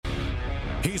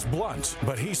He's blunt,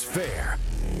 but he's fair.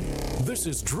 This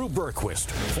is Drew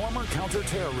Berquist, former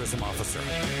counterterrorism officer,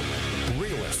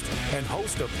 realist, and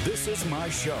host of This Is My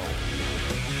Show,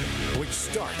 which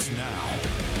starts now.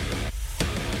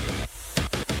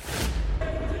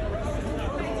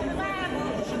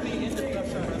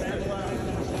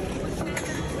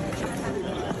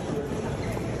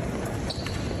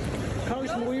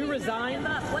 Congressman, will you resign?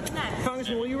 What's next?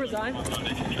 Congressman, will you resign?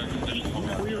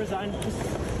 Will you resign?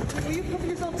 Will you put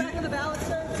yourself back on the ballot,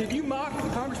 sir? Did you mock the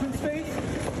congressman's face?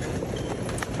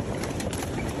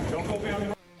 Don't go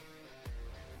beyond.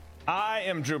 I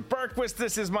am Drew Berquist.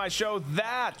 This is my show.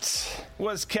 That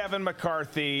was Kevin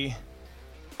McCarthy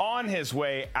on his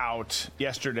way out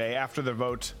yesterday after the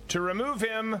vote to remove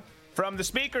him from the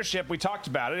speakership. We talked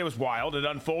about it. It was wild. It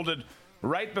unfolded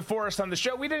right before us on the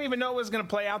show. We didn't even know it was going to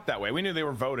play out that way. We knew they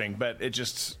were voting, but it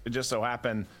just so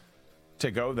happened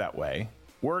to go that way.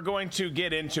 We're going to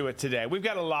get into it today. We've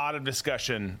got a lot of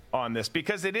discussion on this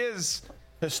because it is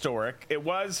historic. It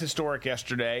was historic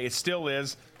yesterday. It still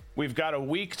is. We've got a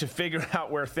week to figure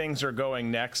out where things are going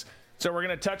next. So we're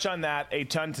going to touch on that a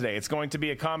ton today. It's going to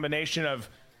be a combination of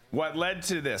what led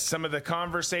to this, some of the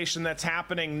conversation that's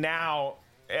happening now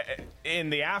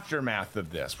in the aftermath of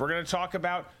this. We're going to talk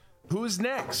about who's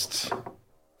next.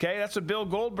 Okay, that's what Bill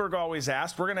Goldberg always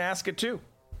asked. We're going to ask it too.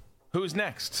 Who's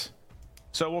next?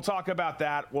 So we'll talk about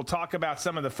that. We'll talk about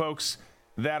some of the folks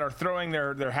that are throwing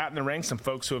their hat in the ring, some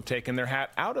folks who have taken their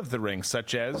hat out of the ring,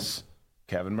 such as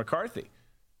Kevin McCarthy.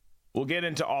 We'll get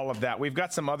into all of that. We've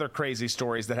got some other crazy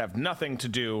stories that have nothing to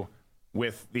do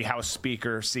with the House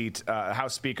Speaker seat,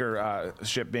 House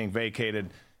Speakership being vacated.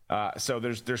 So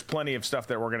there's plenty of stuff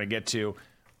that we're going to get to.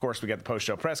 Of course, we got the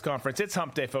post-show press conference. It's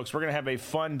hump day, folks. We're going to have a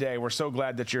fun day. We're so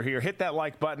glad that you're here. Hit that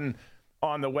like button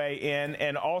on the way in,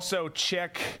 and also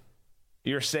check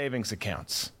your savings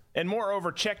accounts. And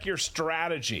moreover, check your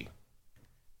strategy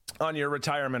on your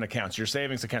retirement accounts, your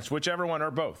savings accounts, whichever one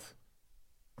or both.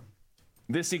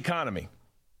 This economy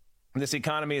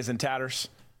is in tatters.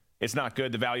 It's not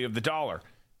good. The value of the dollar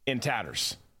in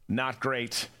tatters. Not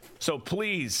great. So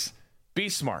please be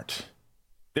smart.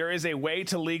 There is a way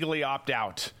to legally opt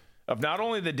out of not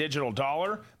only the digital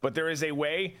dollar, but there is a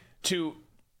way to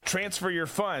transfer your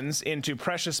funds into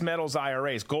precious metals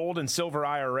IRAs, gold and silver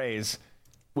IRAs,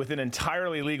 with an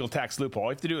entirely legal tax loophole. All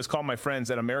you have to do is call my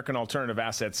friends at American Alternative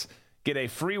Assets, get a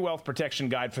free wealth protection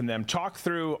guide from them, talk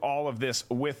through all of this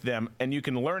with them, and you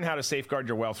can learn how to safeguard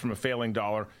your wealth from a failing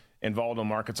dollar in volatile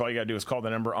markets. All you got to do is call the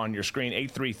number on your screen,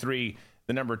 833,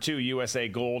 the number 2, USA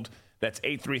Gold. That's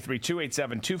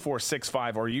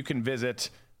 833-287-2465, or you can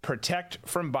visit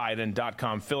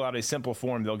protectfrombiden.com. Fill out a simple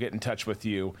form. They'll get in touch with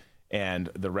you, and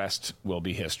the rest will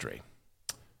be history.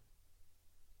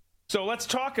 So let's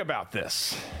talk about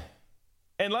this.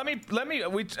 And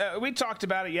we talked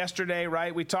about it yesterday,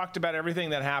 right? We talked about everything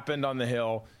that happened on the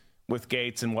Hill with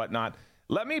Gates and whatnot.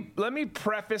 Let me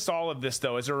preface all of this,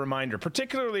 though, as a reminder,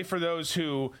 particularly for those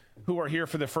who are here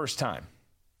for the first time.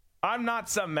 I'm not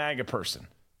some MAGA person.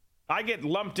 I get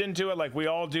lumped into it like we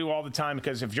all do all the time,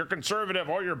 because if you're conservative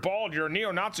or you're bald, you're a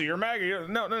neo-Nazi, you're MAGA.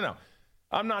 No.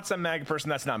 I'm not some MAGA person.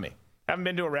 That's not me. I haven't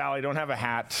been to a rally. Don't have a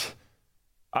hat.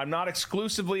 I'm not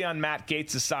exclusively on Matt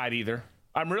Gaetz' side either.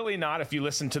 I'm really not. If you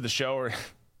listen to the show or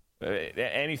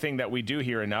anything that we do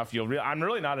here enough, I'm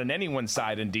really not on anyone's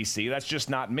side in D.C. That's just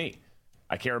not me.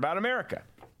 I care about America.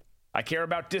 I care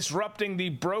about disrupting the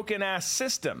broken-ass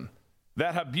system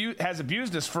that has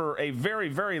abused us for a very,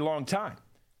 very long time.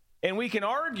 And we can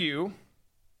argue,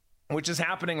 which is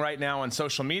happening right now on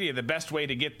social media, the best way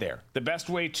to get there, the best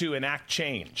way to enact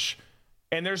change.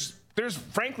 And there's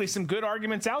frankly some good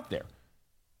arguments out there.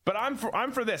 But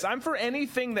I'm for this. I'm for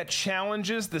anything that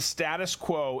challenges the status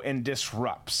quo and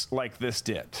disrupts like this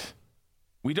did.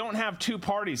 We don't have two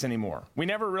parties anymore. We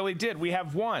never really did. We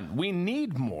have one. We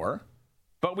need more,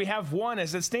 but we have one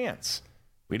as it stands.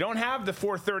 We don't have the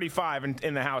 435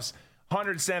 in the House,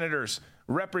 100 senators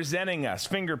representing us,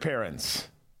 finger parents,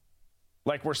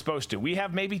 like we're supposed to. We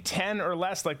have maybe 10 or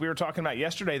less, like we were talking about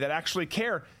yesterday, that actually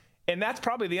care. And that's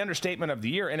probably the understatement of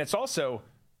the year. And it's also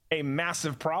a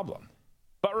massive problem.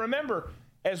 But remember,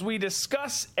 as we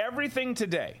discuss everything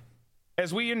today,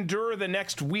 as we endure the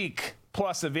next week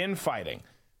plus of infighting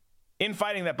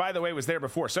that, by the way, was there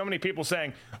before. So many people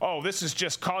saying, oh, this is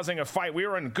just causing a fight. We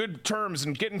were on good terms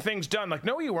and getting things done. Like,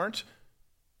 no, you weren't.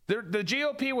 The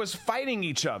GOP was fighting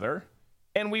each other,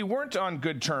 and we weren't on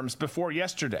good terms before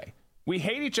yesterday. We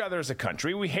hate each other as a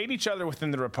country. We hate each other within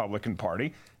the Republican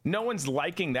Party. No one's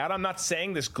liking that. I'm not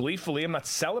saying this gleefully. I'm not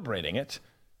celebrating it.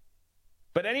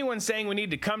 But anyone saying we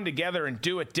need to come together and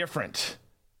do it different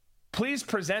please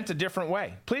present a different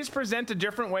way. Please present a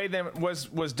different way than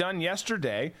was done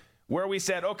yesterday, where we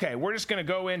said, okay, we're just going to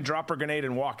go in, drop a grenade,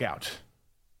 and walk out.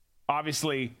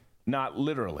 Obviously, not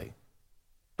literally.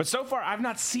 But so far, I've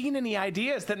not seen any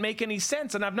ideas that make any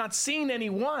sense, and I've not seen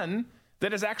anyone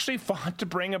that has actually fought to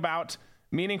bring about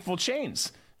meaningful change.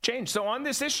 So on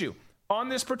this issue, on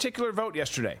this particular vote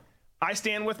yesterday, I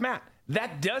stand with Matt.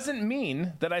 That doesn't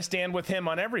mean that I stand with him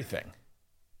on everything.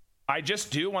 I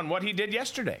just do on what he did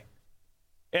yesterday.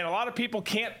 And a lot of people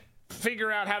can't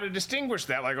figure out how to distinguish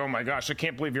that. Like, oh my gosh, I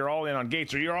can't believe you're all in on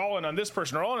Gates, or you're all in on this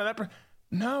person, or all in on that person.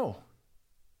 No,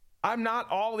 I'm not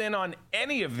all in on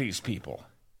any of these people.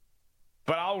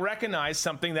 But I'll recognize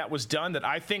something that was done that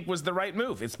I think was the right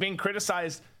move. It's being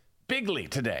criticized bigly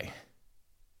today.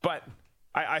 But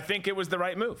I think it was the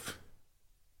right move.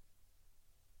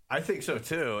 I think so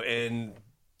too. And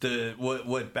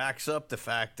what backs up the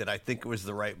fact that I think it was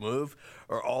the right move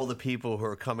are all the people who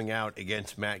are coming out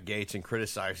against Matt Gaetz and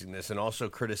criticizing this, and also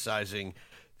criticizing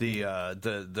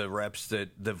the reps that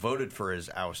voted for his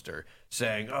ouster,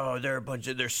 saying, oh,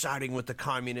 they're siding with the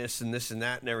communists and this and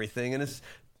that and everything. And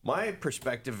my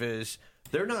perspective is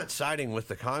they're not siding with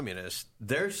the communists.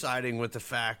 They're siding with the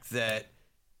fact that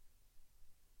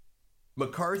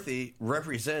McCarthy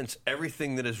represents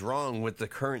everything that is wrong with the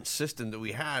current system that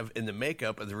we have in the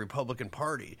makeup of the Republican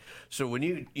Party. So when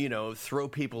you throw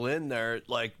people in there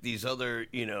like these other,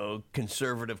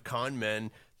 conservative con men,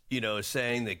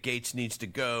 saying that Gates needs to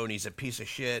go and he's a piece of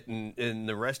shit and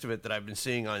the rest of it that I've been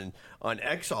seeing on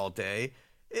X all day,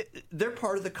 they're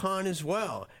part of the con as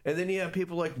well. And then you have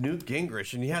people like Newt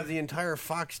Gingrich, and you have the entire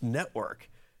Fox network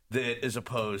that is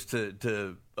opposed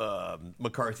to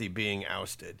McCarthy being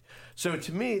ousted. So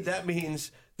to me, that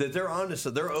means that they're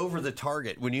honest, they're over the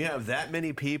target. When you have that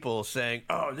many people saying,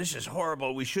 "Oh, this is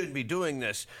horrible, we shouldn't be doing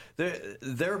this,"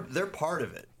 they're part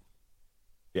of it.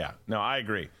 Yeah, no, I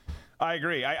agree.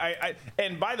 I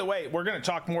and by the way, we're going to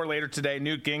talk more later today.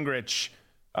 Newt Gingrich,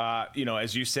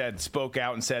 as you said, spoke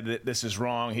out and said that this is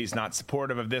wrong. He's not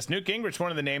supportive of this. Newt Gingrich,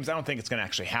 one of the names. I don't think it's going to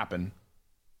actually happen.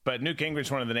 But Newt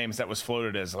Gingrich, one of the names that was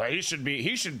floated as like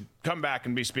he should come back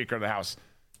and be Speaker of the House.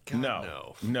 God,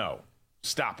 no,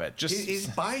 stop it. Just he's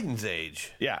Biden's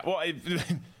age. Yeah, well,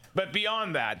 but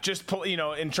beyond that, just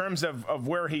in terms of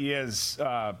where he is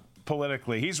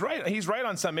politically, he's right. He's right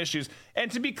on some issues.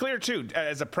 And to be clear, too,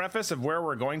 as a preface of where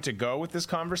we're going to go with this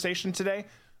conversation today,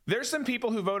 there's some people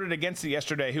who voted against it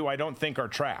yesterday who I don't think are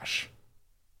trash.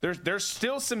 There's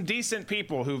still some decent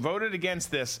people who voted against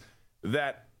this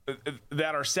that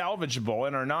are salvageable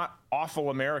and are not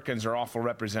awful Americans or awful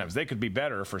representatives. They could be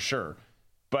better for sure.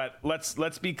 But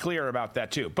let's be clear about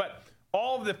that too. But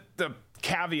all of the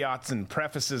caveats and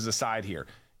prefaces aside here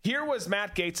was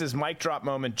Matt Gaetz's mic drop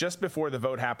moment just before the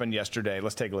vote happened yesterday.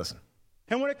 Let's take a listen.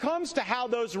 And when it comes to how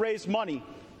those raise money,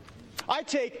 I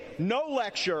take no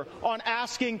lecture on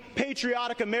asking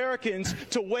patriotic Americans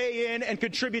to weigh in and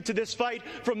contribute to this fight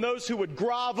from those who would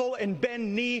grovel and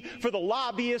bend knee for the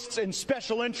lobbyists and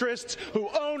special interests who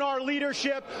own our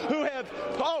leadership, who have,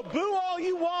 boo all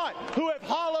you want, who have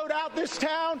hollowed out this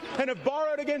town and have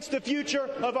borrowed against the future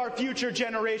of our future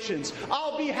generations.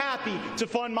 I'll be happy to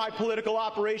fund my political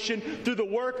operation through the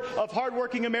work of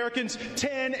hardworking Americans,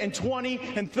 $10 and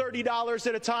 $20 and $30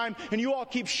 at a time, and you all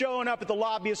keep showing up at the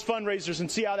lobbyist fundraisers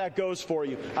and see how that goes for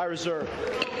you. I reserve.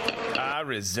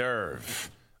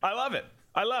 I love it.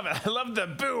 I love the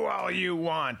boo all you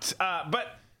want.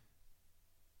 But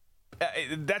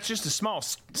that's just a small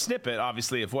snippet,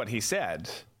 obviously, of what he said.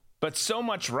 But so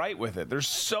much right with it. There's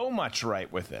so much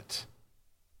right with it.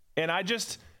 And I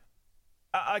just,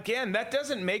 again, that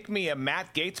doesn't make me a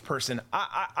Matt Gaetz person.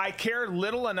 I care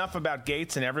little enough about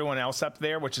Gaetz and everyone else up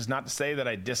there, which is not to say that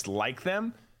I dislike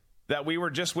them. That we were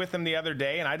just with him the other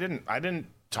day, and I didn't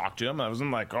talk to him. I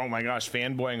wasn't like, oh my gosh,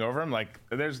 fanboying over him. Like,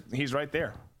 he's right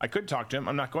there. I could talk to him.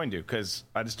 I'm not going to because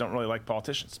I just don't really like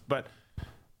politicians. But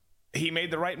he made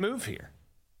the right move here.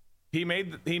 He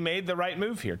made the right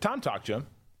move here. Tom talked to him.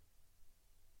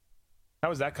 How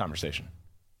was that conversation?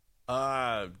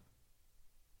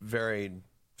 Very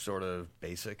sort of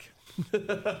basic.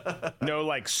 No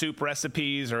like soup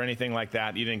recipes or anything like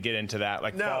that. You didn't get into that.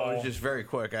 Like, no, it was just very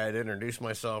quick. I had introduced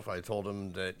myself. I told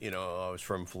him that I was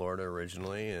from Florida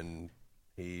originally, and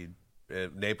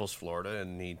Naples, Florida,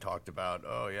 and he talked about,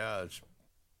 oh yeah, it's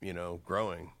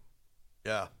growing.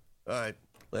 Yeah, all right,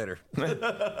 later.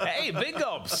 Hey, big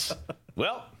gulps.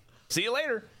 Well, see you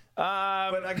later.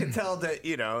 But I could tell that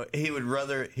he would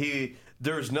rather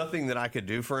there was nothing that I could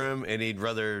do for him, and he'd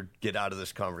rather get out of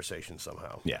this conversation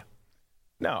somehow. Yeah.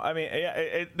 No, I mean,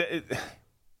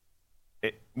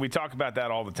 we talk about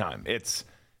that all the time.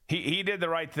 He did the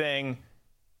right thing.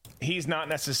 he's not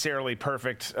necessarily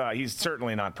perfect. He's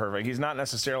certainly not perfect. He's not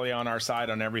necessarily on our side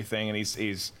on everything, and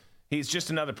he's just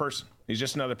another person. He's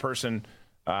just another person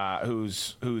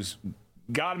who's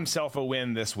got himself a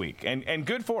win this week, and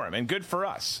good for him, and good for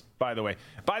us. By the way,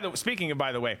 speaking of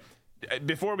by the way,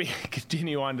 before we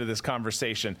continue on to this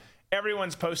conversation,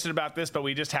 everyone's posted about this, but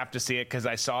we just have to see it because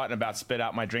I saw it and about spit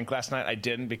out my drink last night. I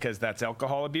didn't because that's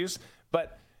alcohol abuse.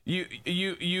 But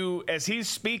you as he's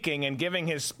speaking and giving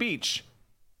his speech,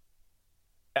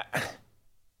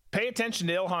 pay attention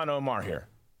to Ilhan Omar here.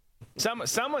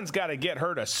 Someone's got to get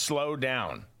her to slow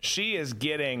down. She is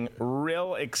getting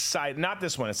real excited. Not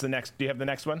this one. It's the next. Do you have the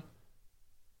next one?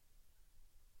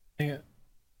 Hang it.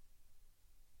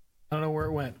 I don't know where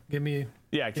it went. Give me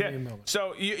a moment.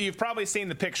 So you've probably seen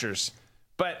the pictures,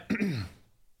 but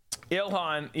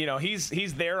Ilhan,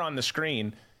 he's there on the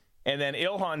screen, and then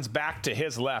Ilhan's back to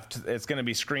his left. It's going to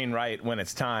be screen right when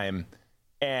it's time.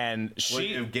 And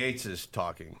when Gates is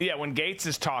talking. Yeah, when Gates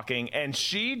is talking, and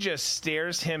she just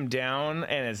stares him down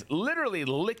and is literally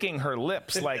licking her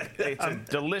lips like it's a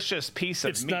delicious piece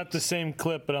of meat. It's not the same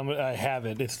clip, but I have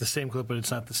it. It's the same clip, but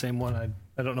it's not the same one.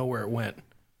 I don't know where it went.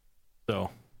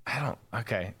 So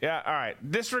Okay. Yeah. All right.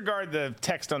 Disregard the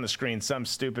text on the screen. Some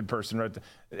stupid person wrote.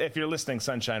 If you're listening,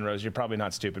 Sunshine Rose, you're probably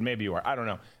not stupid. Maybe you are. I don't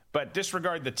know. But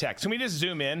disregard the text. Can we just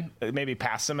zoom in? Maybe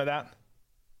past some of that.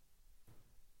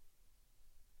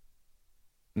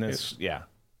 And this, yeah,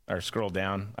 or scroll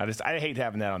down. I hate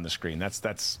having that on the screen.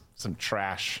 That's some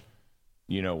trash,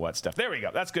 what stuff. There we go.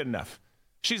 That's good enough.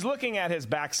 She's looking at his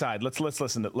backside. Let's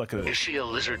listen to look at it. Is she a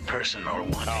lizard person or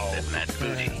one that meant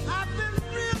booty?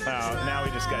 Oh, now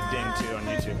we just got dinged too on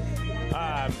YouTube.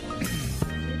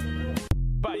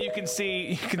 But you can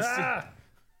see,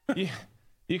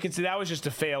 you can see that was just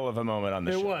a fail of a moment on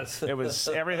the show. It was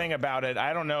everything about it.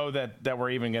 I don't know that we're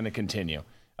even going to continue.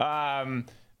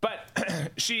 But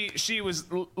she was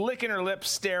licking her lips,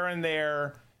 staring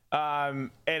there,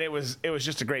 and it was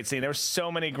just a great scene. There were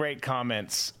so many great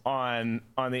comments on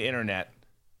the internet,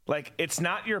 like it's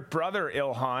not your brother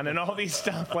Ilhan and all these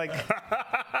stuff. Like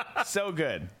so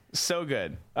good.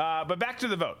 But back to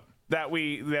the vote that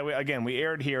we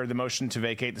aired here. The motion to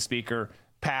vacate the speaker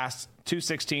passed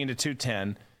 216 to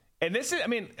 210. And this is,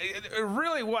 it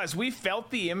really was. We felt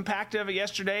the impact of it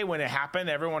yesterday when it happened.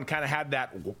 Everyone kind of had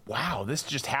that, wow, this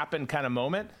just happened kind of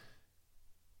moment.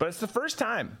 But it's the first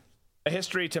time a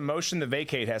history to motion the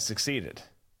vacate has succeeded.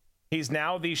 He's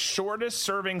now the shortest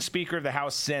serving Speaker of the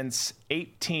House since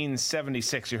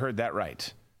 1876. You heard that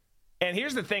right. And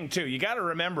here's the thing, too. You got to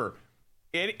remember,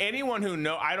 anyone who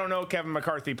I don't know Kevin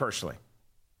McCarthy personally,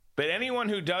 but anyone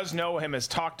who does know him has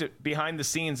talked behind the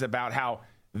scenes about how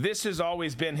this has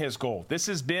always been his goal. This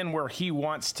has been where he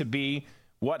wants to be,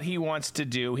 what he wants to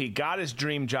do. He got his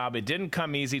dream job. It didn't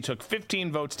come easy. Took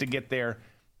 15 votes to get there,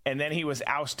 and then he was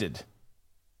ousted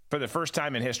for the first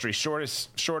time in history, shortest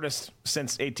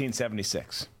since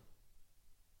 1876.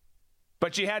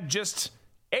 But you had just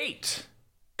 8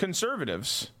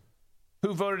 conservatives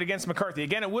who voted against McCarthy.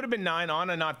 Again, it would have been 9.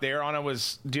 Anna not there. Anna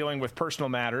was dealing with personal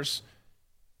matters.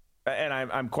 And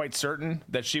I'm quite certain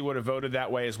that she would have voted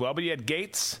that way as well. But you had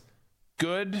Gates,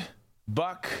 Good,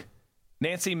 Buck,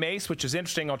 Nancy Mace, which is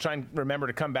interesting. I'll try and remember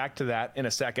to come back to that in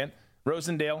a second.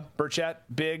 Rosendale, Burchett,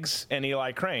 Biggs, and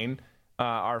Eli Crane,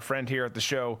 our friend here at the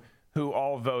show, who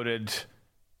all voted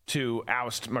to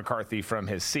oust McCarthy from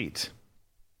his seat.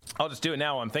 I'll just do it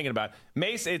now while I'm thinking about it.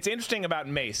 Mace. It's interesting about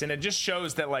Mace, and it just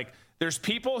shows that, there's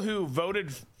people who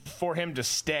voted for him to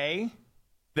stay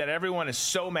that everyone is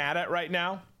so mad at right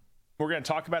now. We're going to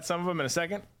talk about some of them in a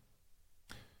second.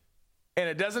 And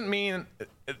it doesn't mean,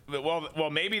 well,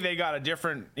 maybe they got a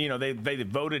different, they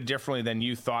voted differently than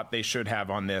you thought they should have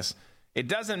on this. It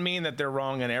doesn't mean that they're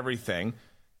wrong in everything.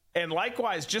 And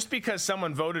likewise, just because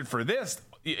someone voted for this,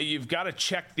 you've got to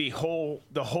check the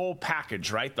whole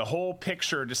package, right? The whole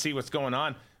picture to see what's going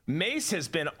on. Mace has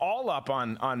been all up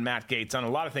on Matt Gaetz on a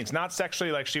lot of things, not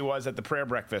sexually like she was at the prayer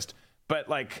breakfast, but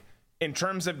in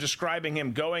terms of describing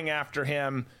him, going after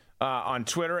him, on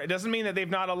Twitter. It doesn't mean that they've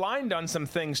not aligned on some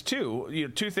things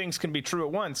too. Two things can be true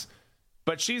at once,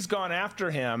 but she's gone after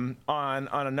him on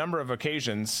a number of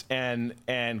occasions and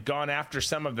gone after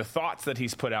some of the thoughts that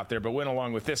he's put out there, but went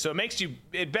along with this. So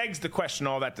it begs the question,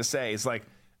 all that to say, is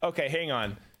okay, hang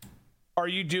on. Are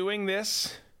you doing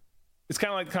this? It's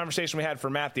kind of like the conversation we had for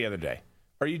Matt the other day.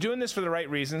 Are you doing this for the right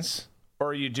reasons? Or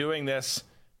are you doing this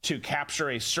to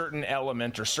capture a certain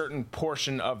element or certain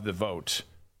portion of the vote?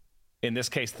 In this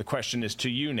case, the question is to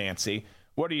you, Nancy.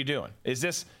 What are you doing? Is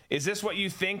this what you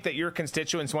think that your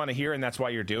constituents want to hear and that's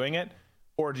why you're doing it?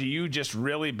 Or do you just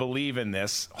really believe in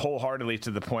this wholeheartedly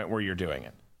to the point where you're doing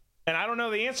it? And I don't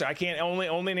know the answer. I can't.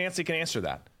 Only Nancy can answer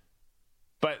that.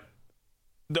 But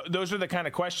those are the kind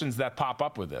of questions that pop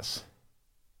up with this.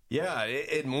 Yeah,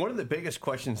 and one of the biggest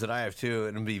questions that I have too,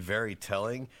 and it'll be very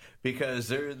telling, because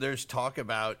there's talk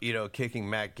about kicking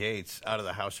Matt Gaetz out of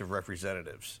the House of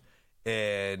Representatives,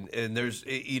 and there's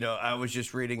I was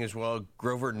just reading as well.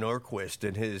 Grover Norquist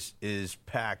and his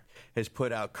PAC has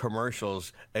put out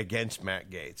commercials against Matt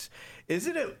Gaetz.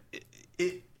 Isn't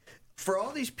it for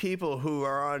all these people who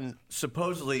are on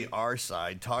supposedly our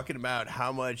side, talking about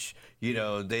how much,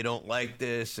 they don't like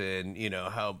this and,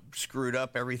 how screwed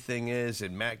up everything is,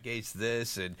 and Matt Gaetz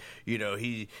this, and,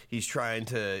 he's trying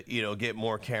to, get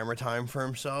more camera time for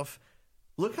himself.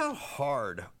 Look how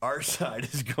hard our side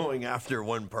is going after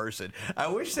one person. I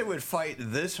wish they would fight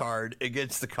this hard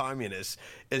against the communists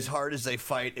as hard as they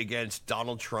fight against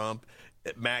Donald Trump,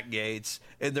 Matt Gaetz,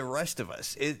 and the rest of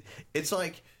us. It's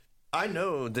like, I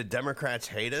know the Democrats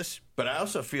hate us, but I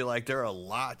also feel like there are a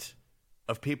lot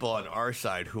of people on our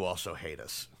side who also hate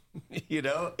us.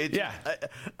 Yeah.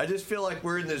 I just feel like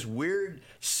we're in this weird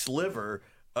sliver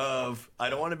of, I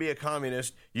don't want to be a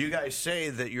communist. You guys say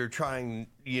that you're trying,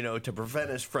 to prevent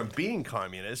us from being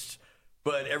communists,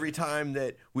 but every time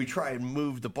that we try and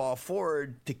move the ball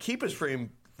forward to keep us from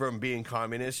being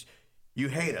communists, you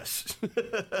hate us.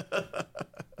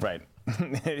 Right.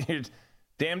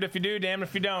 Damned if you do, damned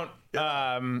if you don't.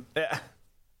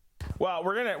 Well,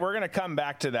 we're gonna come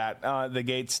back to that, the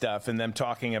Gaetz stuff, and them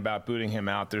talking about booting him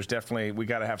out. There's definitely, we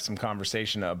got to have some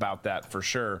conversation about that for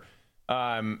sure.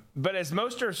 But as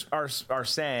most are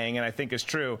saying, and I think is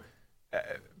true,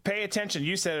 pay attention.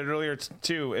 You said it earlier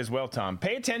too, as well, Tom.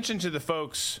 Pay attention to the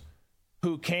folks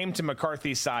who came to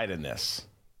McCarthy's side in this.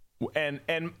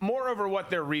 And moreover,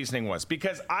 what their reasoning was,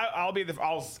 because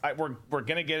we're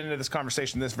going to get into this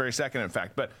conversation this very second, in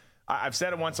fact, but I've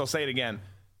said it once, I'll say it again.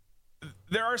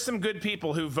 There are some good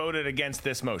people who voted against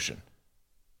this motion.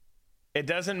 It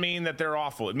doesn't mean that they're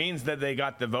awful. It means that they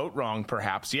got the vote wrong,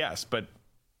 perhaps, yes, but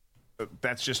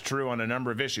that's just true on a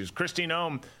number of issues. Christine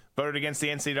Ohm voted against the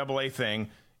NCAA thing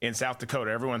in South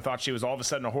Dakota. Everyone thought she was all of a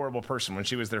sudden a horrible person when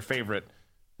she was their favorite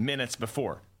minutes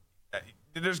before.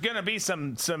 There's going to be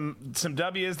some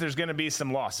W's. There's going to be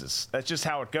some losses. That's just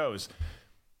how it goes.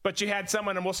 But you had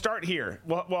someone, and we'll start here.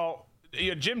 Well,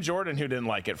 Jim Jordan, who didn't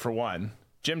like it, for one.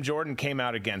 Jim Jordan came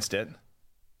out against it,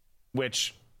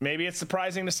 which maybe it's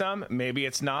surprising to some, maybe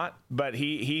it's not. But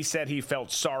he said he felt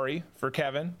sorry for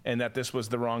Kevin and that this was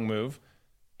the wrong move.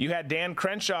 You had Dan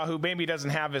Crenshaw, who maybe doesn't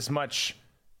have as much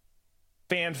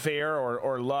fanfare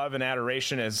or love and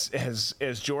adoration as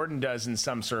Jordan does in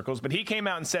some circles, but he came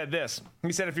out and said this.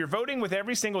 He said, if you're voting with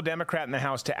every single Democrat in the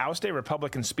House to oust a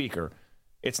Republican speaker,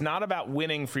 it's not about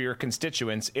winning for your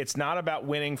constituents. It's not about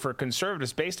winning for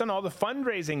conservatives. Based on all the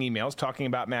fundraising emails talking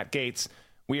about Matt Gaetz,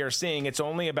 we are seeing it's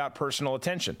only about personal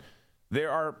attention.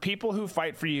 There are people who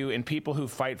fight for you and people who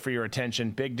fight for your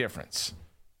attention. Big difference.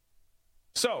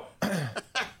 So,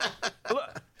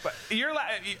 look, but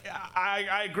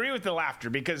I agree with the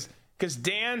laughter because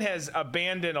Dan has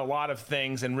abandoned a lot of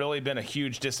things and really been a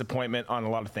huge disappointment on a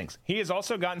lot of things. He has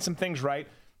also gotten some things right.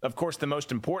 Of course, the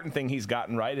most important thing he's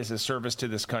gotten right is his service to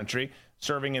this country,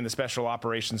 serving in the special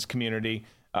operations community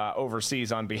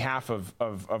overseas on behalf of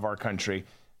our country.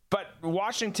 But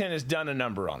Washington has done a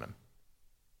number on him.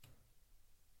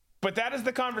 But that is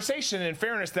the conversation, in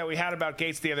fairness, that we had about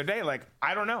Gaetz the other day. Like,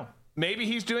 I don't know. Maybe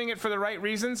he's doing it for the right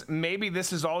reasons. Maybe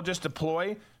this is all just a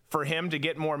ploy for him to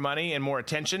get more money and more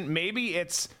attention. Maybe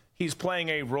he's playing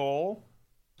a role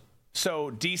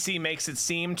so DC makes it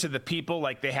seem to the people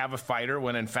like they have a fighter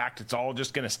when in fact it's all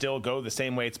just going to still go the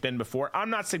same way it's been before. I'm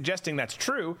not suggesting that's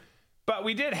true, but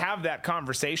we did have that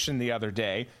conversation the other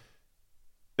day.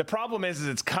 The problem is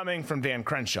it's coming from Dan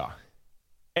Crenshaw.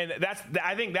 And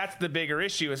I think that's the bigger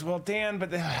issue is, well, Dan,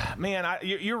 but man,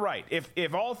 you're right.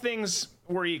 If all things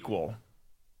were equal,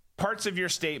 parts of your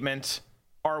statement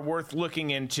are worth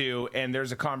looking into, and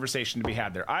there's a conversation to be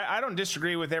had there. I don't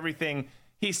disagree with everything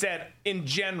he said in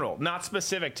general, not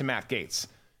specific to Matt Gaetz,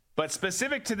 but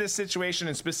specific to this situation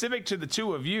and specific to the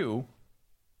two of you.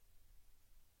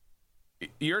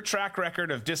 Your track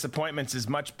record of disappointments is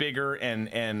much bigger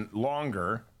and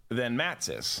longer than Matt's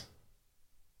is.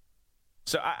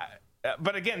 So,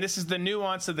 but again, this is the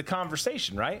nuance of the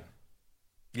conversation, right?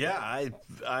 Yeah,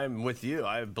 I'm with you.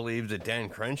 I believe that Dan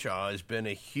Crenshaw has been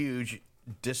a huge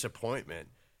disappointment.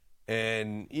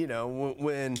 And, you know,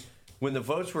 when the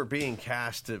votes were being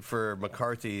cast for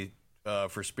McCarthy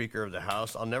for Speaker of the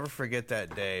House, I'll never forget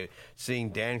that day, seeing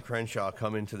Dan Crenshaw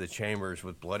come into the chambers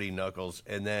with bloody knuckles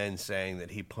and then saying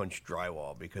that he punched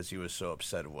drywall because he was so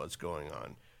upset at what's going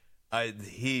on.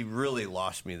 he really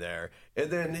lost me there.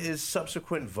 And then his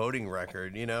subsequent voting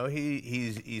record,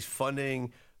 he's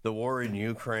funding the war in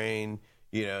Ukraine.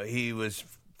 He was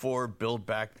for Build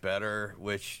Back Better,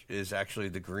 which is actually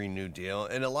the Green New Deal.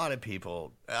 And a lot of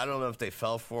people, I don't know if they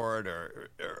fell for it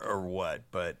or what,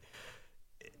 but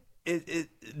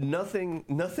nothing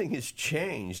has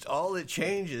changed. All it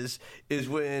changes is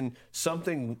when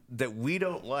something that we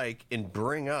don't like and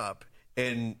bring up,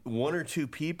 and one or two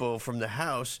people from the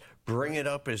House bring it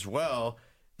up as well,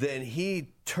 then he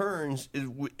turns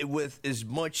with as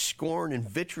much scorn and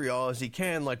vitriol as he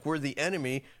can, like we're the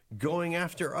enemy, going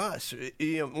after us.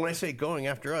 When I say going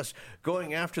after us,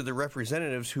 going after the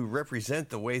representatives who represent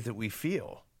the way that we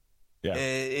feel. Yeah.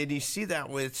 And you see that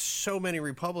with so many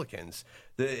Republicans.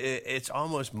 It's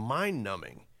almost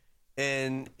mind-numbing.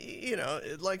 And,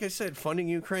 like I said, funding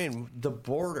Ukraine, the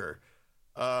border,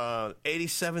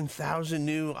 87,000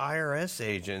 new IRS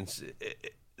agents.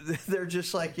 They're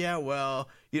just like, yeah, well,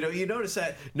 you notice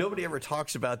that nobody ever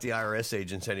talks about the IRS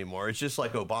agents anymore. It's just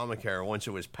like Obamacare. Once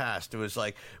it was passed, it was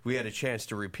like we had a chance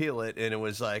to repeal it, and it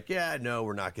was like, yeah, no,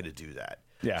 we're not going to do that.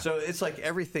 Yeah. So it's like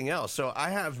everything else. So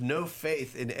I have no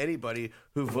faith in anybody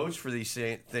who votes for these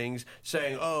things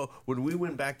saying, oh, when we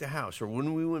win back the House, or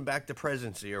when we win back the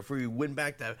presidency, or if we win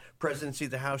back the presidency,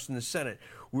 the House, and the Senate,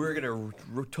 we're going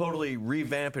to totally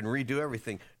revamp and redo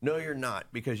everything. No, you're not,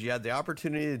 because you had the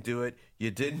opportunity to do it.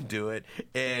 You didn't do it.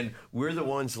 And we're the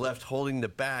ones left holding the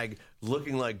bag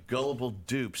looking like gullible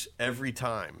dupes every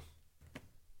time.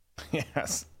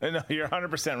 Yes. No, you're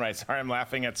 100% right. Sorry, I'm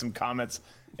laughing at some comments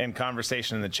and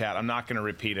conversation in the chat. I'm not going to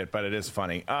repeat it, but it is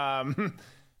funny.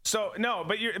 So no,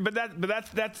 but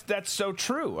that's so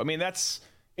true. I mean, that's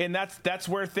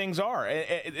where things are.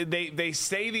 They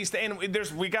say these things,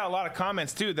 and we got a lot of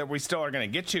comments too that we still are going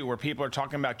to get to, where people are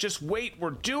talking about, just wait,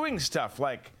 we're doing stuff.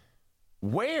 Like,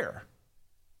 where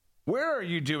are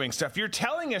you doing stuff? You're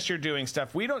telling us you're doing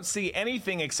stuff. We don't see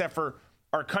anything except for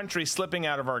our country slipping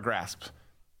out of our grasp.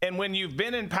 And when you've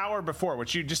been in power before,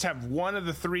 which you just have one of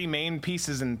the three main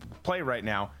pieces in play right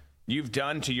now, you've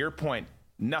done, to your point,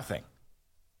 nothing.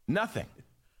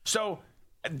 So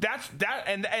that's that,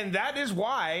 and that is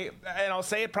why, and I'll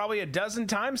say it probably a dozen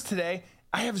times today,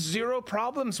 I have zero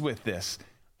problems with this.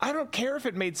 I don't care if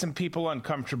it made some people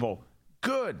uncomfortable.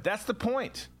 Good, that's the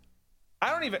point.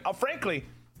 Frankly,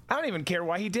 I don't even care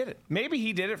why he did it. Maybe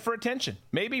he did it for attention.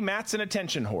 Maybe Matt's an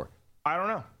attention whore. I don't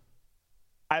know.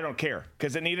 I don't care,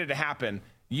 because it needed to happen.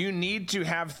 You need to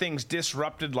have things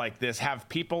disrupted like this, have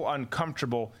people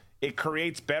uncomfortable. It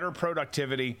creates better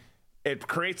productivity. It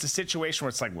creates a situation where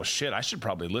it's like, well, shit, I should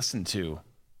probably listen to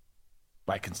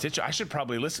my constituent. I should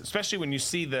probably listen, especially when you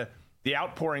see the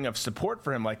outpouring of support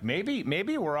for him. Like, maybe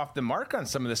we're off the mark on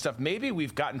some of this stuff. Maybe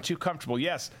we've gotten too comfortable.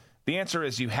 Yes, the answer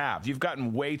is you have. You've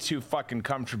gotten way too fucking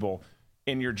comfortable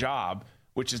in your job,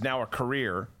 which is now a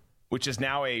career, which is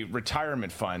now a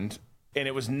retirement fund. And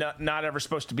it was not ever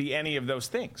supposed to be any of those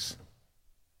things.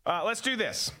 Let's do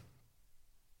this.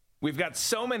 We've got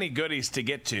so many goodies to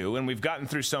get to, and we've gotten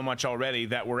through so much already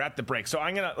that we're at the break. So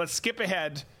let's skip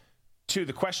ahead to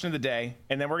the question of the day,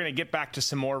 and then we're going to get back to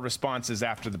some more responses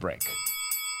after the break.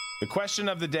 The question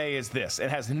of the day is this.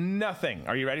 It has nothing,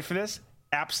 are you ready for this?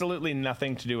 Absolutely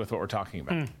nothing to do with what we're talking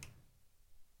about.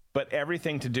 But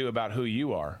everything to do about who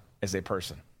you are as a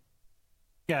person.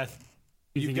 Yeah.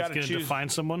 You think it's going to define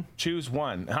someone? Choose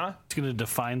one, huh? It's going to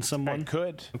define someone? It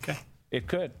could. Okay. It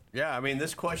could. Yeah, I mean,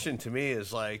 this question to me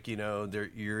is like,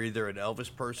 you're either an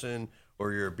Elvis person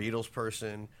or you're a Beatles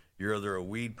person. You're either a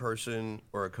weed person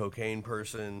or a cocaine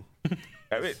person.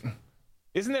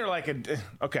 Isn't there like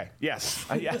okay, yes.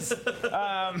 Yes.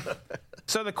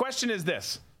 So the question is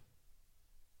this.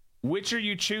 Which are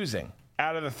you choosing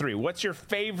out of the three? What's your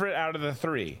favorite out of the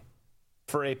three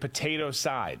for a potato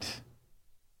side?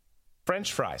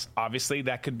 French fries. Obviously,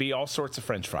 that could be all sorts of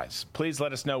French fries. Please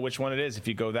let us know which one it is if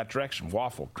you go that direction.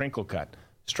 Waffle, crinkle cut,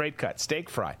 straight cut, steak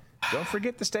fry. Don't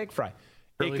forget the steak fry.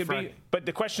 It could be, but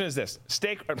the question is this.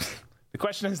 The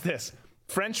question is this.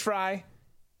 French fry,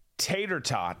 tater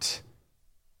tot,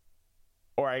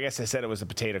 or I guess I said it was a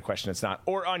potato question. It's not.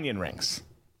 Or onion rings.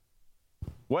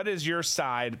 What is your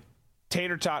side?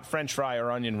 Tater tot, French fry,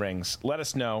 or onion rings? Let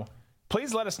us know.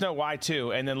 Please let us know why,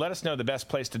 too, and then let us know the best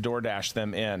place to DoorDash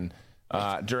them in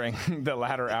during the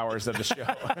latter hours of the show.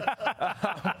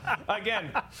 Again,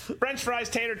 French fries,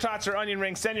 tater tots, or onion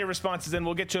rings. Send your responses in.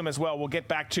 We'll get to them as well. We'll get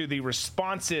back to the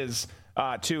responses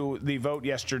to the vote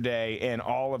yesterday and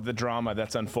all of the drama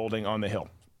that's unfolding on the Hill.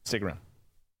 Stick around.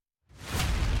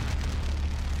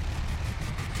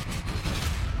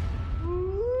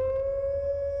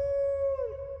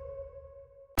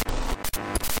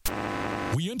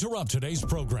 We interrupt today's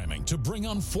programming to bring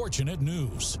unfortunate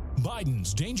news.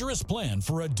 Biden's dangerous plan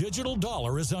for a digital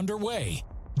dollar is underway.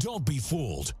 Don't be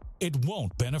fooled. It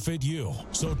won't benefit you.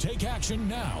 So take action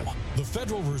now. The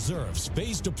Federal Reserve's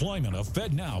phased deployment of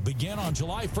FedNow began on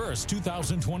July 1st,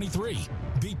 2023.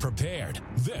 Be prepared.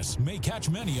 This may catch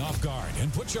many off guard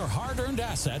and put your hard-earned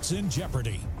assets in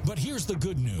jeopardy. But here's the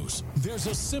good news. There's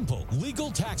a simple legal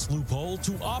tax loophole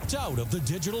to opt out of the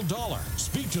digital dollar.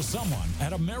 Speak to someone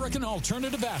at American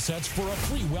Alternative Assets for a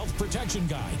free wealth protection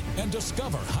guide and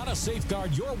discover how to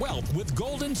safeguard your wealth with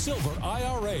gold and silver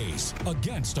IRAs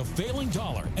against a failing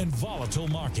dollar and volatile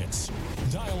markets.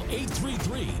 Dial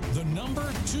 833, the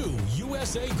number 2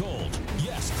 USA Gold.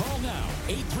 Yes, call now,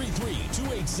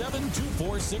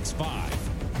 833-287-2465.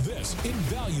 This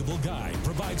invaluable guide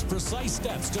provides precise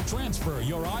steps to transfer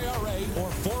your IRA or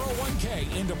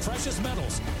 401k into precious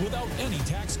metals without any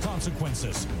tax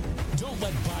consequences. Don't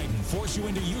let Biden force you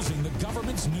into using the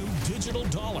government's new digital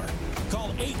dollar.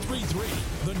 Call 833,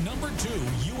 the number 2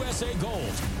 USA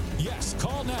Gold. Yes,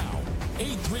 call now,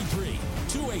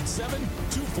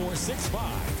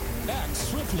 833-287-2465. Act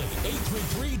swiftly,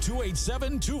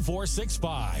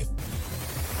 833-287-2465.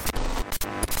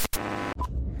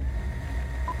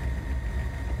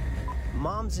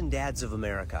 Moms and dads of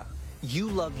America, you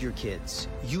love your kids,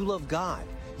 you love God,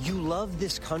 you love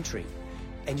this country,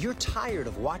 and you're tired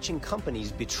of watching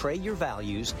companies betray your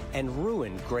values and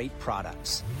ruin great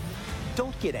products.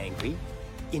 Don't get angry.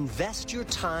 Invest your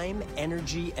time,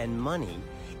 energy, and money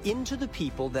into the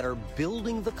people that are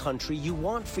building the country you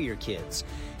want for your kids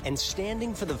and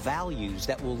standing for the values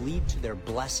that will lead to their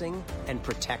blessing and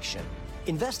protection.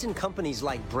 Invest in companies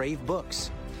like Brave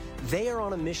Books. They are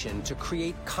on a mission to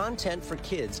create content for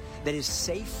kids that is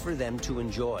safe for them to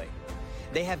enjoy.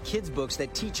 They have kids' books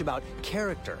that teach about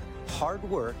character, hard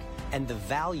work, and the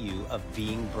value of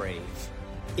being brave.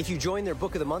 If you join their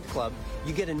Book of the Month Club,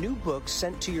 you get a new book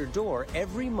sent to your door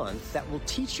every month that will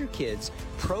teach your kids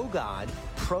pro-God,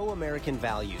 pro-American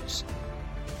values.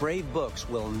 Brave Books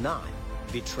will not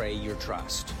betray your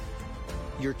trust.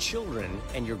 Your children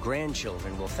and your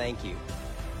grandchildren will thank you.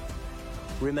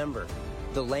 Remember,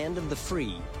 the land of the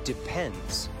free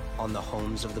depends on the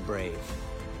homes of the brave.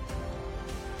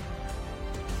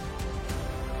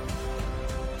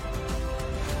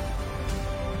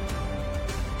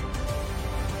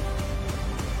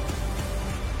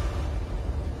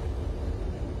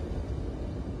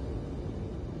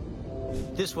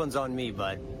 This one's on me,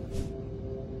 bud.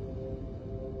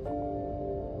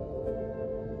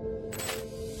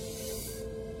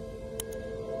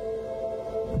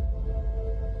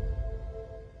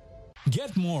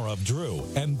 Get more of Drew,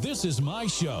 and This Is My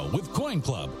Show with Coin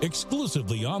Club,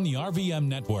 exclusively on the RVM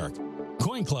network.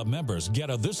 Coin Club members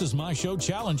get a This Is My Show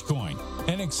challenge coin,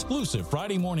 an exclusive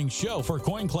Friday morning show for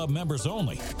Coin Club members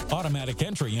only, automatic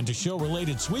entry into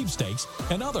show-related sweepstakes,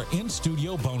 and other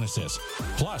in-studio bonuses.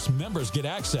 Plus, members get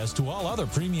access to all other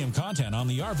premium content on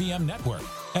the RVM network,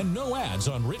 and no ads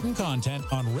on written content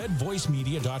on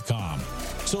redvoicemedia.com.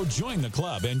 So join the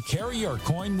club and carry your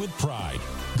coin with pride.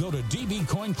 Go to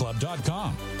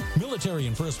dbcoinclub.com. Military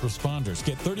and first responders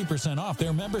get 30% off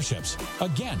their memberships.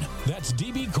 Again, that's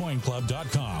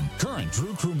dbcoinclub.com. Current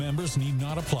Drew Crew members need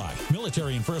not apply.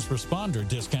 Military and first responder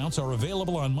discounts are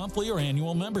available on monthly or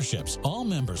annual memberships. All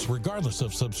members, regardless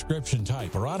of subscription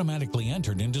type, are automatically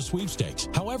entered into sweepstakes.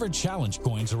 However, challenge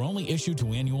coins are only issued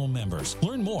to annual members.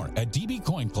 Learn more at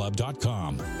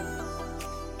dbcoinclub.com.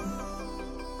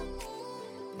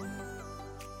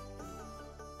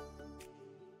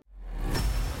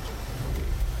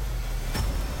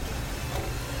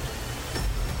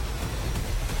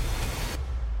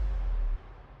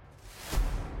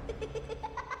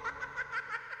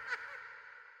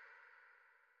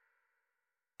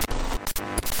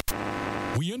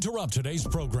 We interrupt today's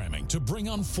programming to bring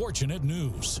unfortunate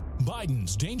news.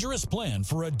 Biden's dangerous plan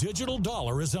for a digital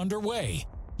dollar is underway.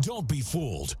 Don't be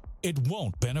fooled. It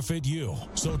won't benefit you.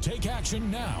 So take action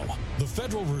now. The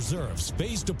Federal Reserve's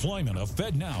phased deployment of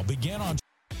FedNow began on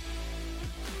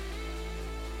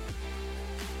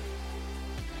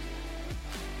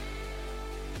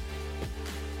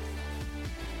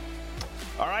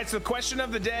All right, so the question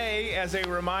of the day, as a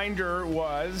reminder,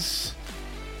 was,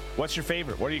 what's your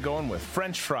favorite? What are you going with?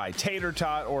 French fry, tater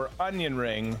tot, or onion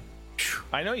ring?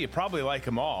 I know you probably like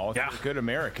them all if you're a good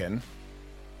American,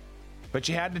 but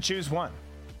you had to choose one.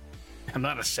 I'm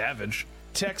not a savage.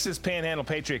 Texas Panhandle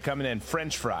Patriot coming in,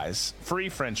 French fries, free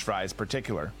French fries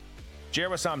particular.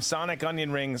 Jerwasam Sonic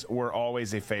onion rings were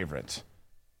always a favorite.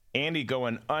 Andy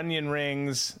going onion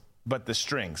rings, but the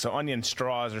string. So onion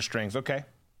straws or strings. Okay.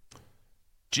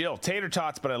 Jill, tater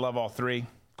tots, but I love all three.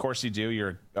 course you do.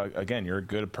 You're a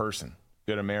good person,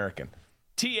 good American.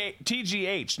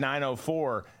 TGH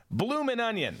 904 Bloomin'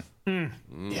 Onion.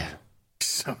 Yeah.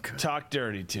 So good. Talk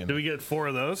dirty to me. Do we get 4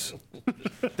 of those?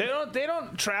 They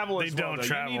don't travel as well.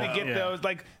 You need to get those.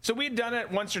 Like, so we'd done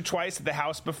it once or twice at the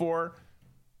house before.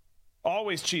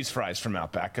 Always cheese fries from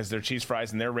Outback because their cheese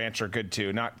fries and their ranch are good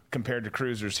too. Not compared to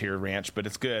Cruisers here ranch, but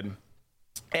it's good.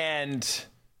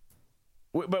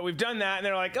 But we've done that, and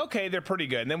they're like, okay, they're pretty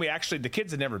good. And then the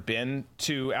kids had never been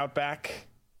to Outback.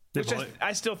 Which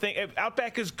I still think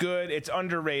Outback is good. It's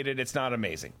underrated. It's not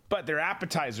amazing, but their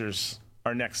appetizers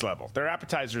are next level. Their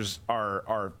appetizers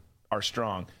are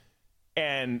strong,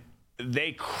 and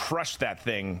they crush that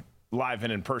thing live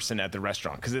and in person at the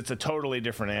restaurant because it's a totally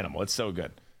different animal. It's so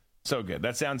good, so good.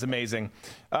 That sounds amazing.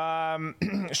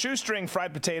 Shoestring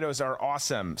fried potatoes are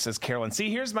awesome, says Carolyn.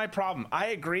 See, here's my problem. I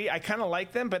agree. I kind of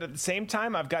like them, but at the same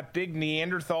time, I've got big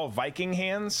Neanderthal Viking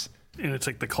hands. And it's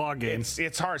like the claw game.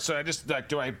 It's hard. So I just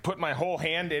do I put my whole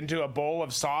hand into a bowl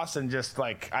of sauce and just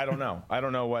I don't know. I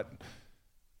don't know what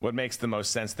makes the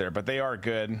most sense there, but they are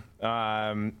good.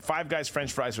 Five Guys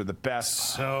French fries are the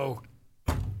best. So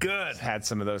good. Had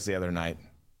some of those the other night.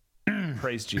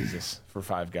 Praise Jesus for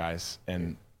Five Guys.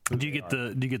 And do you get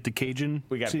the Cajun?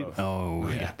 We got both. Oh,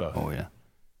 we yeah. got both. Oh yeah.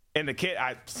 And the kid,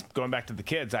 going back to the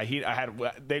kids,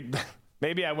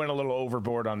 maybe I went a little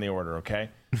overboard on the order, okay?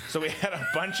 So we had a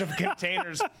bunch of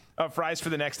containers of fries for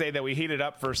the next day that we heated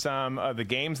up for some of the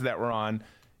games that were on,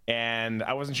 and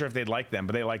I wasn't sure if they'd like them,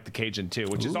 but they liked the Cajun too,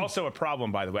 which is also a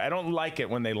problem, by the way. I don't like it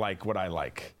when they like what I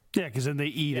like. Yeah, because then they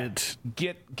eat it.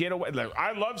 Get away. Like,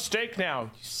 I love steak now, you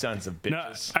sons of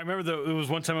bitches. No, I remember it was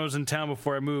one time I was in town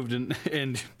before I moved,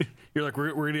 and you're like,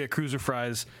 we're going to get cruiser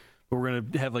fries, but we're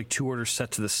going to have 2 orders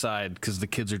set to the side because the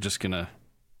kids are just going to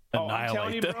annihilate. I'm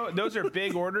telling you, bro, those are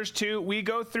big orders too. We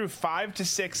go through 5 to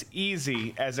 6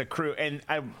 easy as a crew, and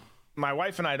my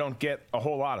wife and I don't get a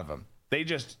whole lot of them.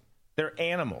 They're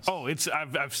animals. Oh,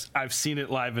 I've seen it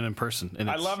live and in person, and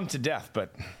I love them to death,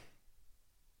 but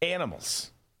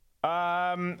animals.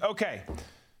 Okay.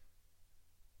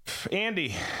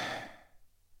 Andy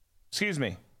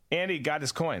got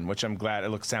his coin, which I'm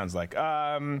glad sounds like.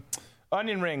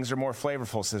 Onion rings are more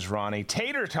flavorful, says Ronnie.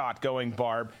 Tater tot going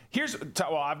Barb.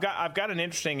 I've got an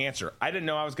interesting answer. I didn't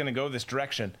know I was going to go this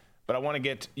direction, but I want to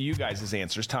get you guys'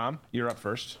 answers. Tom, you're up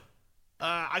first.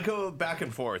 I go back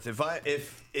and forth.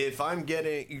 If I'm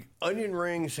getting onion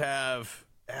rings have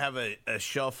a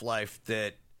shelf life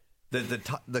that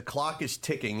the clock is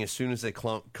ticking as soon as they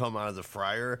come out of the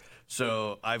fryer.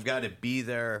 So I've got to be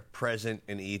there, present,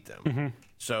 and eat them. Mm-hmm.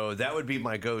 So that would be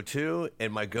my go-to,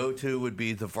 and my go-to would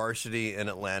be the Varsity in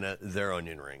Atlanta, their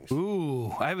onion rings.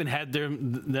 Ooh, I haven't had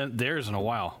theirs in a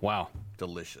while. Wow,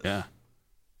 delicious. Yeah.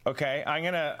 Okay, I'm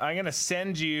gonna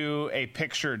send you a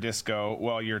picture, Disco,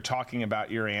 while you're talking about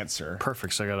your answer.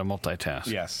 Perfect. So I got to multitask.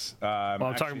 Yes.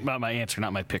 I'm talking about my answer,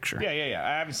 not my picture. Yeah.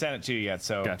 I haven't sent it to you yet.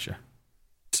 So gotcha.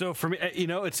 So for me,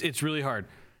 it's really hard.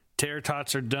 Tater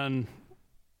tots are done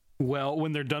well.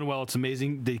 When they're done well, it's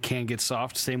amazing. They can get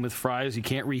soft. Same with fries. You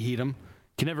can't reheat them. You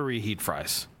can never reheat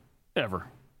fries. Ever.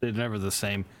 They're never the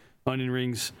same. Onion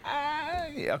rings.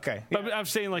 Okay. Yeah. I'm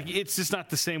saying, it's just not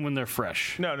the same when they're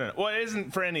fresh. No. Well, it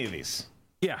isn't for any of these.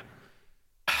 Yeah.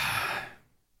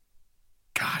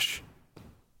 Gosh.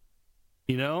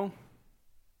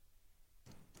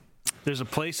 There's a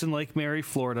place in Lake Mary,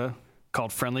 Florida,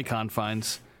 called Friendly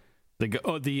Confines.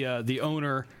 The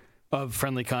owner of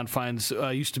Friendly Confines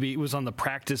was on the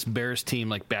practice Bears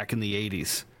team back in the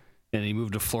 80s, and he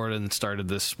moved to Florida and started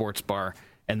this sports bar,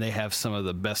 and they have some of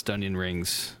the best onion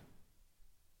rings.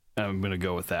 I'm gonna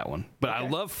go with that one, but okay. I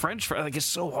love French fries. It's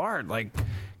so hard,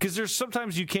 because there's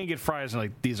sometimes you can't get fries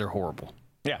and these are horrible.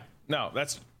 Yeah, no.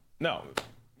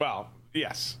 Well,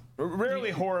 yes, rarely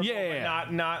horrible. Yeah.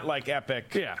 But not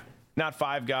epic. Yeah. Not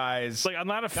Five Guys. I'm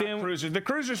not a fan. Cruisers. The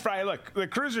Cruisers fry. Look, the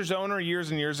Cruisers owner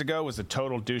years and years ago was a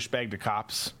total douchebag to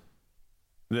cops.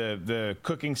 The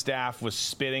cooking staff was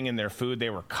spitting in their food. They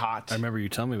were caught. I remember you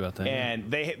telling me about that.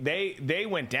 And they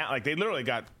went down.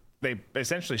 They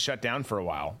essentially shut down for a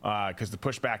while because the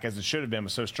pushback, as it should have been,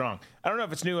 was so strong. I don't know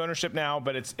if it's new ownership now,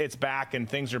 but it's back and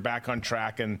things are back on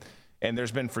track and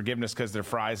there's been forgiveness because their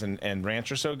fries and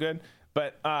ranch are so good.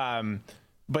 But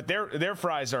their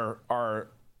fries are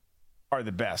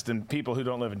the best, and people who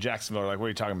don't live in Jacksonville are like, what are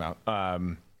you talking about?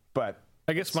 But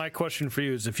I guess my question for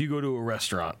you is, if you go to a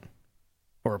restaurant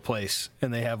or a place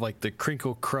and they have the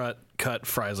crinkle cut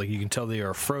fries, you can tell they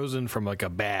are frozen from a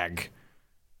bag,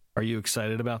 are you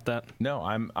excited about that? No,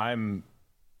 I'm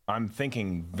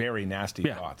thinking very nasty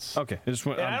thoughts. Okay. I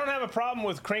don't have a problem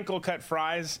with crinkle cut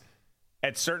fries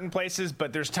at certain places,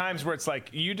 but there's times where it's like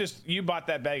you bought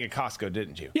that bag at Costco,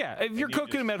 didn't you? Yeah, if you're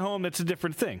cooking them at home, that's a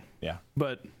different thing. Yeah,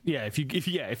 but yeah, if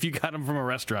you got them from a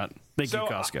restaurant, thank you,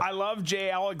 Costco. I love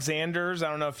J. Alexander's. I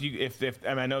don't know if I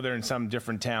mean, I know they're in some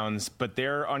different towns, but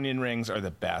their onion rings are the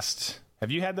best.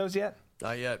 Have you had those yet?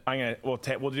 Not yet. We'll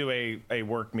do a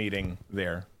work meeting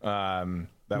there.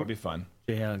 That'll be fun.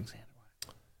 J. Alexander.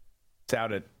 It's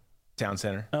out at Town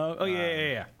Center. Oh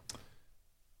yeah.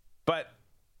 But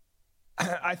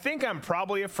I think I'm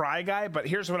probably a fry guy, but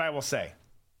here's what I will say.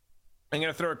 I'm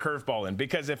going to throw a curveball in,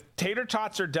 because if tater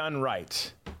tots are done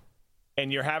right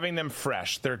and you're having them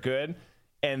fresh, they're good.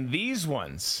 And these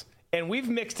ones, and we've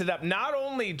mixed it up. Not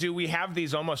only do we have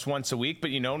these almost once a week,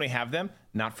 but only have them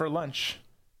not for lunch,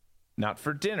 not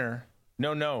for dinner.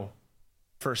 No,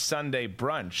 for Sunday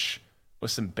brunch with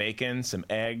some bacon, some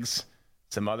eggs,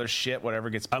 some other shit,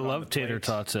 whatever gets put on the plate. I love tater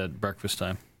tots at breakfast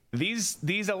time.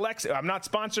 These Alexia, I'm not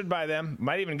sponsored by them.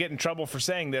 Might even get in trouble for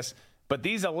saying this, but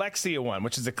these Alexia one,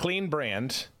 which is a clean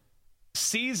brand,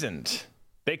 seasoned.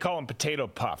 They call them potato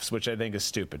puffs, which I think is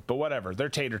stupid, but whatever. They're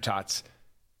tater tots.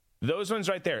 Those ones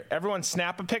right there. Everyone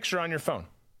snap a picture on your phone.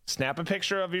 Snap a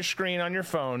picture of your screen on your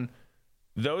phone.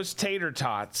 Those tater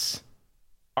tots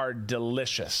are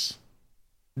delicious.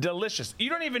 Delicious. You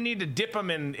don't even need to dip them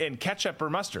in ketchup or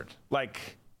mustard.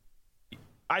 Like,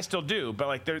 I still do, but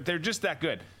like they're just that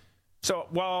good. So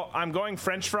while I'm going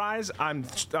French fries, I'm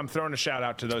throwing a shout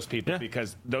out to those people,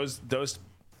 because those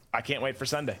I can't wait for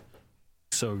Sunday.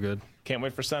 So good. Can't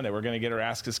wait for Sunday. We're gonna get our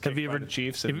asses kicked by the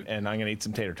Chiefs, and I'm gonna eat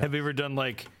some tater tots. Have you ever done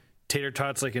like tater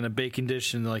tots like in a baking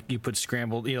dish, and like you put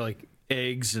scrambled, like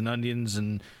eggs and onions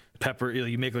and pepper?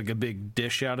 You make like a big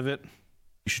dish out of it.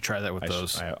 You should try that with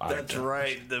those. That's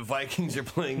right. The Vikings are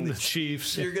playing the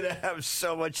Chiefs. You're going to have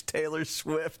so much Taylor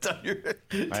Swift on your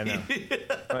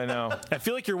I know. I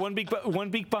feel like you're one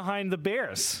beak behind the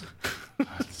Bears.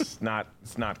 It's not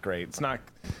great. It's not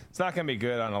going to be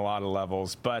good on a lot of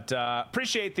levels. But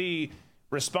appreciate the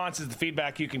responses, the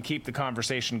feedback. You can keep the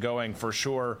conversation going for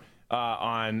sure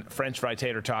on French fry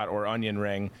tater tot or onion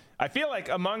ring. I feel like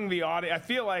among the audience,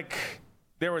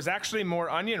 there was actually more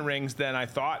onion rings than I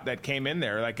thought that came in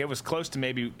there. Like, it was close to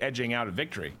maybe edging out a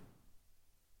victory.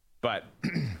 But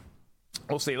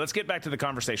we'll see. Let's get back to the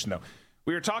conversation, though.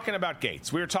 We were talking about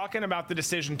Gates. We were talking about the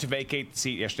decision to vacate the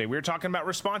seat yesterday. We were talking about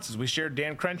responses. We shared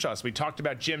Dan Crenshaw's. We talked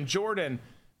about Jim Jordan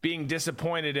being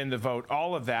disappointed in the vote,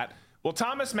 all of that. Well,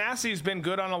 Thomas Massey's been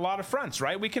good on a lot of fronts,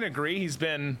 right? We can agree he's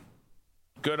been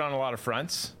good on a lot of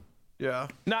fronts. Yeah.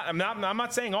 I'm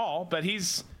not saying all, but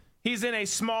he's in a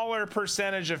smaller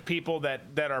percentage of people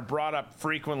that are brought up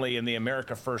frequently in the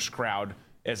America First crowd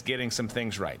as getting some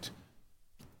things right.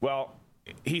 Well,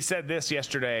 he said this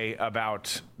yesterday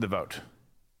about the vote.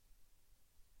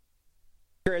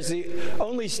 As the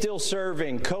only still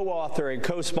serving co-author and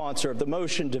co-sponsor of the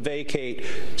motion to vacate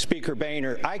Speaker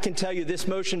Boehner, I can tell you this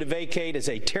motion to vacate is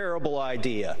a terrible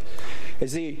idea.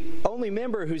 As the only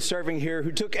member who's serving here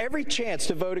who took every chance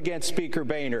to vote against Speaker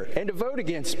Boehner and to vote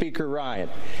against Speaker Ryan,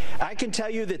 I can tell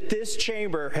you that this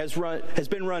chamber has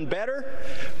been run better,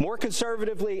 more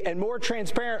conservatively, and more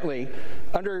transparently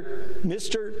under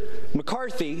Mr.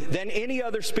 McCarthy than any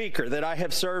other speaker that I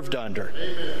have served under.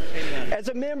 Amen. As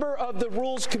a member of the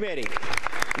Rules Committee,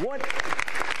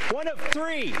 one of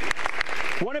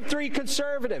three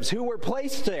conservatives who were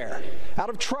placed there out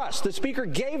of trust. The Speaker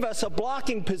gave us a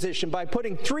blocking position by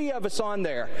putting 3 of us on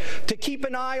there to keep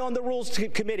an eye on the Rules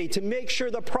Committee to make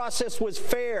sure the process was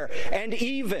fair and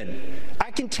even. I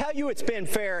can tell you it's been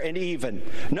fair and even.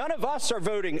 None of us are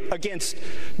voting against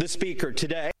the Speaker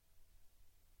today.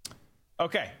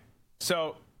 Okay,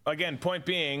 so again, point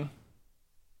being,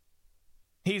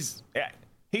 he's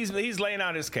laying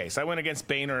out his case. I went against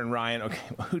Boehner and Ryan. Okay,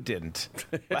 well, who didn't?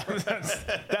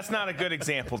 That's not a good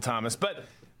example, Thomas. But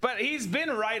he's been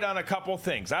right on a couple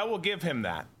things. I will give him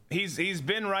that. He's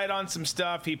been right on some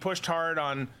stuff. He pushed hard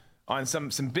on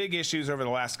some big issues over the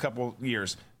last couple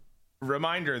years.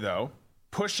 Reminder, though,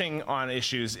 pushing on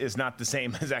issues is not the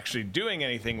same as actually doing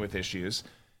anything with issues.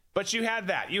 But you had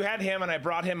that. You had him, and I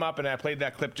brought him up, and I played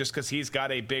that clip just because he's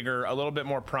got a little bit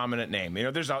more prominent name. You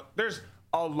know, there's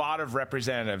a lot of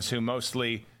representatives who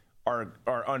mostly are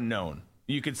unknown.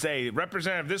 You could say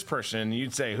representative this person, and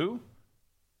you'd say who?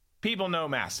 People know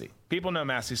Massey,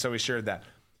 so we shared that.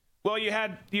 Well, you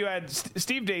had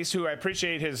Steve Deace, who I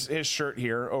appreciate his shirt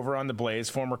here over on the Blaze,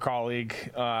 former colleague,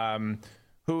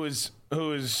 who's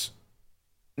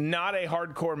not a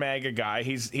hardcore MAGA guy.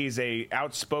 He's a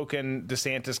outspoken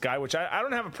DeSantis guy, which I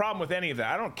don't have a problem with any of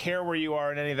that. I don't care where you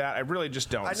are in any of that. I really just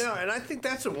don't. I know, and I think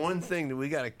that's the one thing that we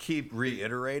got to keep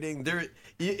reiterating.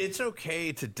 It's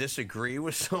okay to disagree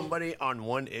with somebody on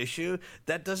one issue.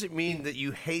 That doesn't mean that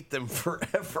you hate them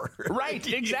forever. Right,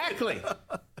 exactly.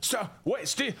 So wait,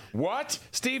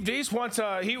 Steve Deese wants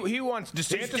he wants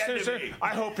DeSantis. I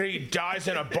hope he dies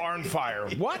in a barn fire.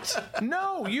 What?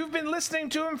 No, you've been listening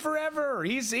to him forever.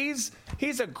 He's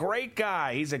a great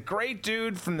guy. He's a great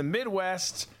dude from the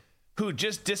Midwest who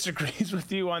just disagrees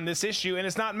with you on this issue, and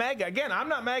it's not MAGA. Again, I'm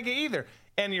not MAGA either.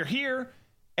 And you're here,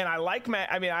 and I like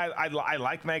MAGA. I mean, I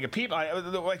like MAGA people.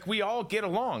 Like, we all get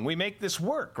along. We make this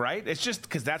work, right? It's just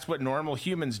because that's what normal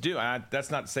humans do. That's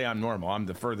not to say I'm normal. I'm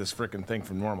the furthest freaking thing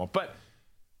from normal. But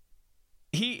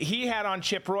he had on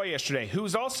Chip Roy yesterday,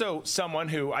 who's also someone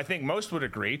who I think most would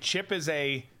agree. Chip is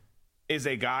a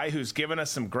guy who's given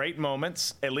us some great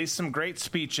moments, at least some great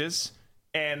speeches,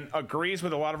 and agrees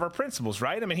with a lot of our principles,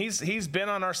 right? I mean, he's been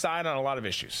on our side on a lot of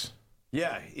issues.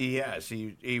 Yeah, he has.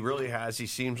 He really has. He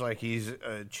seems like he's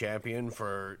a champion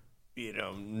for,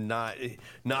 not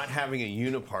having a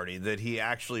uniparty, that he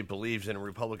actually believes in a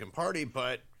Republican Party,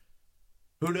 but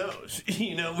who knows?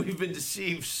 We've been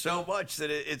deceived so much that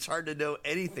it's hard to know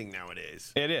anything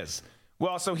nowadays. It is.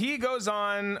 Well, so he goes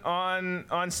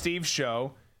on Steve's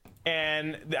show,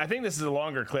 and I think this is a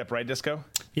longer clip, right, Disco?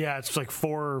 Yeah, it's like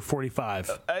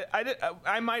 4:45.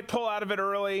 I might pull out of it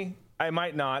early. I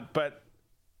might not, but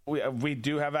we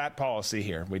do have that policy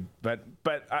here. But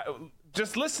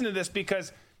just listen to this,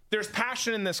 because there's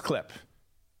passion in this clip,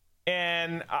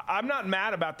 and I'm not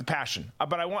mad about the passion,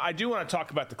 but I do want to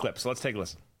talk about the clip. So let's take a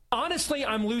listen. Honestly,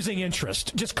 I'm losing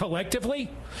interest, just collectively,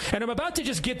 and I'm about to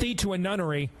just get thee to a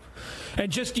nunnery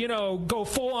and just, go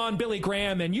full-on Billy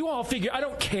Graham, and you all figure, I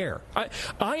don't care.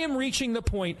 I am reaching the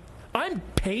point, I'm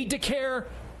paid to care,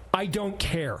 I don't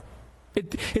care.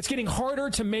 It's getting harder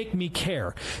to make me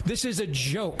care. This is a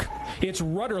joke. It's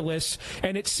rudderless,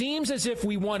 and it seems as if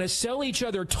we want to sell each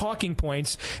other talking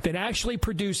points that actually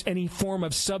produce any form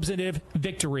of substantive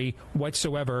victory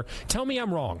whatsoever. Tell me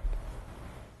I'm wrong.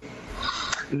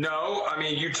 No, I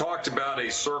mean, you talked about a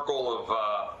circle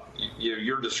of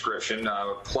your description,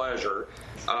 pleasure.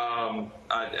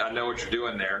 I know what you're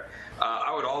doing there.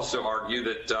 I would also argue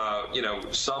that,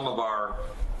 some of our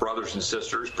brothers and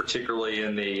sisters, particularly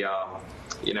in the,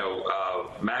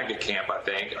 MAGA camp, I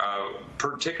think,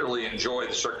 particularly enjoy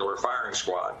the circular firing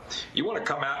squad. You want to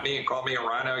come at me and call me a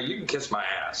rhino, you can kiss my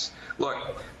ass. Look,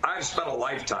 I've spent a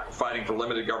lifetime fighting for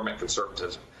limited government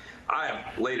conservatism. I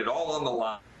have laid it all on the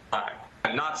line.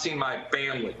 I've not seen my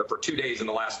family but for 2 days in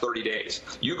the last 30 days.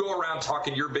 You go around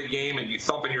talking your big game and you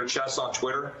thumping your chest on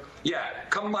Twitter. Yeah,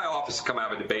 come to my office and come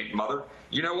have a debate, mother.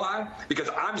 You know why? Because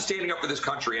I'm standing up for this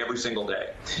country every single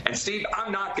day. And Steve,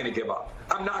 I'm not going to give up.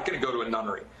 I'm not going to go to a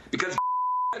nunnery, because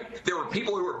there were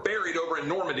people who were buried over in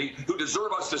Normandy who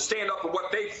deserve us to stand up for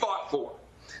what they fought for.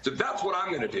 So that's what I'm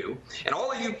going to do. And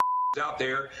all of you out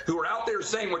there who are out there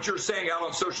saying what you're saying out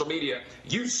on social media,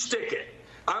 you stick it.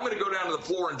 I'm going to go down to the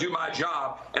floor and do my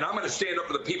job, and I'm going to stand up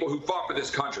for the people who fought for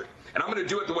this country. And I'm going to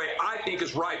do it the way I think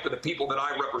is right for the people that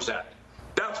I represent.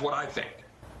 That's what I think.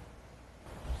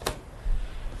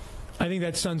 I think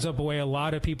that sums up the way a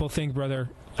lot of people think, brother.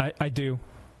 I do.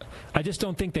 I just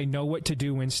don't think they know what to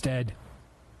do instead.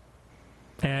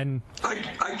 And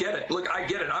I get it. Look, I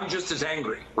get it. I'm just as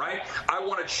angry, right? I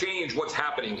want to change what's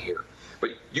happening here. But,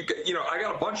 I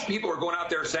got a bunch of people who are going out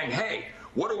there saying, hey,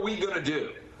 what are we going to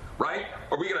do? Right?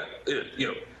 Are we going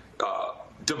to,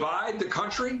 divide the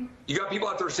country? You got people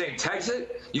out there saying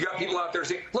Texit. You got people out there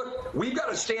saying, look, we've got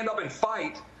to stand up and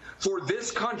fight for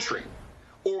this country.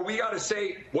 Or we got to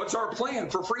say, what's our plan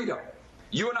for freedom?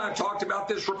 You and I have talked about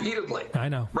this repeatedly. I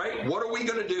know. Right? What are we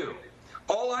going to do?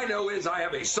 All I know is I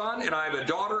have a son and I have a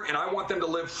daughter, and I want them to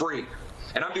live free.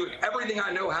 And I'm doing everything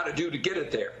I know how to do to get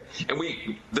it there. And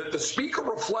the speaker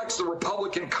reflects the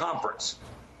Republican conference.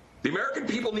 The American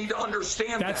people need to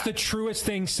understand that's the truest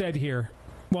thing said here.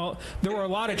 Well, there were a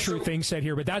lot of true things said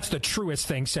here, but that's the truest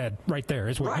thing said right there,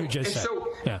 is what you just said.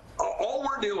 So all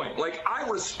we're doing, I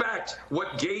respect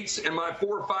what Gates and my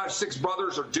 4, 5, 6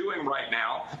 brothers are doing right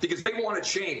now, because they want to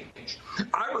change.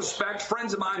 I respect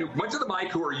friends of mine who went to the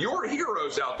mic, who are your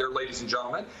heroes out there, ladies and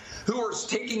gentlemen, who are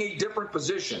taking a different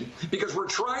position, because we're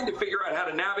trying to figure out how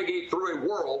to navigate through a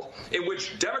world in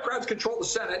which Democrats control the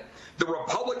Senate, the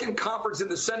Republican conference in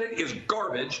the Senate is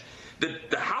garbage,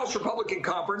 the House Republican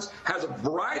Conference has a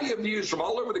variety of views from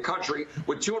all over the country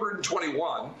with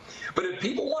 221. But if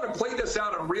people want to play this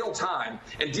out in real time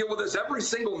and deal with this every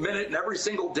single minute and every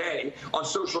single day on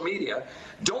social media,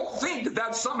 don't think that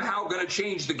that's somehow going to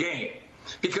change the game.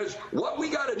 Because what we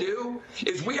got to do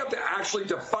is we have to actually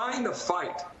define the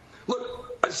fight.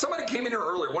 Look, somebody came in here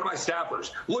earlier, one of my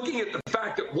staffers, looking at the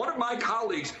fact that one of my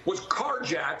colleagues was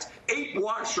carjacked 8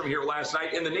 blocks from here last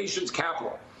night in the nation's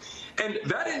capital. And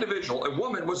that individual, a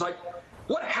woman, was like,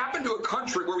 what happened to a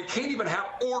country where we can't even have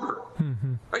order?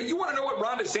 Right? You want to know what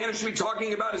Ron DeSantis should be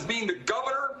talking about as being the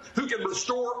governor who can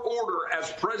restore order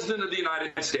as president of the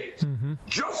United States,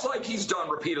 just like he's done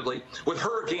repeatedly with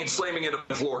hurricanes slamming into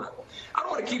Florida. I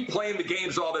don't want to keep playing the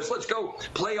games, all this. Let's go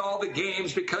play all the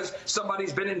games because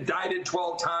somebody's been indicted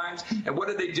 12 times. And what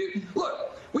did they do?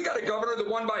 Look, we got a governor that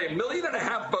won by 1.5 million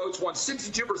votes, won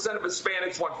 62% of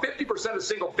Hispanics, won 50% of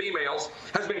single females,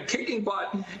 has been kicking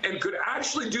butt, and could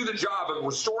actually do the job of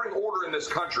restoring order in this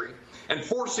country and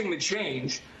forcing the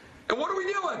change. And what are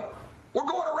we doing? We're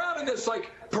going around in this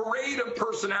like parade of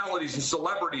personalities and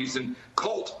celebrities and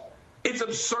cult. It's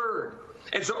absurd.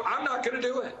 And so I'm not going to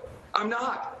do it. I'm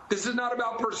not. This is not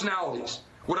about personalities.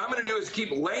 What I'm going to do is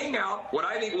keep laying out what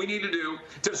I think we need to do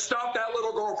to stop that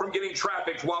little girl from getting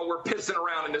trafficked while we're pissing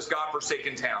around in this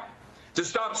godforsaken town, to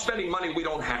stop spending money we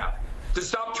don't have, to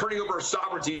stop turning over our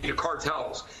sovereignty to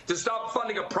cartels, to stop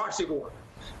funding a proxy war.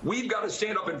 We've got to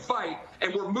stand up and fight,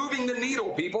 and we're moving the needle,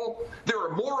 people. There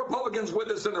are more Republicans with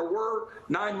us than there were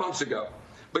 9 months ago.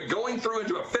 But going through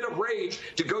into a fit of rage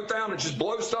to go down and just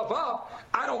blow stuff up,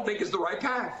 I don't think is the right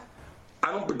path.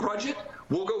 I don't begrudge it.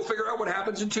 We'll go figure out what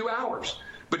happens in 2 hours.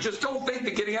 But just don't think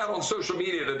that getting out on social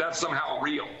media that that's somehow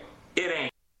real. It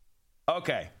ain't.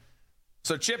 Okay.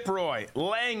 So Chip Roy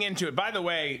laying into it. By the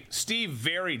way, Steve,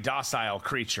 very docile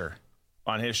creature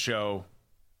on his show.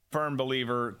 Firm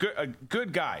believer,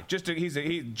 good guy.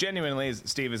 He genuinely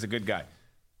Steve is a good guy.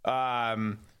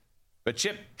 But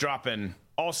Chip dropping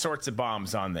all sorts of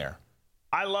bombs on there.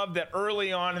 I love that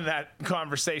early on in that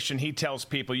conversation he tells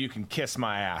people you can kiss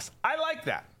my ass. I like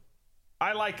that.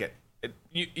 I like it.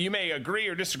 You may agree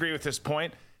or disagree with this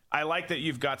point. I like that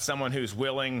you've got someone who's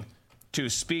willing to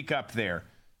speak up there.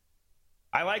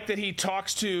 I like that he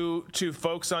talks to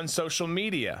folks on social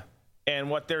media and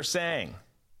what they're saying,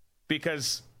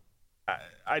 because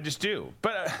I just do.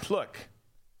 But look,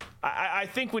 I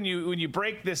think when you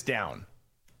break this down,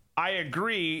 I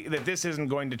agree that this isn't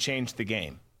going to change the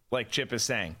game, like Chip is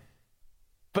saying.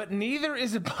 But neither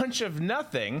is a bunch of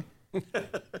nothing,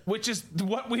 which is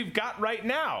what we've got right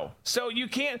now. So you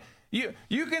can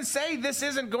say this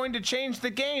isn't going to change the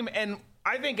game, and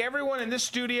I think everyone in this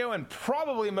studio and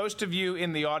probably most of you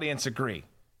in the audience agree.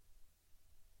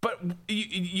 But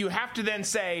you have to then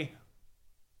say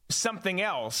something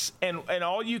else, and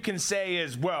all you can say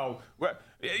is, well,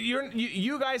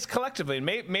 you guys collectively,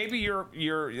 maybe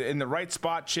you're in the right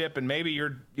spot, Chip, and maybe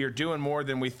you're doing more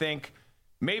than we think.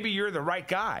 Maybe you're the right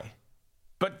guy,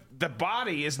 but the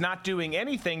body is not doing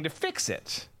anything to fix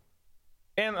it.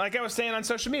 And like I was saying on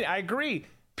social media, I agree.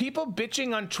 People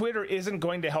bitching on Twitter isn't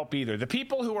going to help either. The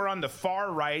people who are on the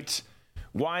far right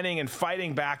whining and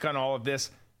fighting back on all of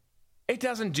this, it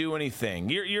doesn't do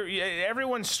anything.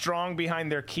 Everyone's strong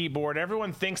behind their keyboard.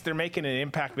 Everyone thinks they're making an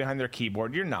impact behind their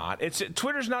keyboard. You're not.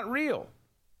 Twitter's not real.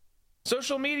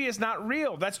 Social media is not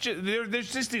real. That's just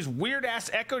there's just these weird ass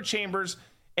echo chambers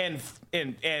and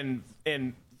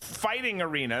fighting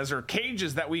arenas or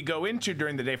cages that we go into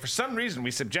during the day. For some reason,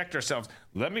 we subject ourselves.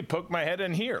 Let me poke my head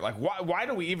in here. Like, why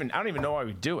do we even? I don't even know why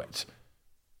we do it.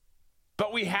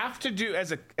 But we have to do,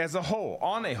 as a whole,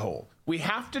 on a whole, we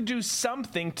have to do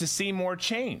something to see more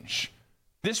change.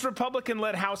 This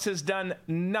Republican-led House has done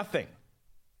nothing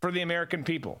for the American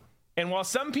people. And while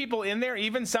some people in there,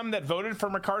 even some that voted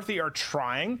for McCarthy, are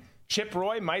trying, Chip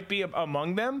Roy might be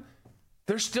among them,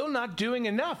 they're still not doing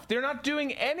enough. They're not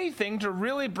doing anything to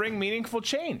really bring meaningful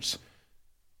change.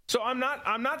 So I'm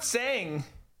not saying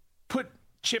put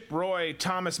Chip Roy,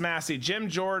 Thomas Massey, Jim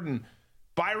Jordan,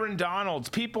 Byron Donalds,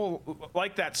 people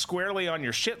like that squarely on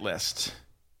your shit list.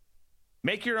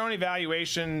 Make your own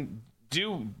evaluation.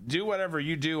 Do whatever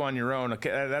you do on your own. Okay,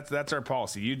 that's our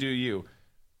policy. You do you.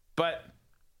 But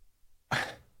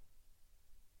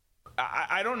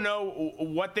I don't know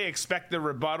what they expect the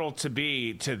rebuttal to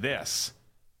be to this.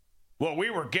 Well,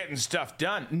 we were getting stuff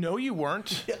done. No, you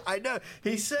weren't. Yeah, I know.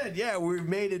 He said, yeah, we've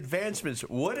made advancements.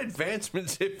 What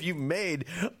advancements have you made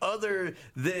other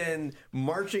than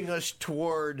marching us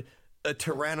toward a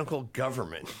tyrannical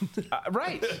government?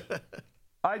 Right.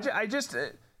 I just,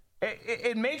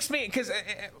 it makes me, because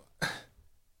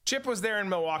Chip was there in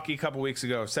Milwaukee several weeks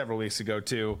ago,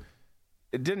 too.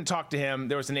 It didn't talk to him.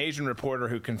 There was an Asian reporter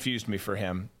who confused me for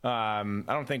him. I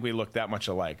don't think we look that much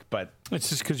alike, but it's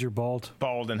just because you're bald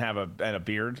and have a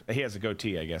beard. He has a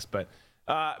goatee, I guess, but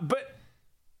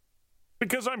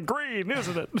because I'm green,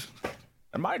 isn't it?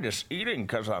 Am I just eating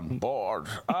because I'm bored?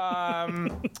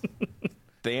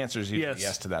 The answer is usually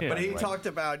yes to that. Yeah. But he talked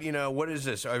about, what is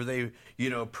this? Are they,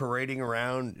 parading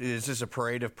around? Is this a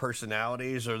parade of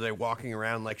personalities? Are they walking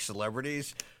around like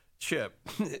celebrities? Chip,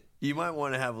 you might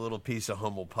want to have a little piece of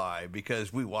humble pie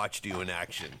because we watched you in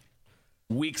action.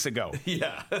 Weeks ago.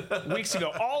 Yeah. Weeks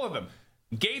ago. All of them.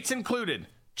 Gates included.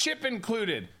 Chip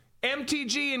included.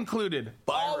 MTG included.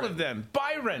 Byron. All of them.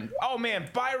 Byron. Oh, man.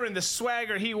 Byron, the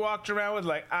swagger he walked around with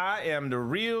like, I am the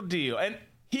real deal. And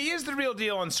he is the real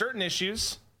deal on certain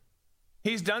issues.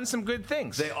 He's done some good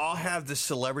things. They all have the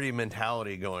celebrity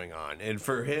mentality going on. And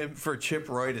for Chip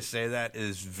Roy to say that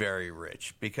is very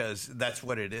rich because that's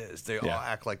what it is. They all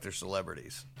act like they're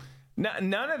celebrities.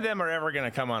 None of them are ever going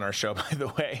to come on our show, by the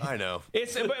way. I know.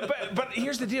 But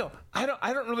here's the deal. I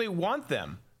don't really want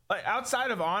them. Like outside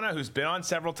of Anna, who's been on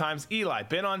several times, Eli,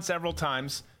 been on several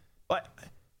times. Like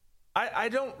I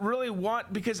don't really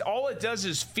want, because all it does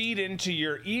is feed into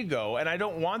your ego, and I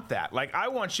don't want that. Like, I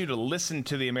want you to listen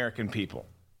to the American people.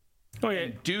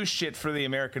 And do shit for the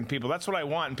American people. That's what I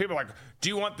want. And people are like, do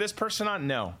you want this person on?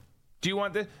 No. Do you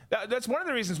want this? That's one of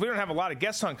the reasons we don't have a lot of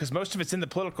guests on, because most of it's in the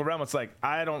political realm. It's like,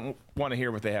 I don't want to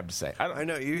hear what they have to say. I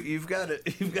know you've got a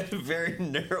very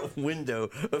narrow window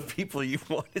of people you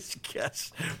want as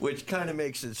guests, which kind of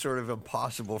makes it sort of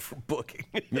impossible for booking.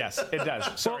 Yes, it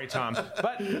does. Sorry, Tom,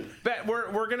 but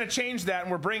we're going to change that,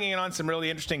 and we're bringing on some really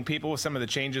interesting people with some of the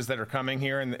changes that are coming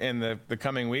here in the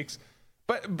coming weeks.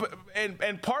 But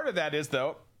part of that is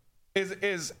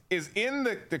in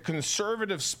the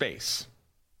conservative space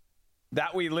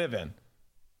that we live in.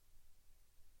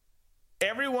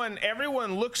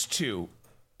 Everyone looks to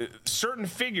certain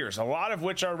figures, a lot of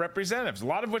which are representatives, a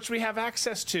lot of which we have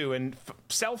access to, and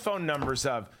cell phone numbers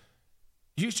of.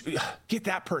 You get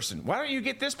that person. Why don't you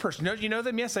get this person? No, you know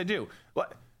them? Yes, I do.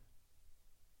 What?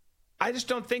 I just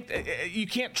don't think you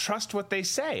can't trust what they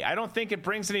say. I don't think it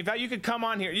brings any value. You could come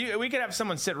on here. We could have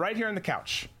someone sit right here on the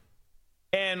couch,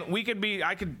 and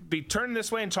I could be turned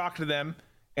this way and talk to them.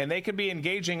 And they could be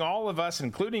engaging all of us,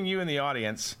 including you in the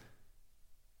audience.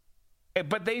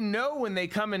 But they know when they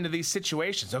come into these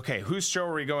situations, okay, whose show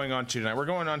are we going on to tonight? We're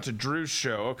going on to Drew's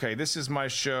show. Okay, this is my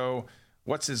show.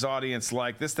 What's his audience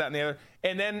like? This, that, and the other.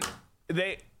 And then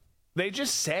they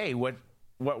just say what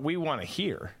we want to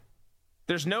hear.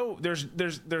 There's no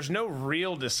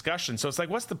real discussion. So it's like,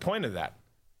 what's the point of that?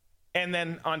 And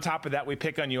then on top of that, we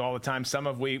pick on you all the time. Some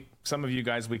of you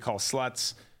guys we call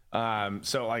sluts.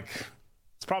 So like,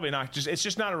 it's probably not it's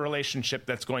just not a relationship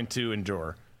that's going to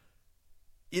endure.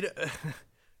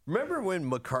 Remember when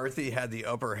McCarthy had the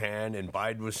upper hand and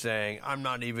Biden was saying, I'm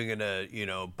not even going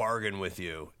to, bargain with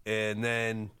you. And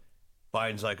then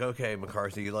Biden's like, okay,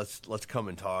 McCarthy, let's come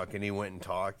and talk. And he went and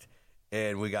talked,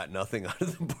 and we got nothing out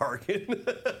of the bargain.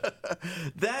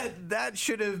 That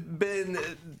should have been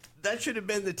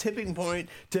the tipping point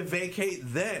to vacate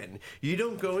then. You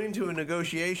don't go into a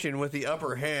negotiation with the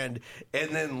upper hand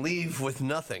and then leave with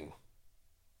nothing.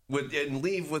 And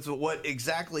leave with what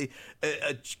exactly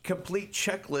a complete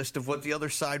checklist of what the other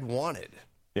side wanted.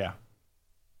 Yeah.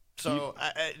 So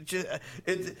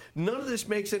none of this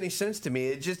makes any sense to me.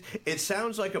 It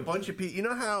sounds like a bunch of people. You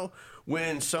know how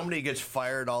when somebody gets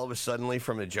fired all of a sudden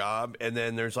from a job, and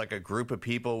then there's like a group of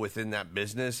people within that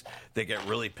business that get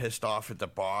really pissed off at the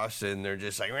boss, and they're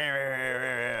just like,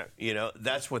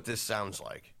 that's what this sounds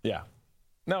like. Yeah.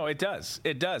 No, it does.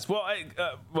 It does. Well,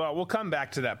 we'll come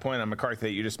back to that point on McCarthy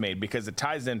that you just made, because it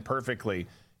ties in perfectly.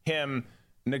 Him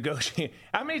negotiating.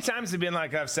 How many times have been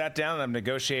like, I've sat down and I've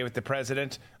negotiated with the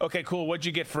president? Okay, cool. What'd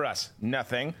you get for us?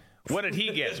 Nothing. What did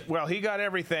he get? Well, he got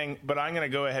everything, but I'm going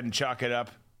to go ahead and chalk it up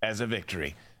as a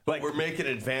victory. But we're making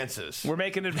advances. We're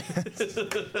making advances.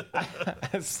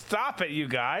 Stop it, you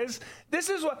guys. This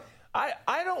is what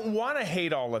I don't want to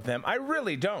hate all of them. I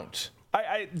really don't.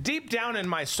 I deep down in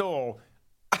my soul,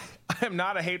 I am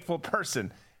not a hateful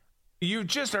person. You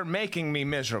just are making me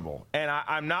miserable. And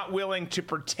I'm not willing to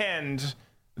pretend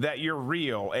that you're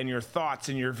real and your thoughts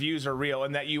and your views are real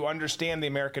and that you understand the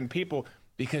American people,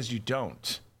 because you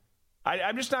don't.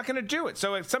 I'm just not going to do it.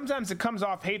 So sometimes it comes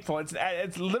off hateful.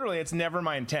 It's literally, it's never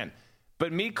my intent.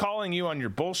 But me calling you on your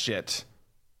bullshit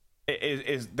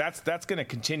that's going to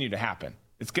continue to happen.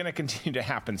 It's going to continue to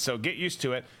happen. So get used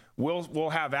to it. We'll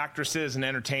have actresses and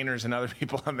entertainers and other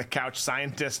people on the couch,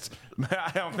 scientists.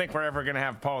 I don't think we're ever going to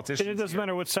have politicians. And it doesn't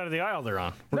matter which side of the aisle they're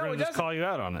on. We're going to just call you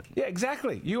out on it. Yeah,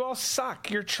 exactly. You all suck.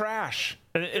 You're trash.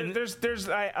 And there's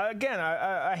again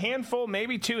a handful,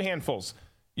 maybe two handfuls.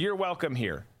 You're welcome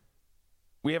here.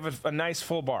 We have a nice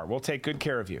full bar. We'll take good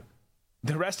care of you.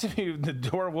 The rest of you, the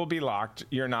door will be locked.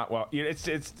 You're not well. It's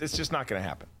just not going to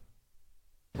happen.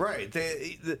 Right.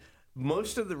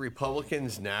 most of the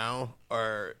Republicans now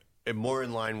are more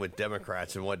in line with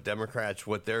Democrats and what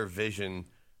their vision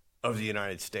of the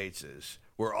United States is,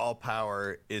 where all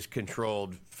power is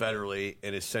controlled federally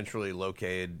and is centrally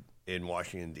located in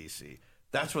Washington, D.C.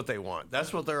 That's what they want.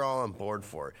 That's what they're all on board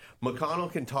for.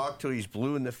 McConnell can talk till he's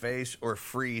blue in the face or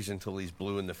freeze until he's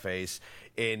blue in the face.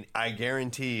 And I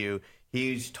guarantee you,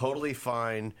 he's totally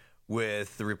fine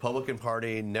with the Republican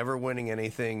Party never winning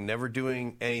anything, never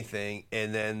doing anything,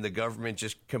 and then the government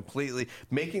just completely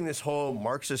making this whole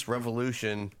Marxist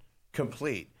revolution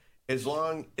complete. As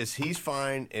long as he's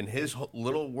fine and his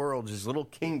little world, his little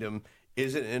kingdom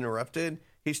isn't interrupted,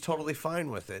 he's totally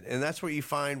fine with it. And that's what you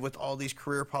find with all these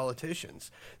career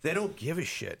politicians. They don't give a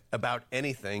shit about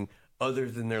anything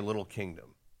other than their little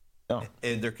kingdom. Oh.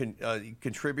 And they're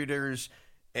contributors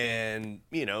and,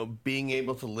 being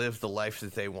able to live the life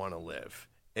that they want to live.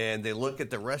 And they look at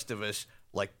the rest of us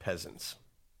like peasants.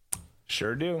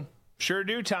 Sure do. Sure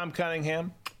do, Tom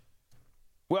Cunningham.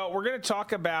 Well, we're going to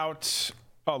talk about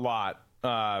a lot.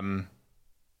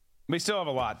 We still have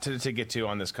a lot to get to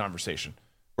on this conversation.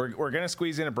 We're going to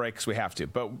squeeze in a break because we have to.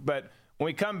 But when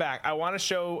we come back, I want to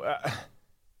show...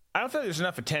 I don't feel like there's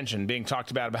enough attention being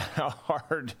talked about how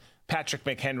hard Patrick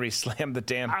McHenry slammed the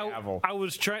damn gavel. I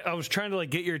was trying to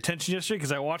get your attention yesterday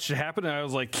because I watched it happen and I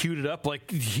was queued it up.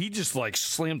 He just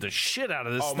slammed the shit out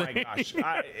of this thing. Oh my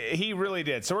gosh. He really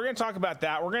did. So we're going to talk about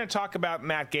that. We're going to talk about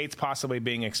Matt Gaetz possibly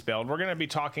being expelled. We're going to be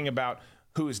talking about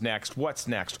who's next, what's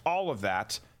next, all of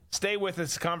that. Stay with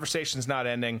us. The conversation's not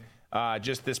ending.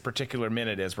 Just this particular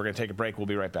minute is. We're going to take a break. We'll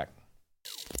be right back.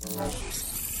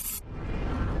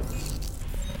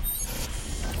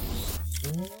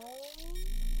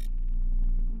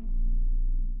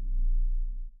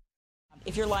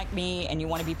 If you're like me and you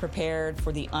want to be prepared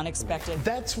for the unexpected...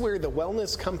 That's where the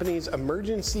wellness company's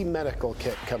emergency medical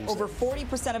kit comes Over in.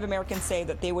 40% of Americans say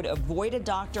that they would avoid a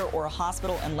doctor or a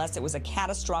hospital unless it was a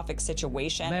catastrophic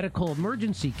situation. Medical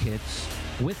emergency kits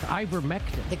with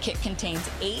ivermectin. The kit contains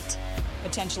 8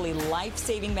 potentially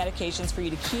life-saving medications for you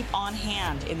to keep on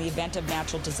hand in the event of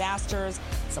natural disasters,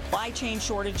 supply chain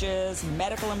shortages,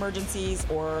 medical emergencies,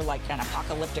 or an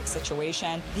apocalyptic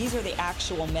situation. These are the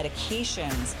actual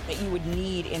medications that you would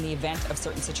need in the event of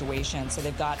certain situations. So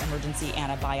they've got emergency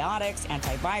antibiotics,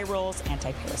 antivirals,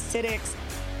 antiparasitics.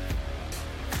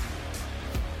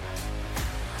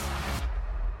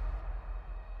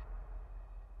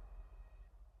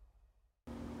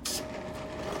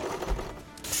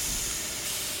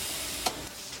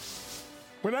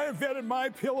 When I invented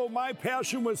MyPillow, my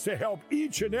passion was to help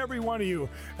each and every one of you.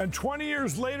 And 20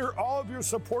 years later, all of your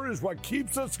support is what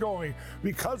keeps us going.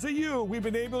 Because of you, we've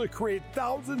been able to create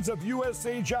thousands of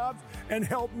USA jobs and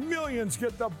help millions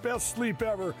get the best sleep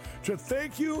ever. To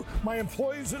thank you, my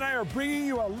employees and I are bringing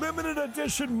you a limited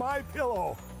edition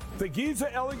MyPillow. The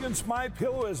Giza Elegance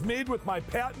MyPillow is made with my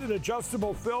patented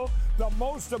adjustable fill, the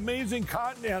most amazing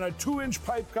cotton, and a 2-inch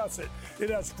pipe gusset. It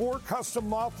has 4 custom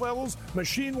loft levels,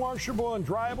 machine washable and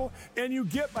dryable, and you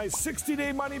get my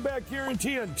 60-day money-back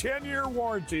guarantee and 10-year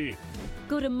warranty.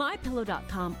 Go to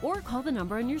MyPillow.com or call the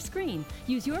number on your screen.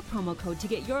 Use your promo code to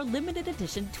get your limited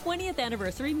edition 20th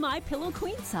anniversary MyPillow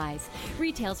queen size.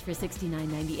 Retails for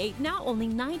 $69.98, now only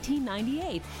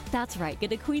 $19.98. That's right,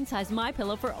 get a queen size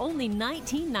MyPillow for only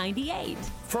 $19.98.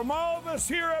 From all of us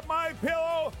here at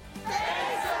MyPillow,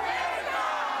 thanks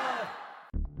America!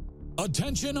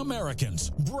 Attention Americans,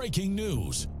 breaking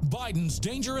news. Biden's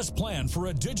dangerous plan for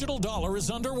a digital dollar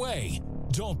is underway.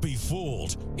 Don't be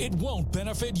fooled. It won't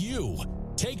benefit you.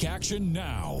 Take action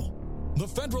now. The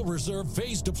Federal Reserve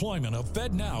phased deployment of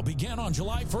FedNow began on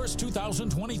July 1st,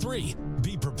 2023.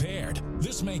 Be prepared.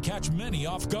 This may catch many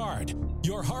off guard.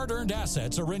 Your hard-earned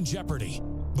assets are in jeopardy.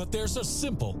 But there's a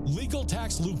simple legal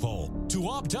tax loophole to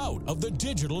opt out of the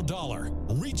digital dollar.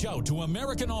 Reach out to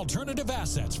American Alternative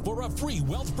Assets for a free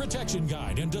wealth protection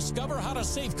guide and discover how to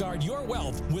safeguard your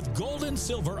wealth with gold and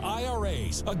silver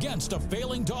IRAs against a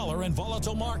failing dollar and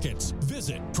volatile markets.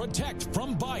 Visit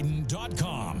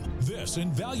protectfrombiden.com. This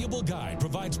invaluable guide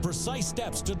provides precise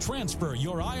steps to transfer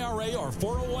your IRA or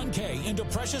 401k into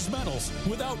precious metals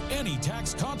without any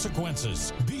tax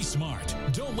consequences. Be smart.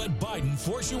 Don't let Biden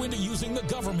force you into using the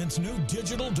government's new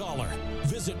digital dollar.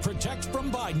 Visit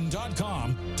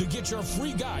protectfrombiden.com to get your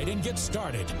free guide and get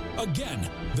started. Again,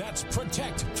 that's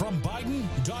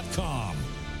protectfrombiden.com.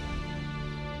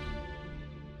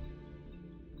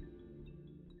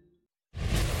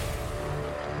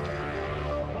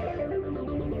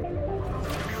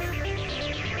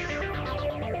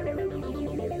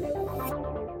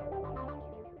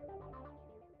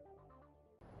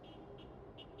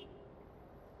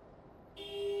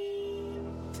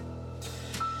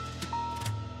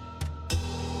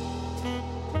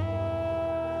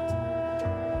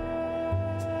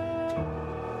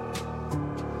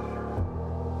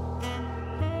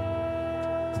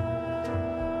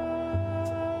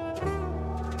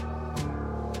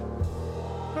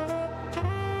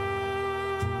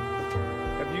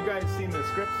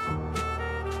 strips.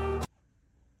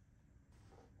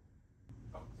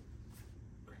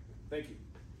 Thank you.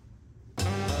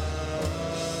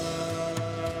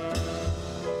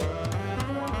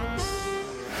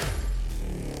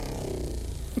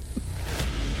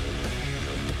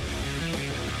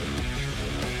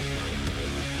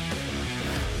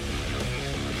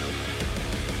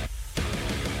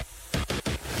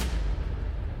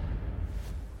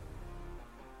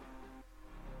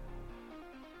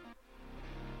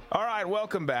 All right,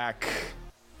 welcome back.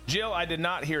 Jill, I did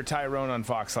not hear Tyrone on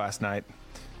Fox last night.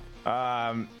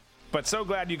 But so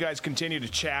glad you guys continue to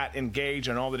chat, engage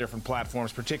on all the different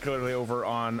platforms, particularly over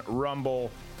on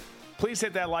Rumble. Please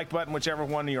hit that like button, whichever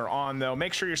one you're on, though.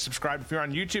 Make sure you're subscribed. If you're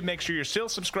on YouTube, make sure you're still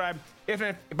subscribed.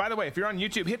 By the way, if you're on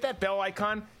YouTube, hit that bell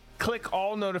icon, click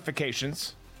all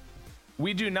notifications.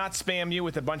 We do not spam you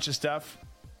with a bunch of stuff.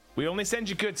 We only send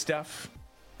you good stuff,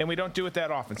 and we don't do it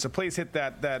that often. So please hit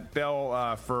that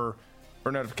bell for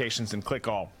notifications and click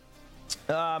all.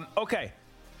 Okay.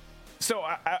 So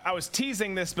I was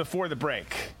teasing this before the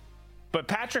break, but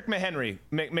Patrick McHenry,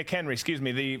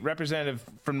 the representative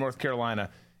from North Carolina,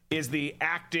 is the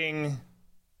acting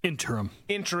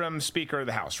interim Speaker of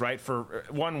the House, right, for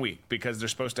 1 week, because they're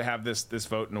supposed to have this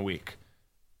vote in a week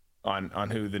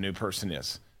on who the new person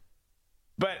is.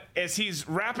 But as he's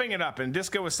wrapping it up, and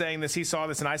Disco was saying this, he saw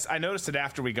this, and I noticed it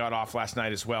after we got off last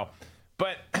night as well.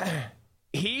 But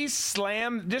he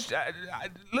slammed. Just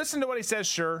listen to what he says.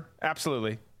 Sure,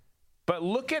 absolutely. But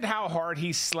look at how hard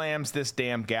he slams this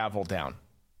damn gavel down.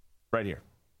 Right here.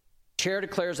 Chair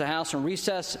declares the House in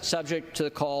recess, subject to the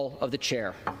call of the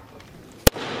chair.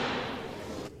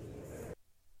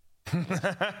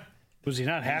 Was he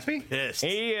not happy? Pissed.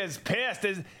 He is pissed.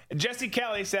 As Jesse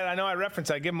Kelly said, I know I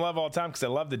give him love all the time because I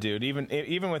love the dude,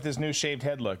 even with his new shaved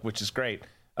head look, which is great.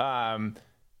 But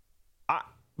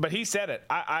he said it.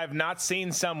 I've not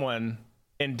seen someone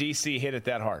in D.C. hit it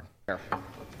that hard.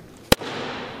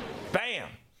 Bam.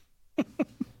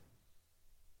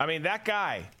 I mean, that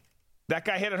guy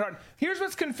hit it hard. Here's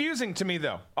what's confusing to me,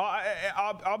 though.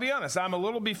 I'll be honest. I'm a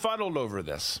little befuddled over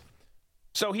this.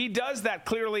 So he does that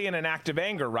clearly in an act of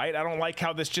anger, right? I don't like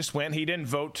how this just went. He didn't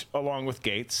vote along with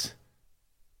Gates.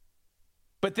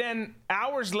 But then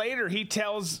hours later, he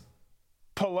tells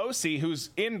Pelosi,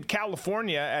 who's in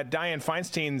California at Dianne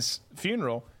Feinstein's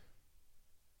funeral,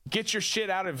 get your shit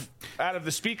out of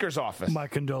the Speaker's office. My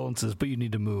condolences, but you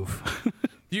need to move.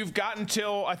 You've got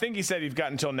until, I think he said you've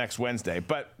got until next Wednesday.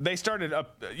 But they started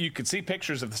up, you could see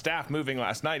pictures of the staff moving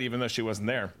last night, even though she wasn't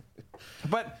there.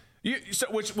 But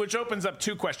which opens up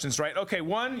two questions, right? Okay,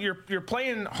 one, you're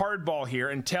playing hardball here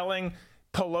and telling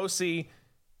Pelosi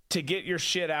to get your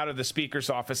shit out of the Speaker's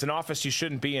office, an office you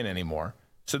shouldn't be in anymore.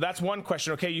 So that's one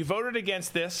question. Okay, you voted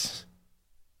against this,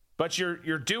 but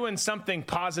you're doing something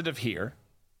positive here.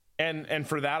 And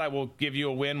for that, I will give you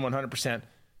a win 100%.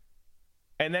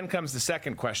 And then comes the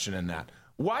second question in that.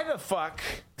 Why the fuck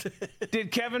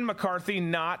did Kevin McCarthy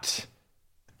not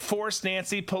force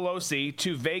Nancy Pelosi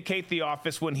to vacate the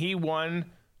office when he won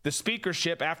the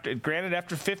speakership after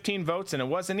 15 votes, and it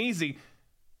wasn't easy?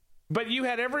 But you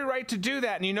had every right to do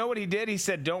that. And you know what he did? He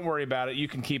said, don't worry about it. You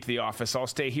can keep the office. I'll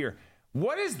stay here.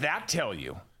 What does that tell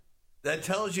you? That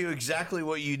tells you exactly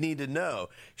what you need to know.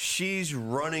 She's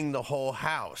running the whole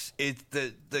house.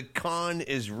 The con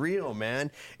is real, man.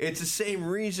 It's the same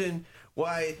reason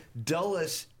why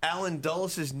Alan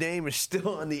Dulles' name is still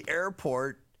on the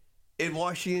airport in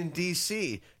Washington,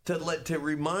 D.C., to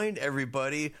remind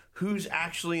everybody who's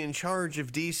actually in charge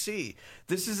of D.C.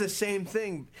 This is the same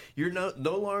thing. You're no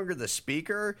longer the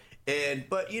speaker,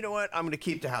 but you know what? I'm going to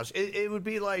keep the House. It would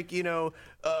be like,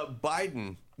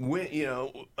 Biden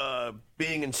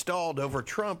being installed over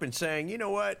Trump and saying, you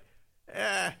know what?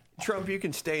 Trump, you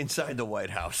can stay inside the White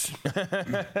House.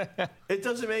 It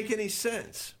doesn't make any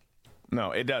sense.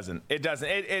 No, it doesn't. It doesn't.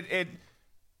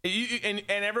 And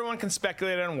everyone can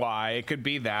speculate on why. It could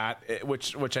be that,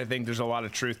 which I think there's a lot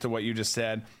of truth to what you just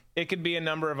said. It could be a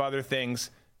number of other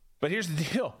things. But here's the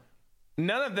deal.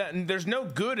 None of that, there's no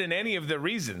good in any of the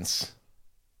reasons.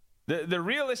 The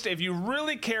realistic, if you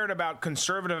really cared about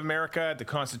conservative America, the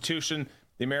Constitution,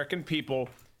 the American people,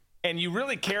 and you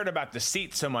really cared about the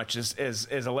seat so much as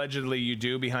allegedly you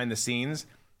do behind the scenes,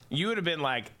 you would have been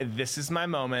like, this is my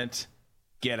moment,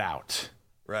 get out.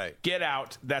 Right. Get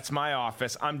out. That's my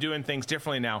office. I'm doing things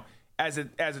differently now. As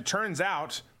it turns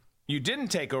out, you didn't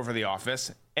take over the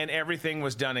office, and everything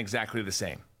was done exactly the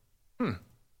same.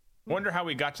 Wonder how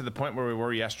we got to the point where we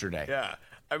were yesterday. Yeah.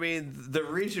 I mean, the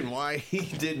reason why he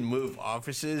didn't move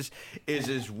offices is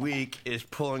as weak as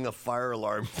pulling a fire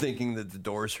alarm thinking that the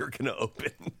doors are going to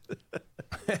open.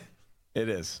 It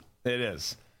is.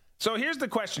 So here's the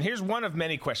question. Here's one of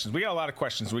many questions. We got a lot of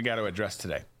questions we got to address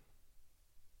today.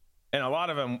 And a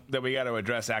lot of them that we got to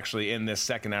address actually in this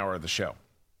second hour of the show.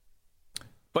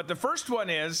 But the first one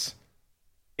is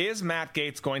Matt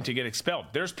Gaetz going to get expelled?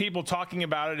 There's people talking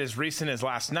about it as recent as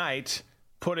last night,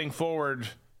 putting forward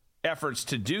efforts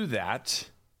to do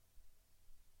that.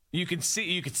 You could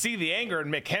see the anger in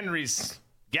McHenry's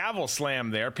gavel slam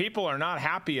there. People are not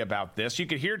happy about this. You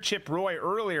could hear Chip Roy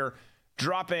earlier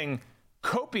dropping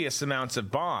copious amounts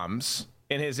of bombs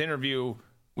in his interview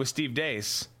with Steve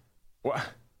Deace.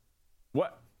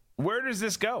 Where does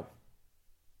this go?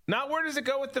 Not where does it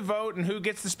go with the vote and who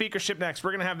gets the speakership next.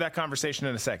 We're going to have that conversation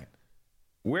in a second.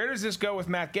 Where does this go with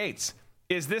Matt Gaetz?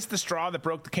 Is this the straw that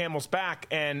broke the camel's back?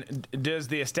 And does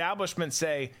the establishment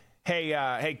say,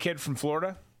 hey, kid from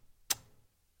Florida,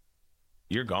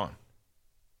 you're gone?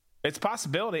 It's a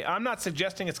possibility. I'm not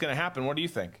suggesting it's going to happen. What do you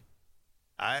think?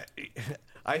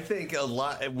 I think a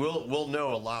lot. We'll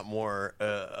know a lot more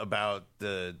about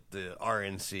the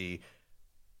RNC,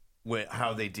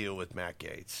 how they deal with Matt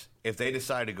Gaetz. If they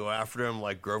decide to go after him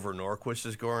like Grover Norquist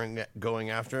is going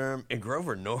after him, and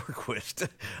Grover Norquist,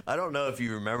 I don't know if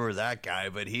you remember that guy,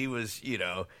 but he was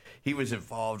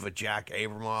involved with Jack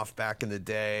Abramoff back in the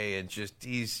day, and just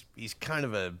he's kind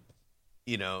of a,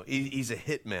 he's a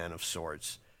hitman of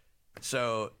sorts.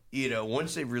 So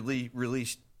once they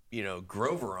released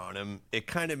Grover on him, it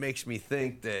kind of makes me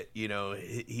think that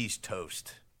he's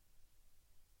toast.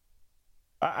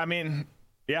 I mean,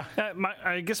 yeah.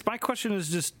 I guess my question is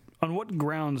just on what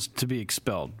grounds to be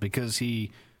expelled? Because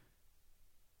he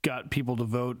got people to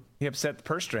vote. He upset the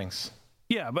purse strings.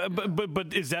 Yeah,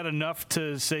 but is that enough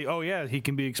to say, oh yeah, he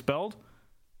can be expelled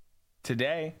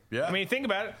today? Yeah. I mean, think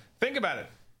about it.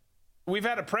 We've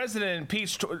had a president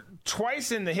impeached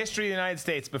twice in the history of the United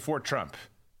States before Trump.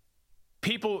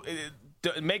 People,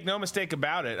 make no mistake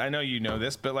about it. I know you know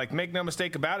this, but make no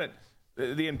mistake about it.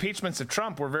 The impeachments of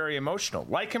Trump were very emotional.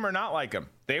 Like him or not like him,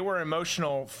 they were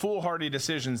emotional, foolhardy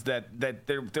decisions that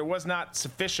there was not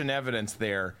sufficient evidence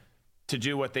there to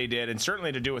do what they did, and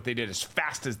certainly to do what they did as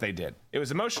fast as they did. It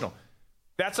was emotional.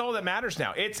 That's all that matters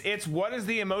now. It's what is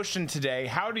the emotion today?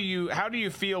 How do you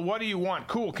feel? What do you want?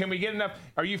 Cool. Can we get enough?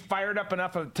 Are you fired up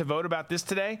enough to vote about this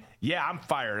today? Yeah, I'm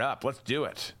fired up. Let's do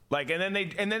it. And then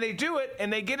they do it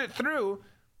and they get it through,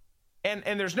 and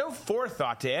there's no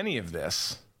forethought to any of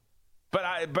this. But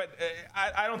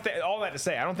I don't think, all that to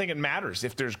say, I don't think it matters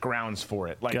if there's grounds for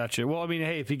it. Gotcha. Well, I mean,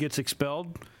 hey, if he gets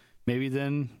expelled, maybe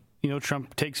then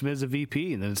Trump takes him as a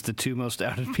VP, and then it's the two most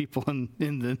outed people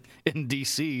in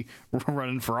D.C.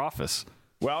 running for office.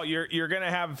 Well, you're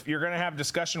gonna have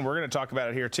discussion. We're gonna talk about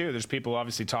it here too. There's people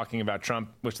obviously talking about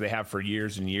Trump, which they have for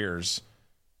years and years,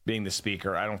 being the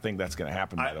speaker. I don't think that's gonna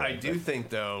happen. By the way, I do think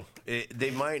though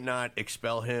they might not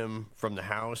expel him from the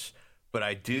House. But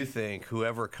I do think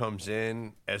whoever comes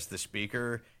in as the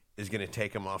speaker is going to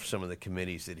take him off some of the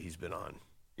committees that he's been on.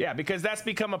 Yeah, because that's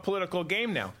become a political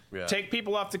game now. Yeah. Take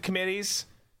people off the committees.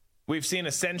 We've seen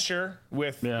a censure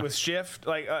with Schiff.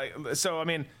 So I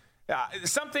mean,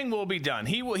 something will be done.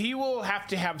 He will have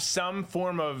to have some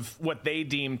form of what they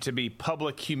deem to be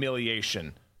public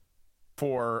humiliation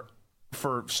for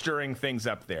stirring things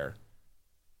up there.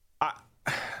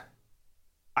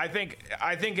 I think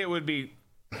it would be.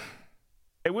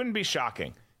 It wouldn't be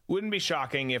shocking. Wouldn't be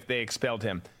shocking if they expelled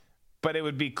him, but it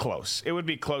would be close. It would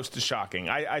be close to shocking.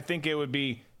 I think it would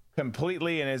be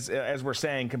completely, and as we're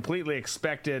saying, completely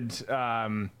expected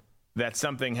that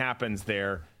something happens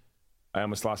there. I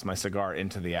almost lost my cigar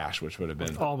into the ash, which would have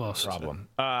been almost a problem.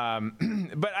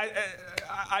 But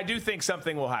I do think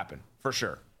something will happen for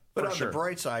sure. But on the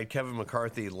bright side, Kevin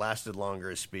McCarthy lasted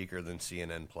longer as speaker than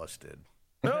CNN Plus did.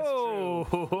 Oh,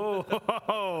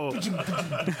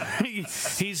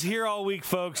 he's here all week,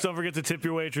 folks. Don't forget to tip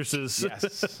your waitresses.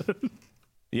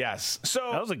 Yes. So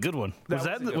that was a good one. Was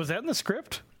that in the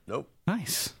script? Nope.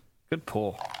 Nice. Good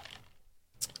pull.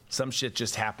 Some shit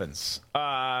just happens.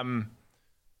 Adam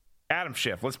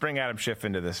Schiff. Let's bring Adam Schiff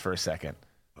into this for a second.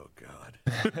 Oh God.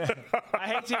 I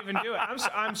hate to even do it.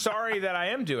 I'm sorry that I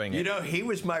am doing it. He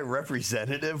was my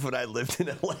representative when I lived in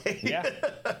LA. Yeah.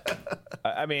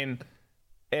 I mean.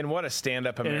 And what a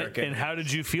stand-up American. And how did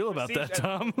you feel about that,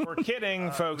 Tom? We're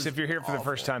kidding, folks, if you're here for the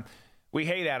first time. We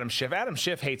hate Adam Schiff. Adam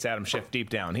Schiff hates Adam Schiff deep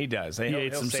down. He does. He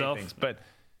hates himself. Say things.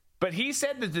 But he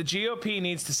said that the GOP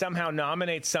needs to somehow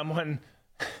nominate someone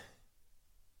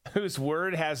whose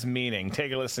word has meaning.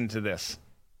 Take a listen to this.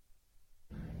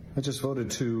 I just voted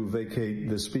to vacate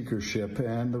the speakership,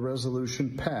 and the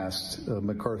resolution passed.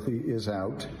 McCarthy is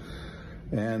out.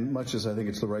 And much as I think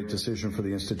it's the right decision for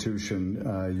the institution,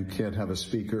 you can't have a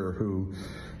speaker who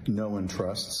no one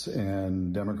trusts,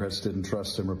 and Democrats didn't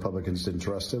trust him, Republicans didn't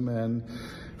trust him, and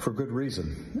for good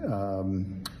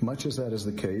reason. Much as that is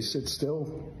the case, it's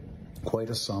still quite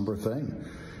a somber thing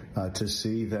to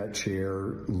see that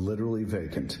chair literally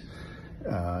vacant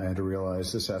and to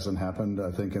realize this hasn't happened,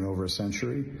 I think, in over a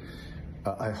century.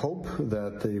 I hope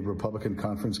that the Republican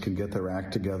conference can get their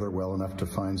act together well enough to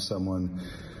find someone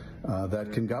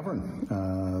that can govern,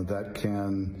 that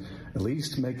can at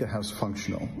least make the House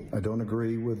functional. I don't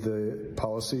agree with the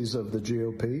policies of the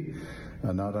GOP,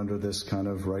 not under this kind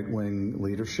of right-wing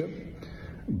leadership.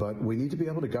 But we need to be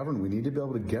able to govern. We need to be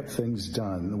able to get things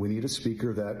done. We need a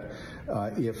speaker that,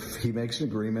 if he makes an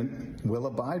agreement, will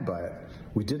abide by it.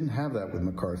 We didn't have that with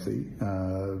McCarthy,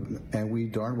 and we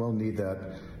darn well need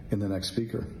that in the next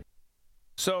speaker.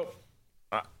 So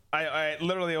I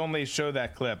literally only show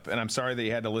that clip, and I'm sorry that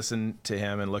you had to listen to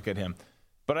him and look at him.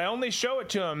 But I only show it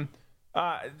to him,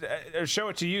 or show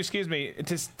it to you, excuse me,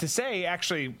 to say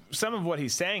actually some of what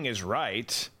he's saying is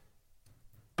right.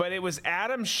 But it was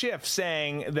Adam Schiff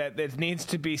saying that it needs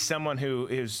to be someone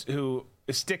who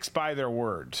sticks by their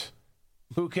word,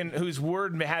 whose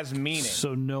word has meaning.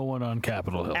 So no one on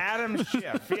Capitol Hill. Adam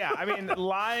Schiff, yeah. I mean,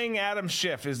 lying Adam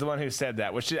Schiff is the one who said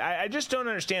that, which I just don't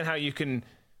understand how you can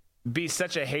be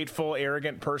such a hateful,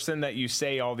 arrogant person that you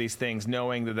say all these things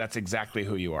knowing that that's exactly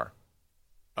who you are.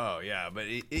 Oh, yeah, but,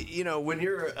 when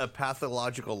you're a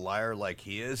pathological liar like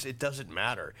he is, it doesn't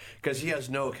matter because he has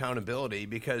no accountability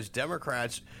because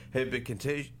Democrats have been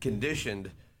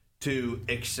conditioned to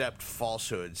accept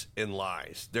falsehoods and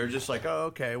lies. They're just like, oh,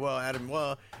 okay, well, Adam,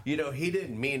 he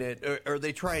didn't mean it. Or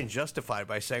they try and justify it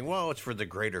by saying, well, it's for the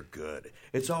greater good.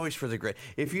 It's always for the great.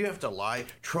 If you have to lie,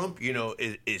 Trump,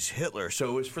 is Hitler.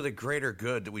 So it was for the greater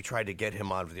good that we tried to get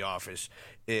him out of the office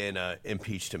and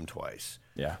impeached him twice.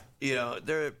 Yeah.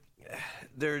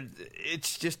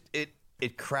 It's just,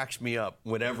 it cracks me up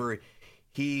whenever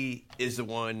he is the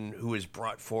one who is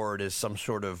brought forward as some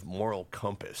sort of moral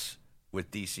compass with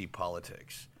D.C.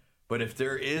 politics. But if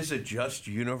there is a just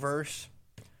universe,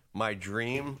 my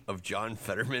dream of John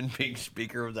Fetterman being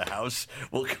Speaker of the House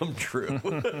will come true.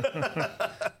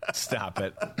 Stop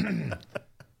it.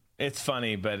 It's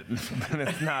funny, but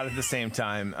it's not at the same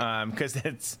time because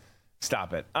it's...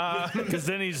 Stop it. Because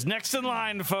then he's next in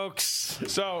line, folks.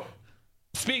 So,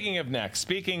 speaking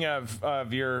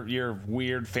of your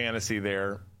weird fantasy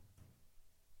there,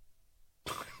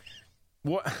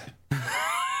 what?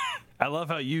 I love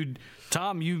how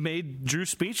Tom, you made Drew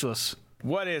speechless.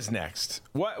 What is next?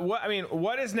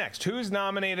 What is next? Who's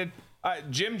nominated?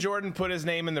 Jim Jordan put his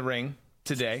name in the ring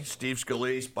today. Steve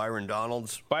Scalise, Byron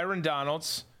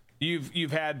Donalds.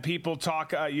 You've had people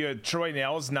talk. You had Troy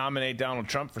Nehls nominate Donald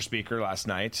Trump for Speaker last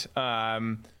night,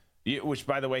 which,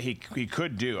 by the way, he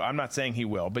could do. I'm not saying he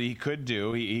will, but he could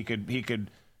do. He could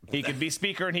be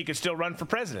Speaker and he could still run for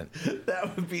president.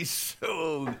 That would be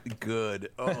so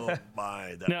good. Oh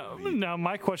my! Now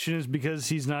my question is, because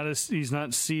he's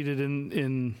not seated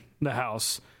in the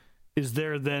House, is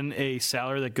there then a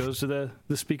salary that goes to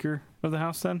the Speaker of the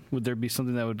House? Then would there be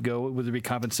something that would go? Would there be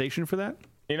compensation for that?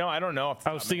 I don't know.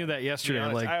 I was thinking that yesterday.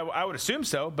 I would assume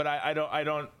so, but I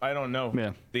don't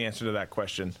know the answer to that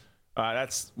question.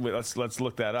 Let's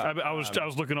look that up. I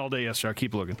was looking all day yesterday. I'll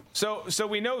keep looking. So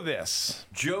we know this.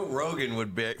 Joe Rogan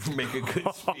would make a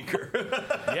good speaker.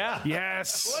 Yeah.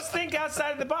 Yes. Well, let's think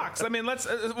outside the box. I mean, let's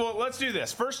do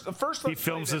this first. He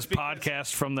films his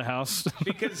podcast from the house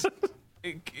because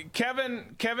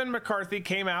Kevin McCarthy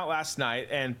came out last night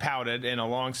and pouted in a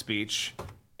long speech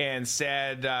and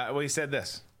said, he said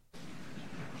this.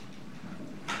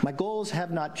 My goals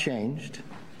have not changed.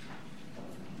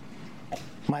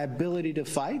 My ability to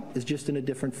fight is just in a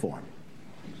different form.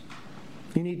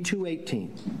 You need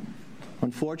 218.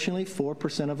 Unfortunately,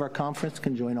 4% of our conference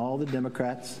can join all the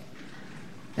Democrats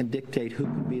and dictate who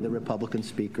can be the Republican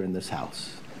Speaker in this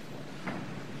House.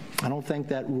 I don't think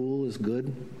that rule is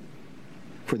good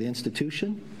for the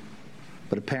institution,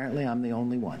 but apparently I'm the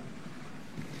only one.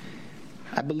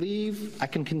 I believe I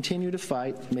can continue to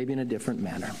fight, maybe in a different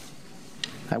manner.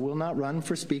 I will not run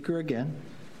for Speaker again.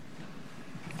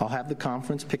 I'll have the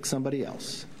conference pick somebody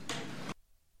else.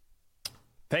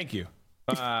 Thank you.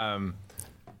 Thank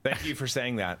you for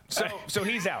saying that. So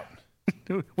he's out.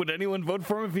 Would anyone vote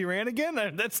for him if he ran again?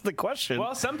 That's the question.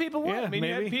 Well, some people would. Yeah, maybe.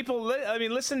 You had people.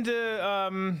 Listen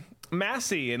to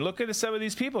Massey and look at some of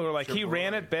these people who are like,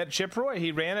 Chip Roy.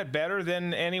 He ran it better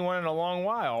than anyone in a long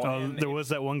while. There was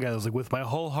that one guy that was like, with my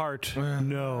whole heart,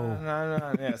 no.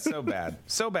 Yeah, so bad.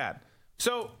 So bad.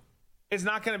 So it's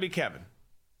not going to be Kevin.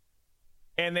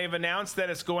 And they've announced that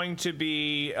it's going to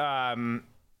be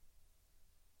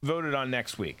voted on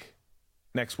next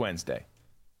Wednesday.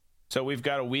 So we've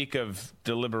got a week of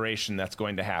deliberation that's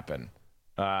going to happen.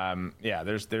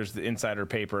 There's the insider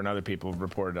paper and other people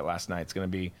reported it last night. It's going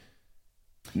to be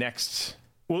next.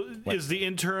 Well, is the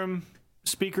interim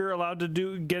speaker allowed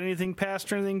to get anything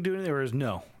passed or anything, or is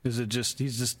no? Is it just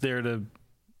he's just there to?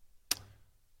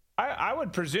 I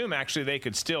would presume actually they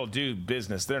could still do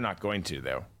business. They're not going to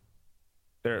though.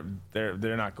 They're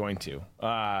not going to.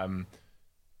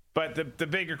 But the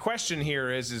bigger question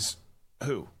here is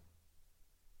who?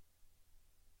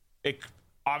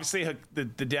 Obviously, the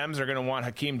Dems are going to want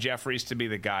Hakeem Jeffries to be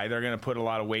the guy. They're going to put a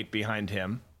lot of weight behind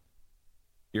him.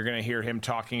 You're going to hear him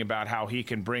talking about how he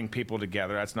can bring people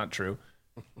together. That's not true.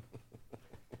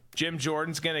 Jim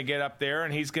Jordan's going to get up there,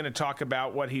 and he's going to talk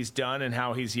about what he's done and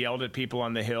how he's yelled at people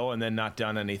on the Hill and then not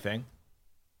done anything,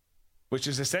 which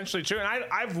is essentially true. And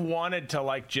I've wanted to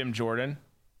like Jim Jordan.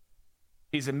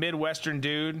 He's a Midwestern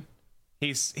dude.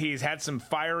 He's had some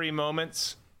fiery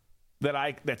moments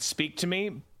that speak to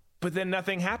me, but then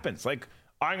nothing happens. Like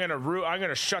I'm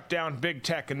gonna shut down big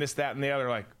tech and this, that, and the other.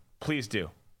 Like, please do.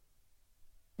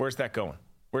 Where's that going?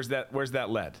 Where's that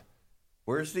led?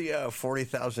 Where's the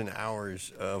 40,000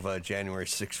 hours of January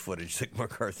 6th footage that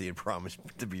McCarthy had promised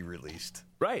to be released?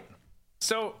 Right.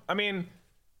 So, I mean,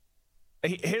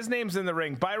 his name's in the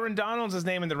ring. Byron Donalds' his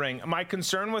name in the ring. My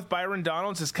concern with Byron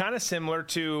Donalds is kind of similar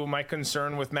to my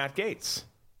concern with Matt Gaetz.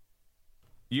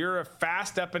 You're a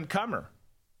fast up-and-comer.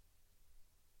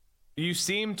 You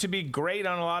seem to be great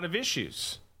on a lot of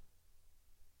issues.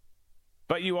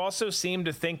 But you also seem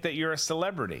to think that you're a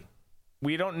celebrity.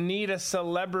 We don't need a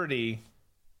celebrity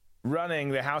running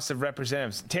the House of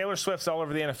Representatives. Taylor Swift's all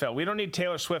over the NFL. We don't need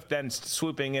Taylor Swift then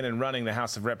swooping in and running the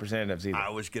House of Representatives either. I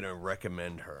was going to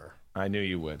recommend her. I knew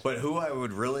you would. But who I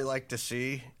would really like to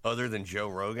see, other than Joe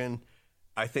Rogan,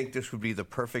 I think this would be the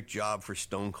perfect job for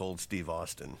Stone Cold Steve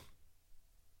Austin.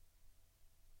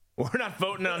 We're not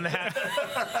voting on that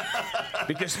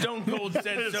because Stone Cold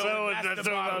said so. That's the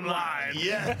bottom line.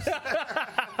 Yes.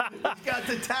 He's got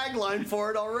the tagline for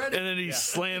it already. And then he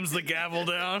slams the gavel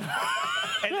down.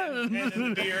 and then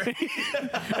the beer.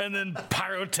 And then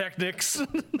pyrotechnics.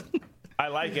 I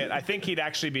like it. I think he'd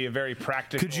actually be a very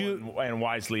practical and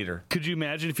wise leader. Could you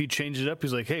imagine if he changed it up?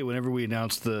 He's like, hey, whenever we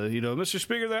announce the, Mr.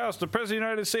 Speaker of the House, the President of the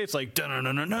United States, like,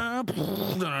 da-na-na-na-na,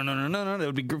 da-na-na-na-na, that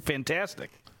would be fantastic.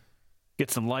 Get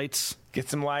some lights.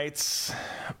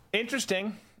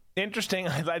 Interesting.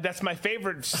 That's my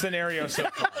favorite scenario so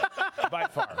far, by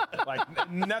far.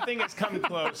 Like, nothing has come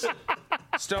close.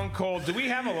 Stone Cold. Do we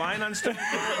have a line on Stone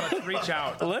Cold? Let's reach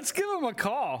out. Let's give him a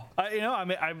call.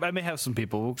 I may have some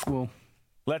people.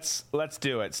 Let's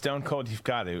do it. Stone Cold, you've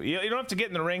got to. You don't have to get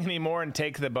in the ring anymore and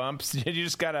take the bumps. You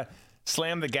just got to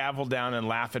slam the gavel down and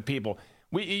laugh at people.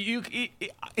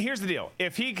 Here's the deal.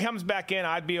 If he comes back in,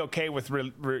 I'd be okay with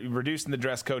reducing the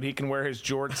dress code. He can wear his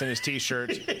jorts and his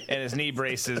T-shirt and his knee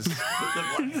braces.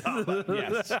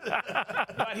 Yes.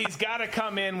 But he's got to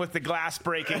come in with the glass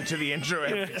breaking to the intro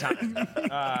every time.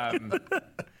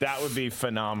 That would be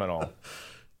phenomenal.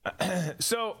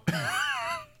 So...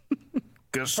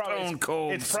 Stone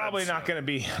Cold. It's probably not going to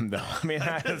be him, though. I mean,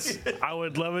 I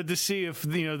would love it to see if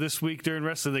this week during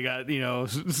wrestling they got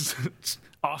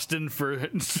Austin for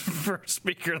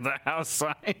Speaker of the House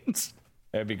signs.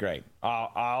 That'd be great.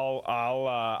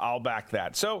 I'll back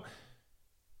that. So,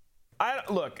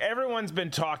 look, everyone's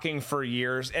been talking for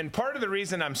years, and part of the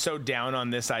reason I'm so down on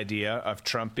this idea of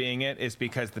Trump being it is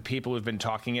because the people who've been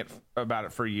talking about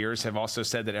it for years have also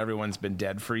said that everyone's been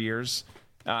dead for years.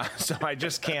 So I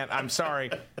just can't. I'm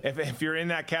sorry if you're in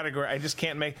that category. I just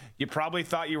can't make. You probably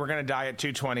thought you were going to die at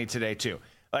 2:20 today too.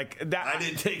 Like that. I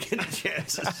didn't take any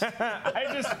chances.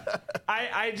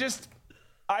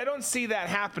 I don't see that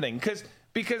happening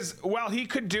because while he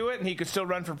could do it and he could still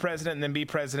run for president and then be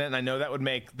president, and I know that would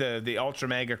make the ultra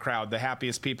mega crowd the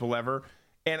happiest people ever.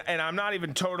 And I'm not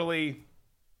even totally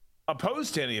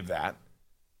opposed to any of that.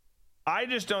 I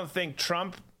just don't think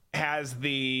Trump has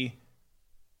the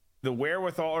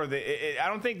wherewithal or I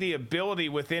don't think the ability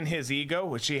within his ego,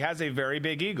 which he has a very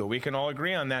big ego, we can all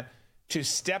agree on that, to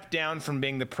step down from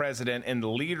being the president and the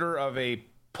leader of a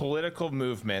political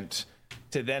movement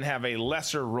to then have a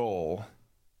lesser role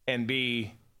and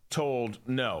be told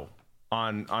no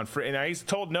on free. And he's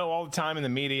told no all the time in the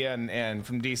media and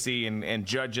from DC and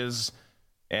judges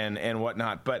and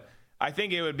whatnot. But I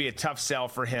think it would be a tough sell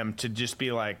for him to just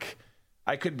be like,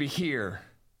 I could be here,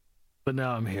 but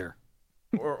now I'm here.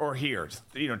 Or here,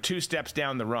 2 steps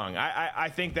down the rung. I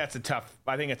think it's a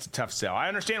tough sell. I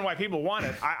understand why people want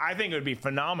it. I think it would be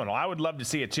phenomenal. I would love to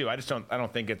see it too. I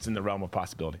don't think it's in the realm of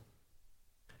possibility.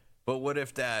 But what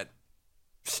if that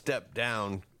step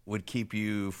down would keep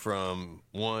you from,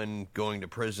 one, going to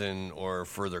prison or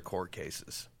further court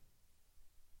cases?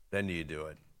 Then do you do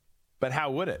it? But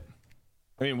how would it?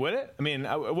 I mean, would it? I mean,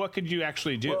 what could you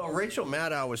actually do? Well, Rachel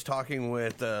Maddow was talking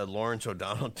with Lawrence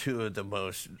O'Donnell, two of the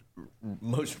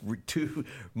two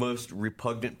most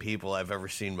repugnant people I've ever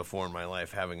seen before in my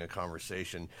life, having a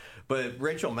conversation. But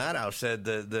Rachel Maddow said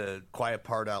the quiet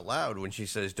part out loud when she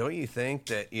says, "Don't you think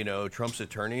that Trump's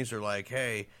attorneys are like,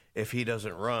 hey, if he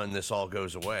doesn't run, this all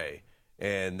goes away?"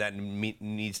 And that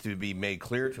needs to be made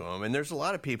clear to him. And there's a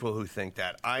lot of people who think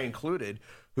that, I included,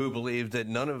 who believe that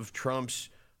none of Trump's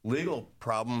legal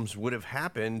problems would have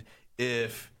happened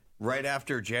if right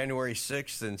after January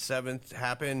 6th and 7th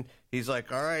happened, he's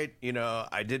like, all right,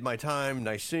 I did my time.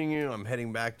 Nice seeing you. I'm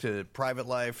heading back to private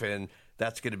life, and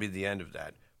that's going to be the end of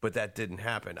that. But that didn't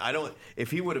happen.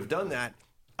 If he would have done that,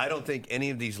 I don't think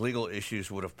any of these legal issues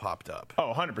would have popped up.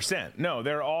 Oh, 100%. No,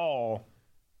 they're all,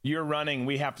 you're running.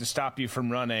 We have to stop you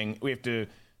from running. We have to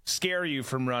scare you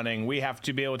from running. We have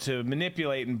to be able to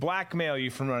manipulate and blackmail you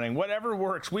from running. Whatever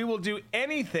works, we will do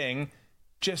anything,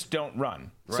 just don't run.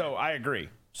 Right. So I agree.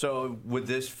 So would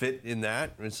this fit in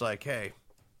that? It's like, hey,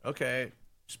 okay,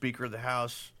 Speaker of the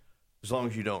House, as long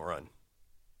as you don't run.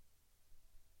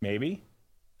 Maybe.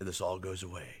 This all goes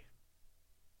away.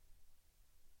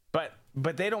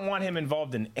 But they don't want him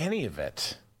involved in any of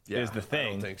it, is the thing.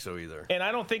 I don't think so either. And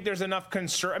I don't think there's enough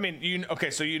concern. I mean,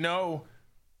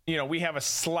 we have a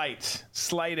slight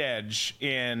edge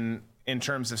in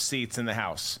terms of seats in the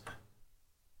House.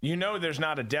 There's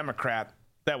not a Democrat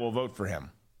that will vote for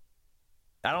him.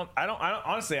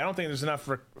 Honestly, I don't think there's enough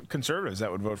for conservatives that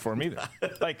would vote for him either.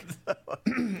 Like,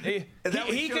 that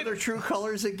would show their true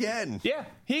colors again. Yeah,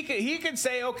 he could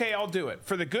say, okay, I'll do it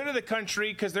for the good of the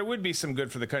country, because there would be some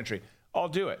good for the country. I'll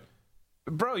do it.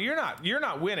 Bro, you're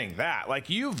not winning that. Like,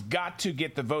 you've got to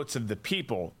get the votes of the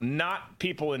people, not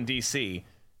people in D.C.,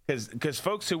 because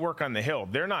folks who work on the Hill,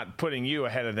 they're not putting you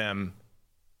ahead of them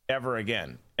ever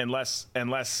again, unless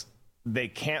they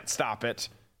can't stop it,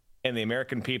 and the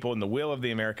American people and the will of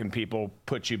the American people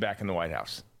put you back in the White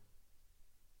House.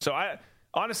 So I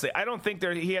don't think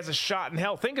he has a shot in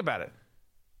hell. Think about it.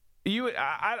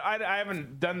 I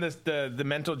haven't done the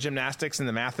mental gymnastics and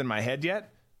the math in my head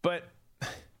yet, but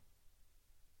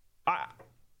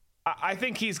I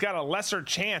think he's got a lesser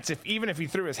chance, even if he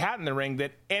threw his hat in the ring,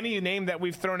 that any name that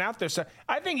we've thrown out there. So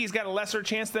I think he's got a lesser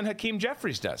chance than Hakeem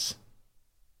Jeffries does.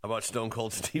 How about Stone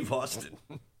Cold Steve Austin?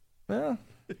 Well,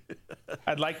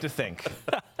 I'd like to think.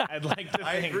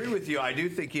 I agree with you. I do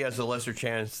think he has a lesser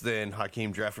chance than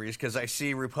Hakeem Jeffries, because I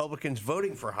see Republicans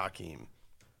voting for Hakeem.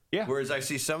 Yeah. Whereas I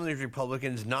see some of these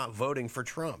Republicans not voting for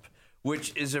Trump,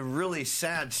 which is a really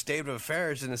sad state of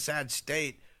affairs and a sad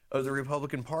state of the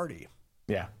Republican Party.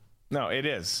 Yeah. No, it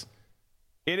is.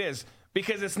 It is,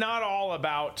 because it's not all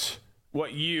about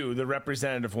what you, the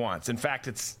representative, wants. In fact,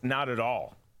 it's not at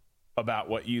all about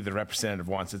what you, the representative,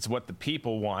 wants. It's what the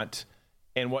people want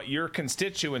and what your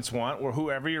constituents want, or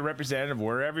whoever your representative,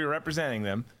 wherever you're representing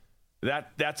them.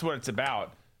 That's what it's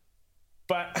about.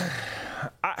 But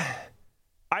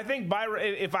I think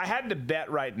if I had to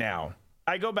bet right now,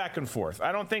 I go back and forth.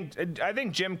 I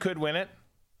think Jim could win it,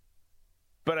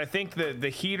 but I think the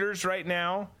heaters right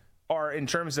now are, in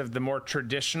terms of the more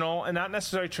traditional, and not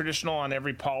necessarily traditional on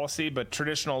every policy, but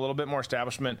traditional, a little bit more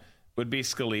establishment, would be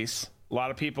Scalise. A lot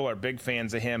of people are big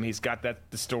fans of him. He's got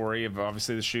the story of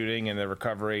obviously the shooting and the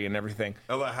recovery and everything.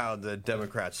 About how the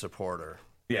Democrat supporter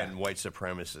and white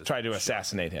supremacists tried to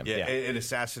assassinate him. Yeah, and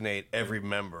assassinate every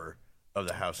member of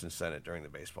the House and Senate during the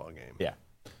baseball game. Yeah.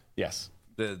 Yes.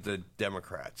 The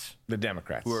Democrats. The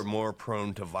Democrats. Who are more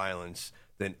prone to violence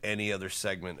than any other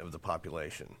segment of the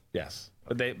population. Yes.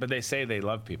 But they say they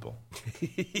love people.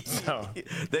 So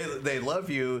they love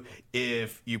you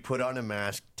if you put on a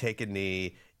mask, take a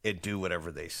knee, and do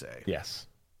whatever they say. Yes.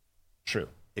 True.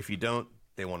 If you don't,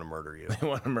 they want to murder you. They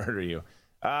want to murder you.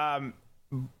 I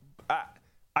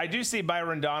do see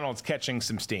Byron Donalds catching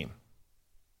some steam.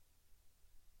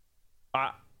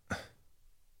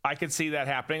 I could see that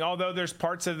happening, although there's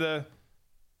parts of the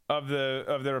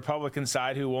Republican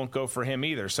side who won't go for him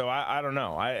either. So I don't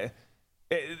know.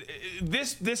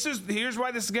 Here's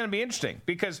why this is going to be interesting,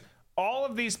 because all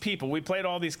of these people, we played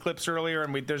all these clips earlier,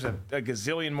 and there's a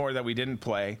gazillion more that we didn't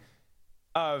play,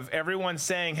 of everyone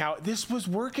saying how this was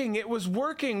working. It was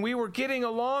working. We were getting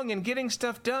along and getting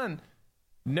stuff done.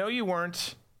 No, you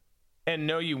weren't. And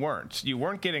no, you weren't. You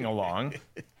weren't getting along.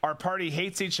 Our party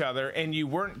hates each other, and you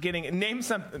weren't getting. Name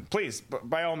something, please,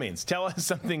 by all means. Tell us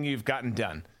something you've gotten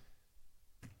done.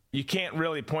 You can't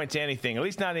really point to anything, at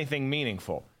least not anything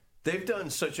meaningful. They've done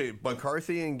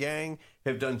McCarthy and gang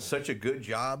have done such a good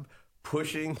job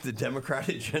pushing the Democrat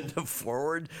agenda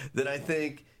forward that I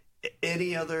think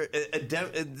any other,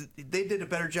 they did a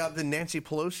better job than Nancy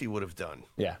Pelosi would have done.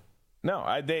 Yeah.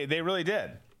 No, they really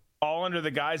did. All under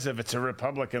the guise of it's a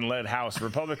Republican-led House,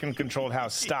 Republican-controlled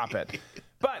House. Stop it.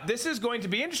 But this is going to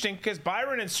be interesting because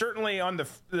Byron is certainly on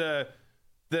the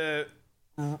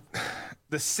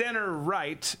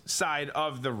center-right side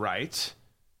of the right.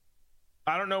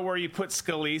 I don't know where you put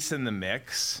Scalise in the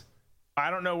mix.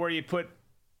 I don't know where you put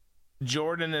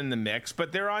Jordan in the mix,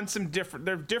 but they're on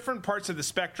they're different parts of the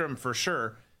spectrum for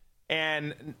sure.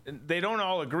 And they don't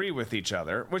all agree with each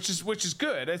other, which is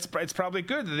good. It's probably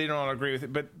good that they don't all agree with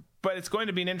it, but it's going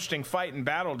to be an interesting fight and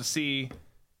battle to see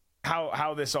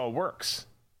how this all works,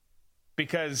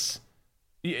 because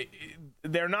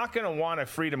they're not going to want a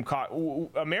Freedom Caucus.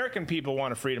 American people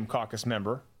want a Freedom Caucus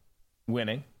member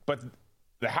winning, but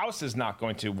the House is not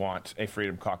going to want a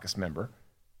Freedom Caucus member.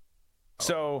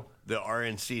 So the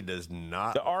RNC does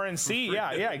not. The RNC,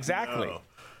 yeah, exactly. No.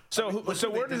 So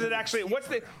where does it actually?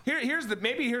 Here's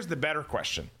the better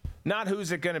question. Not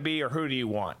who's it going to be or who do you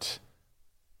want.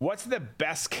 What's the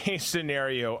best case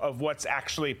scenario of what's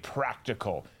actually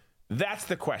practical? That's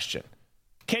the question.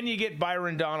 Can you get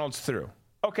Byron Donalds through?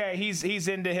 Okay, he's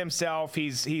into himself.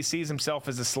 He sees himself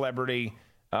as a celebrity.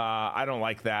 I don't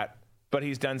like that, but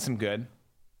he's done some good.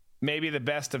 Maybe the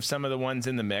best of some of the ones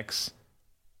in the mix.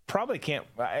 Probably can't.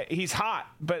 He's hot,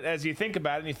 but as you think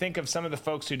about it, and you think of some of the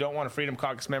folks who don't want a Freedom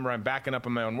Caucus member, I'm backing up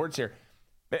on my own words here.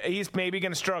 He's maybe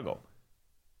going to struggle.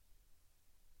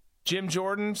 Jim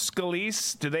Jordan,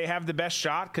 Scalise, do they have the best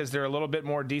shot because they're a little bit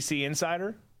more DC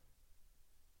insider?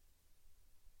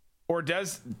 Or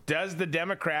does the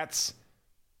Democrats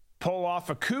pull off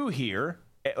a coup here,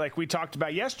 like we talked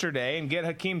about yesterday, and get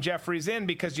Hakeem Jeffries in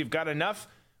because you've got enough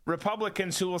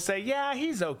Republicans who will say, yeah,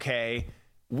 he's okay.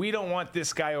 We don't want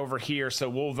this guy over here, so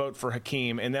we'll vote for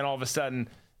Hakeem. And then all of a sudden,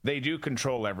 they do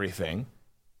control everything.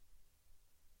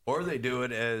 Or they do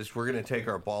it as, we're going to take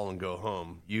our ball and go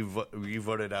home. You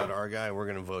voted out our guy, we're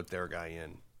going to vote their guy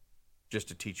in, just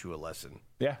to teach you a lesson.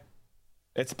 Yeah,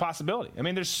 it's a possibility. I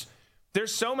mean, there's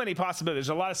so many possibilities.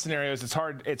 There's a lot of scenarios. It's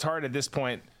hard at this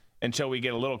point until we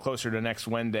get a little closer to next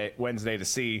Wednesday to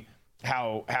see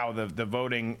how the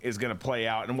voting is going to play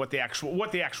out and what the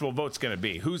actual vote's going to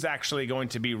be. Who's actually going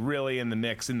to be really in the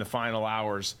mix in the final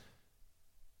hours.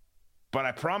 But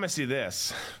I promise you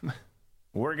this,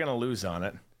 we're going to lose on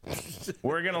it.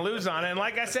 We're going to lose on it. And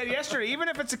like I said yesterday, even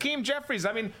if it's Hakeem Jeffries,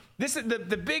 I mean, this is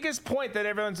the biggest point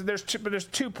that there's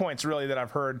 2 points really that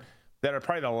I've heard that are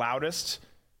probably the loudest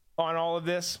on all of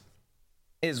this.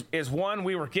 Is one,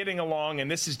 we were getting along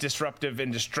and this is disruptive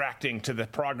and distracting to the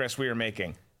progress we are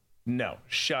making. No,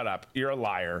 shut up. You're a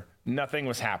liar. Nothing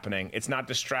was happening. It's not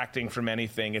distracting from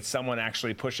anything. It's someone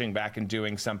actually pushing back and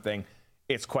doing something.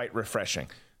 It's quite refreshing.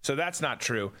 So that's not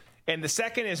true. And the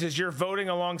second is you're voting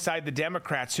alongside the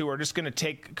Democrats who are just going to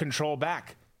take control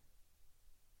back.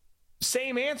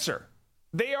 Same answer.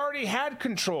 They already had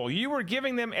control. You were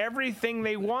giving them everything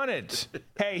they wanted.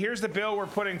 Hey, here's the bill we're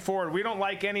putting forward. We don't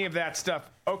like any of that stuff.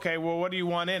 Okay, well, what do you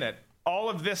want in it? All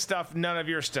of this stuff, none of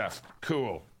your stuff.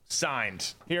 Cool.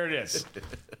 Signed. Here it is.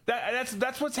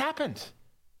 That's what's happened.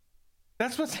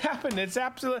 That's what's happened. It's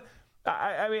absolute.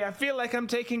 I mean, I feel like I'm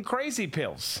taking crazy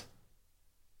pills.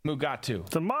 Mugatu.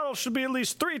 The model should be at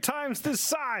least 3 times this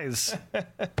size.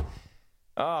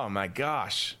 Oh my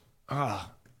gosh. Oh,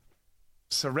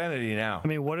 serenity now. I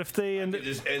mean, what if they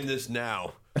just end this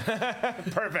now?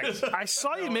 Perfect. I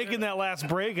saw you making that last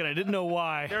break, and I didn't know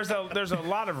why. There's a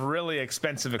lot of really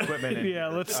expensive equipment. Yeah,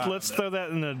 let's throw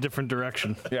that in a different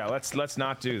direction. Yeah, let's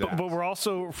not do that. But we're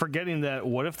also forgetting that.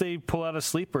 What if they pull out a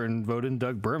sleeper and vote in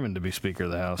Doug Berman to be Speaker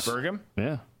of the House? Burgum?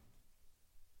 Yeah,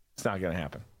 it's not going to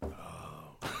happen.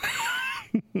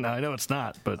 No, I know it's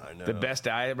not. But the best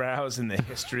eyebrows in the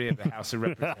history of the House of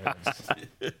Representatives.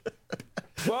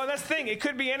 Well, that's the thing. It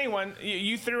could be anyone.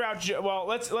 You threw out. Well,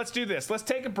 let's do this. Let's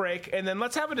take a break and then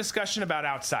let's have a discussion about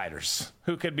outsiders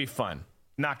who could be fun.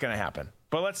 Not going to happen,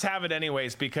 but let's have it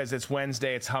anyways because it's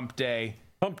Wednesday. It's Hump Day.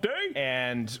 Hump Day,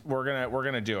 and we're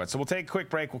gonna do it. So we'll take a quick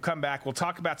break. We'll come back. We'll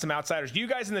talk about some outsiders. You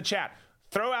guys in the chat,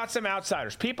 throw out some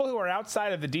outsiders. People who are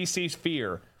outside of the DC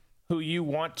sphere who you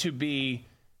want to be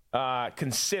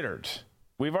considered.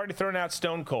 We've already thrown out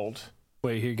Stone Cold.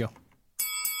 Wait, here you go.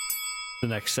 The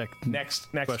next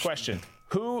question.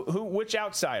 Which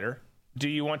outsider do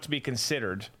you want to be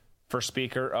considered for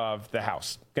Speaker of the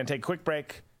House? Gonna take a quick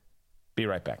break. Be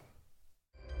right back.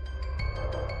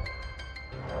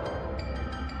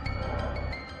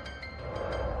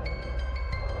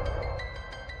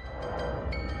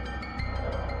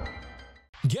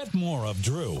 Get more of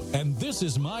Drew and This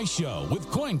Is My Show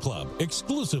with Coin Club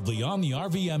exclusively on the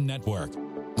RVM network.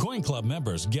 Coin Club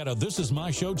members get a This Is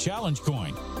My Show challenge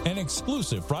coin, an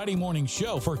exclusive Friday morning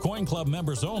show for Coin Club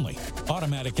members only,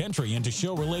 automatic entry into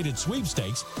show-related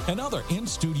sweepstakes, and other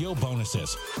in-studio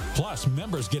bonuses. Plus,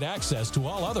 members get access to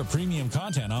all other premium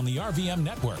content on the RVM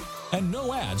network and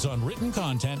no ads on written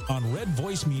content on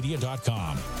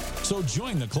redvoicemedia.com. So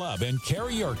join the club and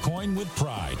carry your coin with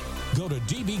pride. Go to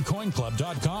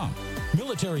dbcoinclub.com.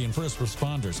 Military and first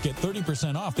responders get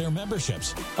 30% off their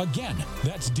memberships. Again,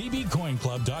 that's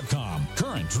dbcoinclub.com.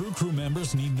 Current Drew Crew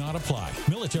members need not apply.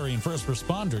 Military and first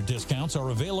responder discounts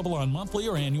are available on monthly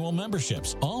or annual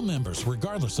memberships. All members,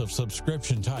 regardless of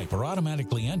subscription type, are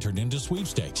automatically entered into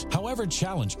sweepstakes. However,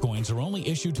 challenge coins are only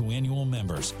issued to annual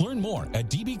members. Learn more at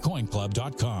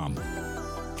dbcoinclub.com.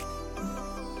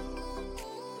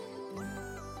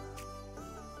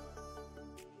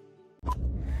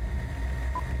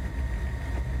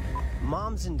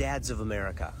 Moms and dads of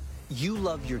America, you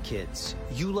love your kids,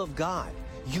 you love God,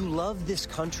 you love this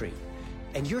country,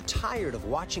 and you're tired of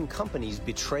watching companies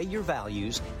betray your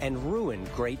values and ruin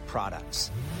great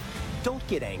products. Don't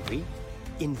get angry.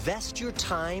 Invest your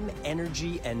time,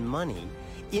 energy, and money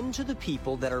into the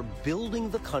people that are building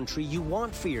the country you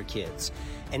want for your kids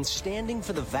and standing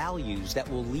for the values that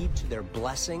will lead to their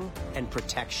blessing and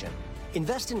protection.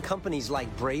 Invest in companies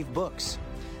like Brave Books.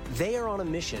 They are on a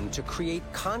mission to create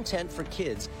content for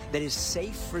kids that is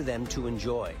safe for them to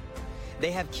enjoy.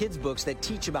 They have kids' books that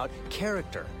teach about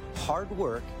character, hard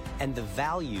work, and the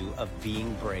value of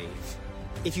being brave.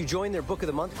 If you join their Book of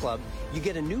the Month Club, you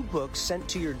get a new book sent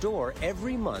to your door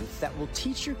every month that will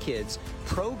teach your kids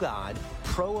pro-God,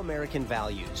 pro-American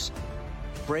values.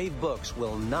 Brave Books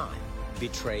will not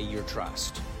betray your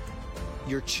trust.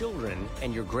 Your children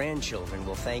and your grandchildren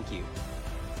will thank you.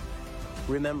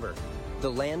 Remember,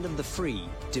 the land of the free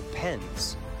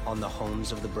depends on the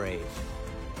homes of the brave.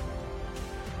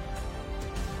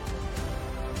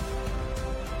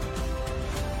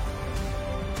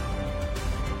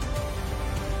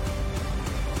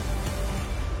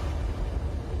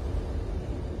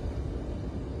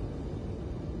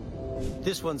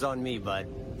 This one's on me, bud.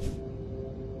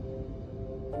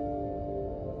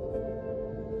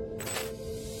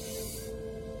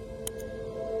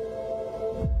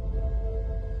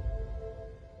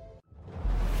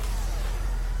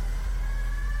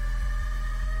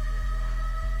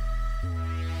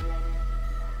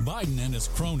 Biden and his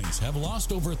cronies have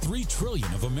lost over $3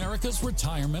 trillion of America's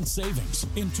retirement savings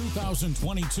in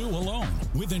 2022 alone.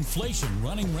 With inflation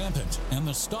running rampant and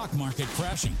the stock market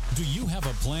crashing, do you have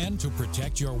a plan to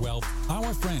protect your wealth?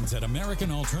 Our friends at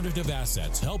American Alternative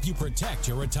Assets help you protect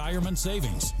your retirement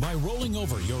savings by rolling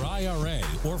over your IRA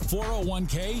or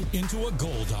 401k into a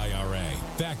gold IRA.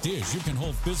 Fact is, you can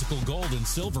hold physical gold and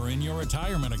silver in your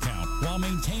retirement account while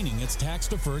maintaining its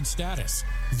tax-deferred status.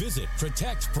 Visit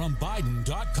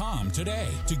protectfrombiden.com today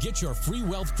to get your free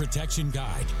wealth protection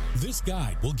guide. This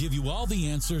guide will give you all the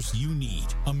answers you need.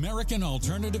 American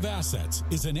Alternative Assets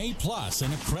is an A+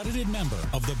 and accredited member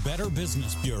of the Better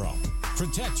Business Bureau.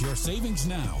 Protect your savings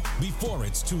now before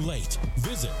it's too late.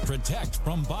 Visit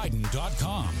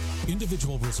protectfrombiden.com.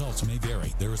 Individual results may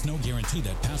vary. There is no guarantee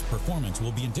that past performance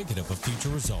will be indicative of future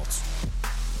results.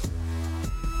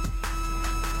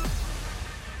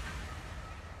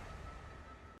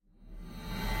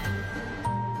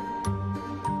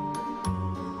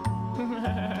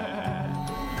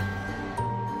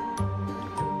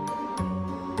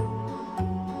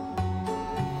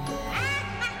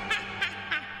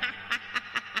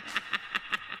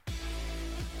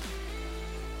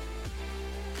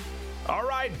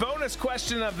 Bonus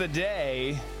question of the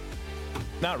day,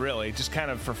 not really, just kind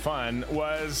of for fun,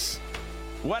 was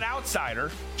what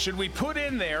outsider should we put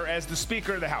in there as the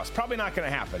Speaker of the House? Probably not going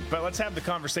to happen, but let's have the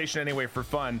conversation anyway for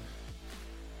fun.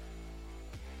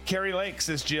 Carrie Lake,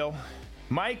 says Jill.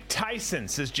 Mike Tyson,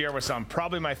 says Jerwison.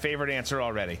 Probably my favorite answer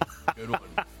already. Good one.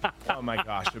 Oh my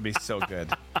gosh, it would be so good.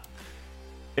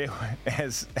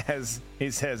 As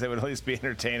he says, it would at least be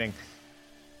entertaining.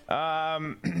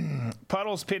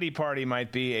 Puddle's Pity Party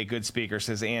might be a good speaker,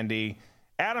 says Andy.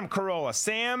 Adam Carolla,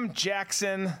 Sam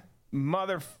Jackson,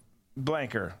 mother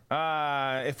blanker.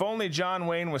 If only John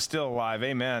Wayne was still alive.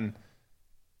 Amen.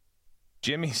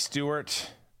 Jimmy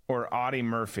Stewart or Audie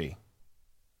Murphy.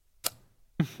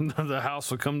 The house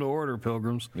will come to order,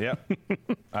 pilgrims. Yep.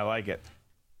 I like it.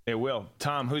 It will.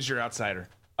 Tom, who's your outsider?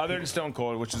 Other than Stone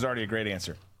Cold, which is already a great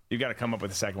answer. You've got to come up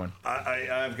with a second one.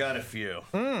 I've got a few.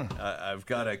 I've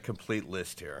got a complete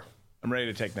list here. I'm ready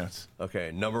to take notes.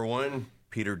 Okay, number one,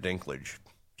 Peter Dinklage.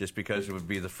 just because it would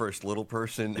be the first little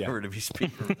person ever to be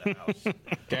Speaker of the House.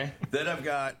 Okay. Then I've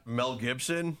got Mel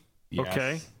Gibson. Yes.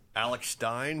 Okay. Alex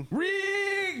Stein.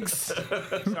 Riggs!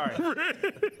 Sorry.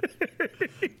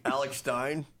 Alex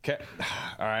Stein. Okay.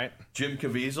 All right. Jim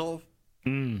Caviezel.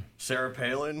 Sarah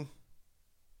Palin.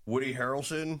 Woody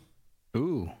Harrelson.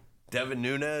 Ooh. Devin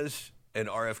Nunes. And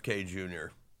RFK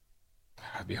Jr.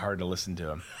 It'd be hard to listen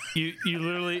to him. You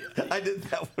literally... I did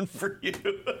that one for you.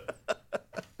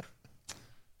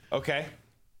 Okay.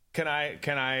 Can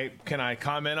I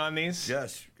comment on these?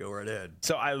 Yes, go right ahead.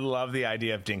 So I love the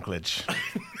idea of Dinklage.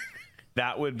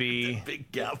 That would be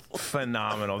big gavel.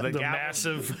 Phenomenal. The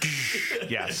massive...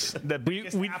 Yes. The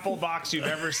biggest apple box you've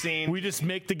ever seen. We just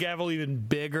make the gavel even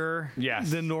bigger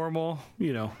than normal,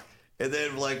 you know. And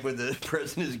then, like, when the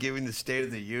president is giving the State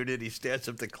of the Union, he stands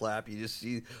up to clap. You just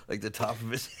see, like, the top of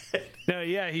his head. No,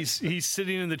 yeah, he's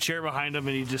sitting in the chair behind him,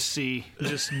 and you just see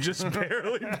just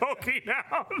barely poking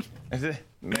out.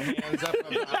 Hands up.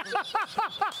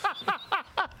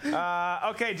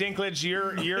 Okay, Dinklage,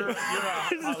 you're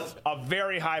a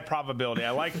very high probability.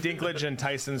 I like Dinklage and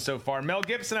Tyson so far. Mel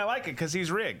Gibson, I like it because he's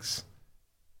Riggs.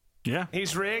 Yeah,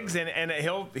 he's Riggs, and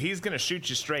he's going to shoot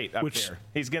you straight up there.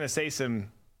 He's going to say some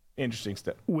interesting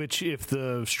stuff. Which, if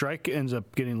the strike ends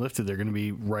up getting lifted, they're going to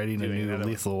be writing a new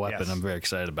Lethal Weapon. Yes. I'm very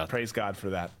excited about that. Praise God for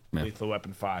that. Yeah. Lethal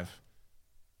Weapon 5.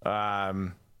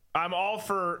 I'm all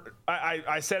for...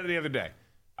 I said it the other day.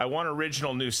 I want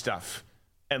original new stuff.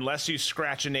 Unless you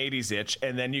scratch an 80s itch,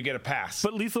 and then you get a pass.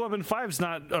 But Lethal Weapon 5 is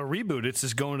not a reboot. It's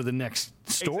just going to the next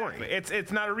story. Exactly.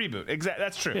 It's not a reboot. Exactly.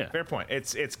 That's true. Yeah. Fair point.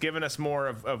 It's given us more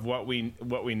of what we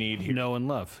need here. Know and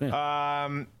love.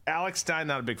 Yeah. Alex Stein,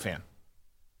 not a big fan.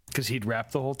 Because he'd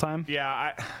rap the whole time?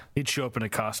 Yeah. He'd show up in a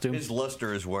costume. His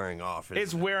luster is wearing off.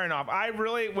 It's wearing off.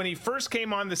 When he first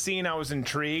came on the scene, I was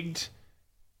intrigued.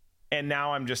 And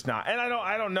now I'm just not. And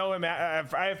I don't know him. I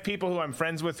have people who I'm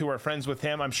friends with who are friends with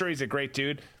him. I'm sure he's a great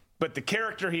dude. But the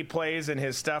character he plays and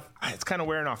his stuff, it's kind of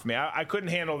wearing off me. I couldn't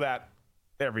handle that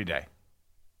every day.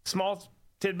 Small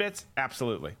tidbits,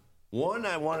 absolutely. One,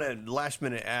 I want to last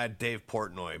minute add Dave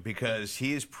Portnoy because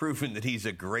he has proven that he's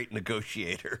a great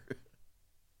negotiator.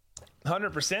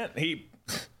 100%.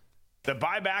 The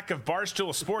buyback of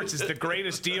Barstool Sports is the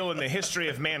greatest deal in the history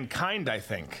of mankind, I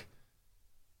think.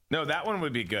 No, that one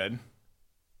would be good.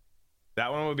 I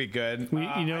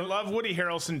love Woody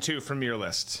Harrelson, too, from your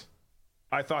list.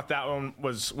 I thought that one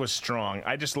was strong.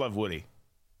 I just love Woody.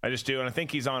 I just do, and I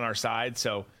think he's on our side,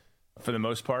 so for the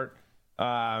most part.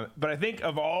 But I think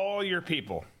of all your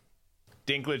people,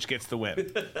 Dinklage gets the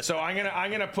win. So I'm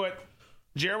gonna put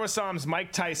Jared Wassam's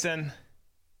Mike Tyson,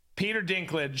 Peter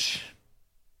Dinklage.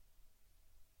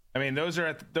 I mean, those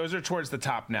are towards the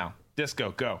top now.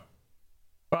 Disco, go.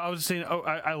 Well, I was saying,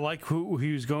 I like who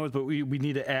he was going with, but we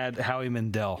need to add Howie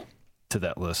Mandel to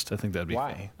that list. I think that'd be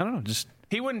why? Fun. I don't know, just.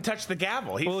 He wouldn't touch the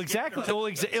gavel. Exactly.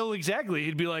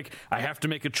 He'd be like, I have to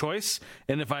make a choice,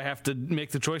 and if I have to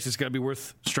make the choice, it's got to be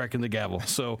worth striking the gavel.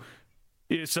 So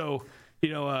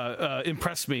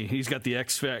impress me. He's got the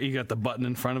X factor. You got the button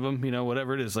in front of him.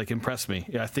 Whatever it is, like impress me.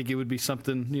 Yeah, I think it would be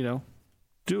something.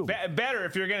 Doable. Better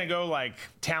if you're going to go like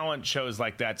talent shows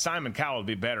like that. Simon Cowell would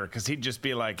be better because he'd just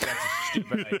be like, "That's a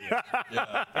stupid idea,"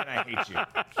 and I hate you.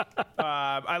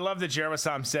 I love that Jared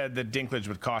Wassam said that Dinklage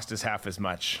would cost us half as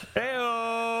much.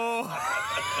 Hey-o!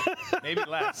 Maybe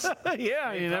less.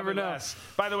 Yeah, you never know. Less.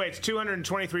 By the way, it's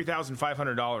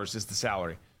 $223,500 is the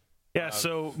salary. Yeah,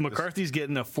 so McCarthy's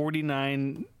getting a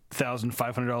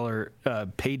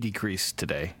 $49,500 pay decrease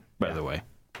today. By the way,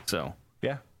 so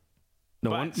yeah.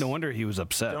 No wonder he was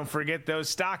upset. Don't forget those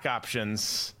stock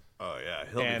options. Oh yeah,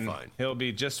 he'll be fine. He'll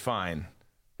be just fine.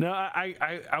 No,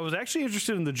 I was actually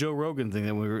interested in the Joe Rogan thing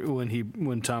that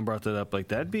when Tom brought that up. Like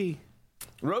that'd be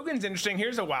Rogan's interesting.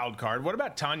 Here's a wild card. What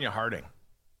about Tanya Harding?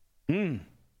 She's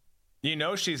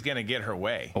going to get her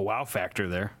way. A wow factor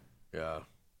there. Yeah.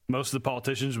 Most of the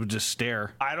politicians would just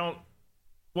stare.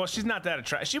 Well, she's not that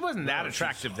attractive. She wasn't that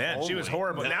attractive then. She was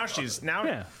horrible. Now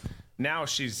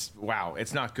she's wow,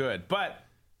 it's not good. But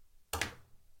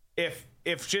if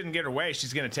she didn't get her way,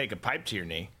 she's going to take a pipe to your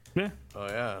knee. Yeah. Oh,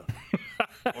 yeah.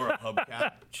 Or a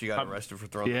hubcap. She got arrested for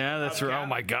throwing. Yeah, that's right. Oh,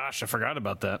 my gosh. I forgot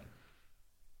about that.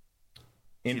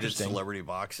 She did celebrity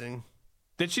boxing.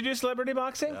 Did she do celebrity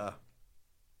boxing? Yeah.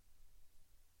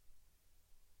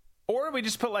 Or we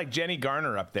just put like Jenny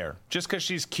Garner up there just because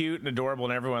she's cute and adorable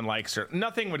and everyone likes her.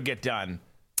 Nothing would get done.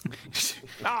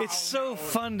 It's so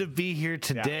fun to be here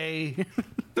today.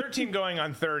 13 going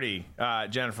on 30,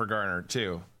 Jennifer Garner,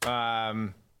 too.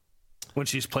 when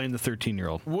she's playing the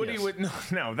 13-year-old. Woody would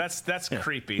no. That's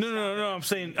creepy. No. I'm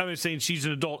saying she's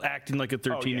an adult acting like a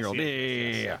 13-year-old.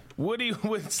 Yeah. Woody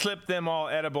would slip them all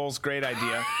edibles. Great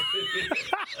idea.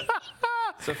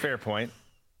 It's a fair point.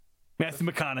 Matthew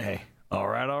McConaughey. All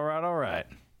right.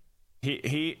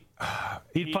 He'd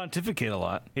pontificate a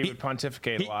lot. He would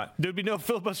pontificate a lot. There'd be no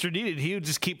filibuster needed. He would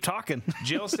just keep talking.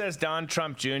 Jill says Don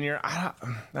Trump Jr. I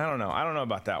don't know. I don't know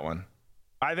about that one.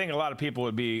 I think a lot of people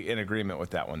would be in agreement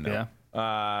with that one, though. Yeah.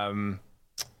 I'm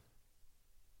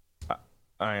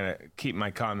gonna keep my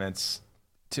comments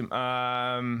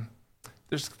to.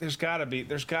 There's got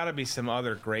to be some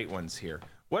other great ones here.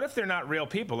 What if they're not real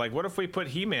people? Like, what if we put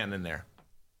He-Man in there?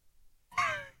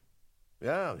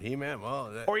 Yeah, He-Man.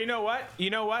 Well, or you know what?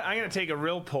 I'm gonna take a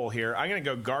real poll here. I'm gonna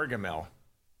go Gargamel.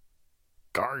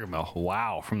 Gargamel.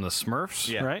 Wow, from the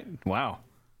Smurfs, right? Wow.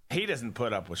 He doesn't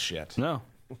put up with shit. No.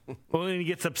 Well, when he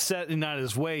gets upset and not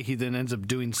his way, he then ends up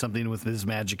doing something with his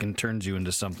magic and turns you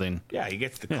into something. Yeah, he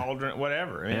gets the cauldron,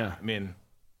 whatever. I mean,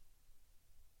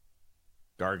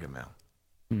 Gargamel.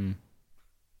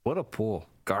 What a pool,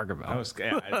 Gargamel.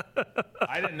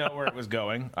 I didn't know where it was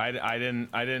going. I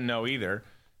didn't know either.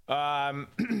 Now,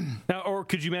 or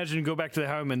could you imagine go back to the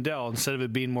Howie Mandel instead of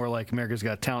it being more like America's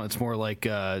Got Talent? It's more like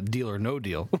Deal or No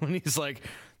Deal. When he's like,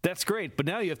 "That's great, but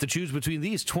now you have to choose between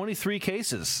these 23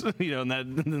 cases." And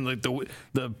then like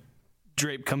the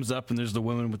drape comes up and there's the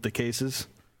woman with the cases.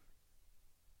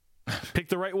 Pick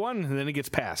the right one, and then it gets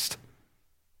passed.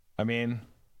 I mean,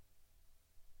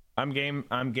 I'm game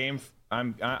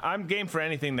for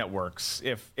anything that works.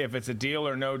 If it's a deal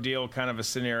or no deal kind of a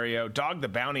scenario. Dog the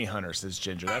Bounty Hunter, says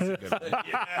Ginger. That's a good one.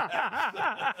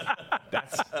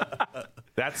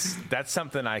 That's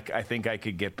something I think I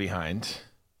could get behind.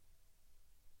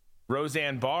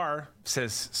 Roseanne Barr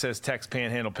says Tex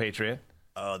Panhandle Patriot.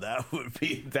 Oh, that would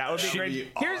be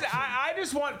great. Awesome. I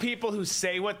just want people who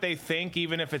say what they think,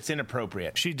 even if it's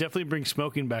inappropriate. She'd definitely bring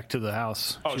smoking back to the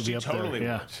house. Oh, she totally would.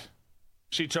 Yeah.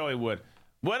 She totally would.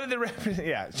 What did the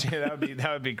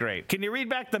that would be great. Can you read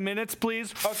back the minutes,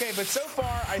 please? Okay, but so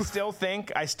far I still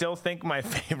think my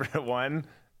favorite one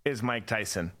is Mike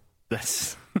Tyson.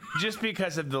 That's just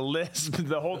because of the list,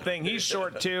 the whole thing. He's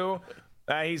short too.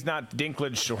 He's not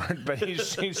Dinklage short, but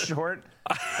he's short.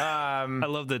 I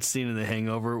love that scene in The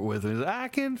Hangover with "I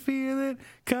can feel it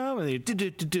coming,"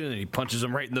 and he punches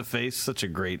him right in the face. Such a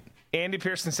great. Andy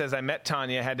Pearson says, "I met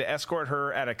Tanya, had to escort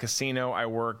her at a casino I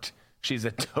worked. She's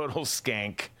a total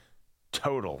skank.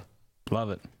 Total. Love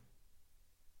it."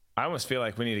 I almost feel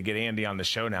like we need to get Andy on the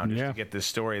show now just to get this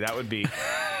story. That would be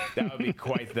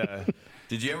quite the.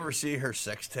 Did you ever see her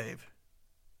sex tape?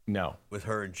 No. With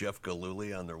her and Jeff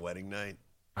Gillooly on their wedding night?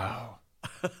 Oh.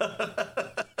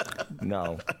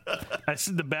 No.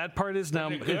 The bad part is now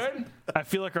I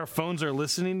feel like our phones are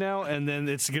listening now, and then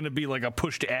it's going to be like a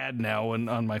pushed ad now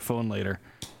on my phone later.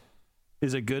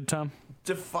 Is it good, Tom?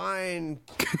 Define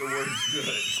the word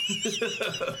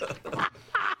good.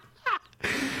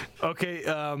 Okay.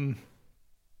 I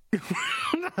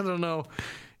don't know.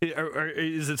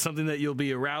 Is it something that you'll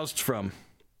be aroused from?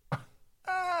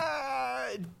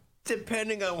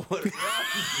 Depending on what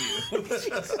arouses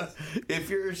you. If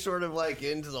you're sort of like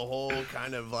into the whole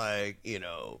kind of like,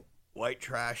 white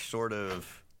trash sort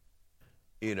of,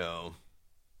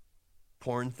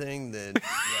 porn thing, then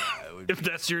it would if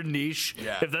that's your niche,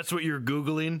 if that's what you're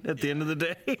Googling at the end of the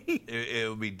day, it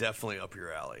would be definitely up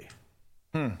your alley.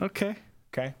 Okay.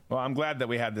 Well, I'm glad that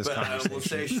we had this conversation. I will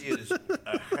say she is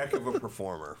a heck of a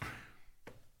performer.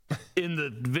 In the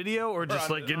video or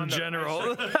just in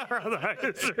general? In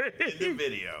the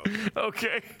video.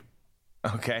 Okay.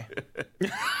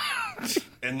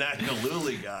 And that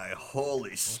Gillooly guy,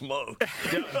 holy smoke.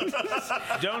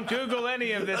 Don't Google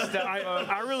any of this stuff.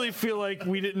 I really feel like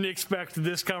we didn't expect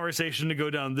this conversation to go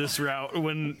down this route.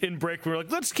 When in break we were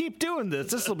like, let's keep doing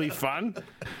this. This will be fun.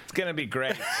 It's going to be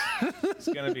great.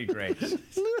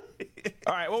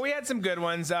 All right, well, we had some good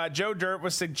ones. Joe Dirt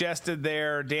was suggested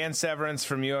there. Dan Severance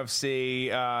from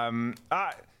UFC.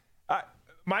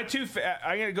 My two,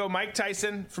 I'm going to go Mike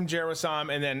Tyson from Jerusalem,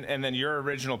 and then your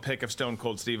original pick of Stone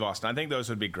Cold Steve Austin. I think those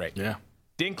would be great. Yeah.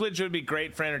 Dinklage would be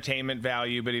great for entertainment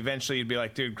value, but eventually you'd be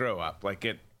like, dude, grow up.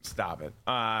 Stop it.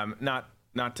 Not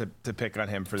to pick on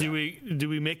him for that. Do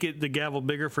we make it the gavel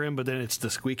bigger for him, but then it's the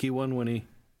squeaky one when he...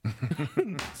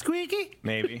 Squeaky?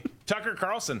 Maybe. Tucker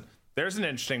Carlson. There's an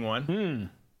interesting one.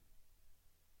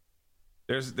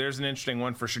 There's an interesting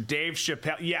one for sure. Dave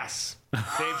Chappelle. Yes. Dave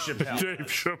Chappelle. Dave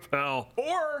Chappelle.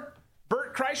 Or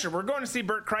Bert Kreischer. We're going to see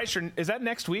Bert Kreischer. Is that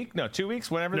next week? No, 2 weeks?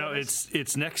 Whenever. No,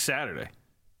 it's next Saturday.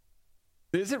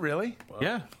 Is it really? Wow.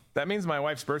 Yeah. That means my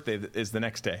wife's birthday is the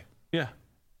next day. Yeah.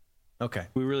 Okay.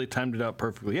 We really timed it out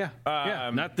perfectly. Yeah.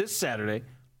 Not this Saturday.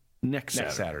 Next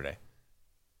Saturday.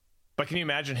 But can you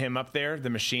imagine him up there, the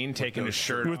machine, taking his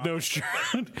shirt with off? no shirt?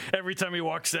 Every time he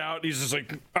walks out, he's just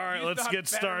like, all right, let's get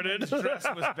started. His dress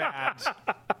was bad.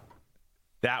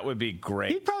 That would be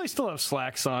great. He'd probably still have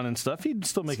slacks on and stuff. He'd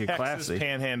still make it Texas classy.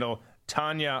 Panhandle,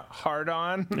 Tanya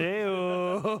Hardon.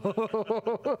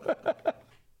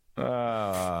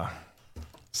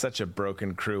 Such a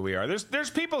broken crew we are. There's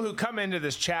people who come into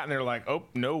this chat and they're like, oh,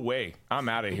 no way. I'm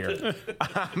out of here.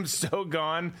 I'm so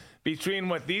gone. Between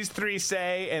what these three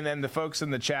say and then the folks in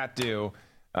the chat do.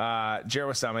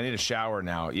 Jerwasam, I need a shower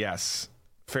now. Yes.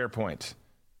 Fair point.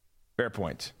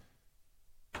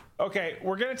 Okay,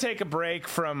 we're going to take a break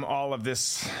from all of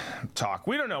this talk.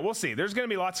 We don't know. We'll see. There's going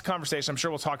to be lots of conversation. I'm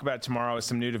sure we'll talk about it tomorrow as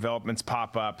some new developments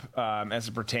pop up as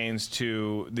it pertains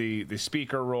to the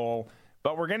speaker role.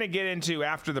 But we're going to get into,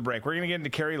 after the break, we're going to get into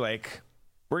Kari Lake.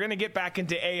 We're going to get back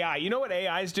into AI. You know what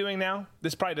AI is doing now?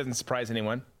 This probably doesn't surprise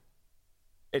anyone.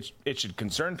 It should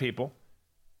concern people.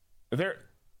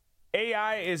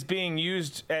 AI is being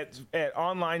used at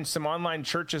some online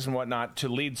churches and whatnot to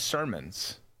lead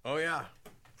sermons. Oh, yeah.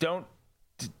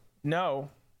 No.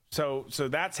 So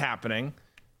that's happening.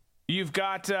 You've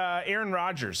got Aaron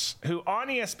Rodgers, who on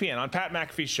ESPN, on Pat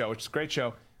McAfee's show, which is a great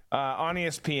show, on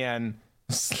ESPN,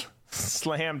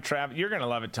 slammed Travis. You're going to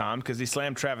love it, Tom, because he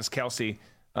slammed Travis Kelce,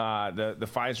 the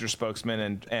Pfizer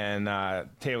spokesman and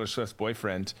Taylor Swift's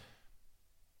boyfriend,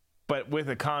 but with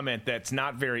a comment that's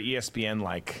not very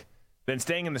ESPN-like. Then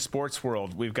staying in the sports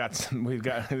world, there's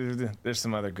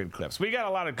some other good clips. We got a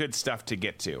lot of good stuff to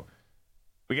get to.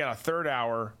 We got a third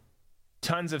hour,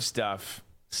 tons of stuff.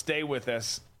 Stay with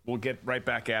us. We'll get right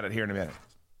back at it here in a minute.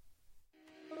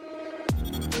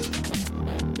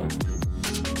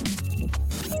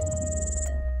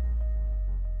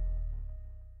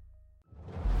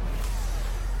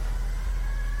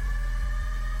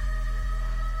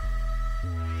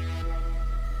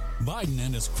 Biden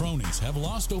and his cronies have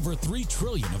lost over $3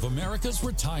 trillion of America's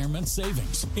retirement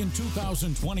savings in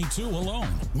 2022 alone.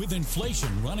 With inflation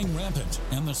running rampant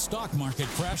and the stock market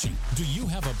crashing, do you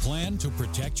have a plan to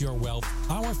protect your wealth?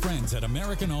 Our friends at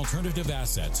American Alternative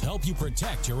Assets help you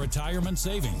protect your retirement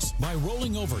savings by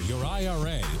rolling over your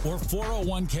IRA or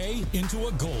 401k into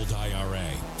a gold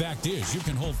IRA. Fact is, you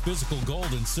can hold physical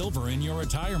gold and silver in your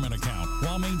retirement account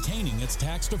while maintaining its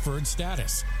tax-deferred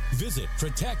status. Visit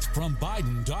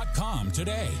protectfrombiden.com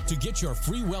today to get your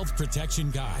free wealth protection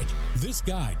guide. This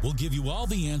guide will give you all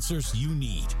the answers you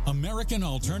need. American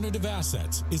Alternative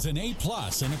Assets is an A+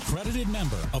 and accredited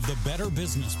member of the Better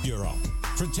Business Bureau.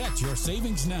 Protect your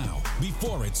savings now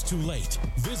before it's too late.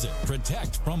 Visit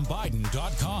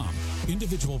protectfrombiden.com.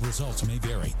 Individual results may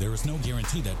vary. There is no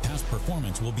guarantee that past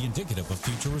performance will be indicative of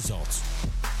future results.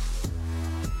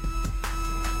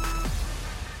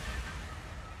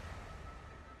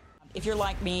 If you're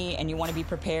like me and you want to be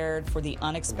prepared for the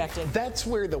unexpected... That's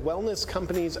where the wellness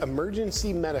company's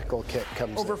emergency medical kit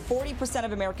comes Over in. 40%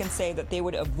 of Americans say that they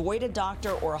would avoid a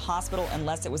doctor or a hospital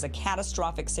unless it was a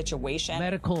catastrophic situation.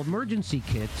 Medical emergency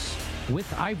kits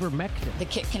with ivermectin. The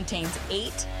kit contains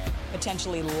 8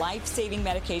 potentially life-saving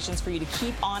medications for you to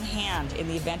keep on hand in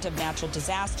the event of natural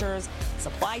disasters,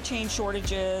 supply chain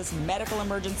shortages, medical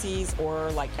emergencies,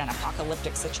 or like an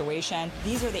apocalyptic situation.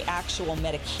 These are the actual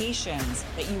medications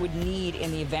that you would need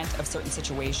in the event of certain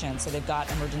situations. So they've got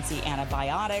emergency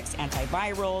antibiotics,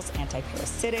 antivirals,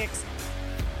 antiparasitics.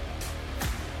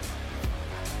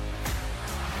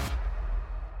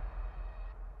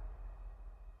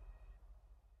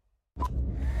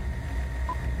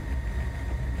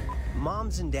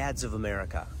 Moms and dads of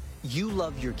America, you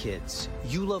love your kids,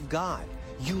 you love God,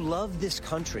 you love this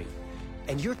country,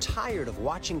 and you're tired of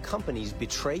watching companies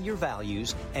betray your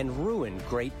values and ruin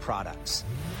great products.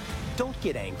 Don't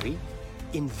get angry.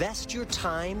 Invest your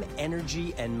time,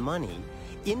 energy, and money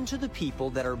into the people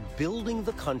that are building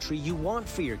the country you want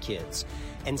for your kids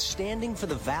and standing for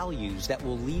the values that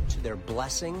will lead to their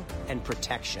blessing and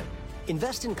protection.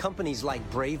 Invest in companies like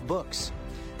Brave Books.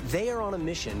 They are on a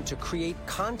mission to create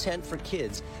content for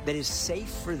kids that is safe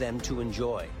for them to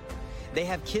enjoy. They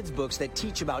have kids' books that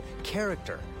teach about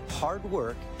character, hard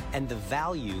work, and the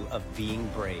value of being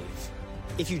brave.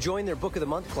 If you join their Book of the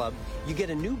Month Club, you get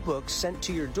a new book sent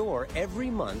to your door every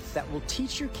month that will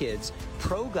teach your kids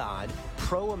pro-God,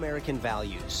 pro-American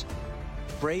values.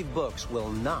 Brave Books will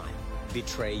not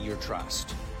betray your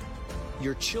trust.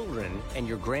 Your children and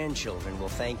your grandchildren will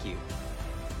thank you.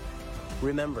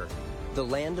 Remember, the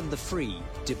land of the free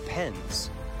depends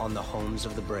on the homes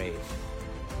of the brave.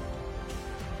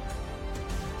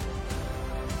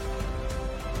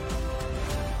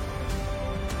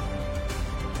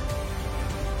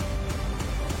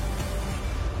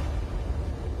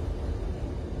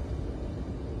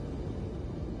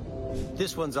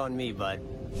 This one's on me, bud.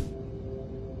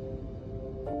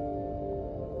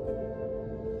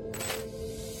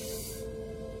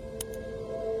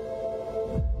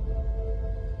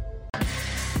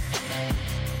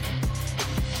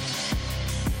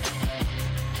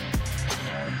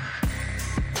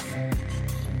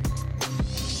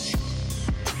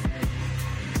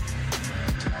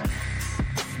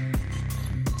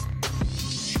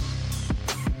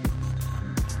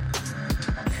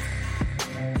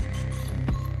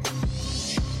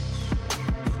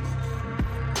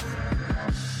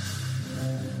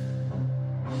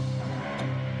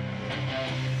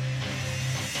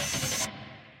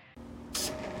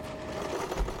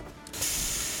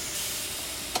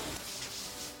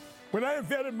 When I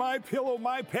invented MyPillow,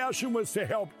 my passion was to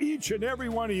help each and every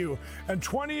one of you. And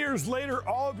 20 years later,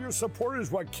 all of your support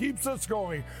is what keeps us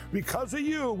going. Because of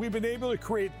you, we've been able to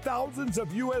create thousands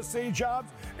of USA jobs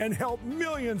and help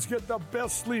millions get the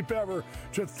best sleep ever.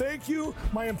 To thank you,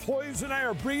 my employees and I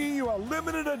are bringing you a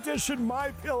limited edition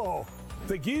MyPillow.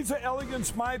 The Giza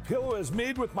Elegance MyPillow is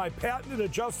made with my patented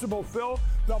adjustable fill,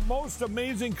 the most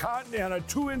amazing cotton, and a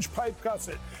 2-inch pipe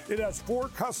gusset. It has 4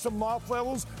 custom loft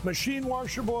levels, machine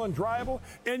washable and dryable,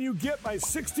 and you get my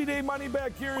 60-day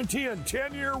money-back guarantee and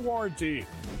 10-year warranty.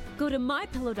 Go to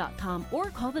MyPillow.com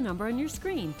or call the number on your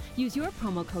screen. Use your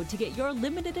promo code to get your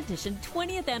limited edition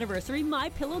 20th anniversary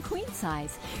MyPillow queen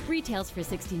size. Retails for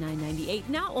 $69.98,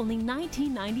 now only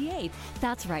 $19.98.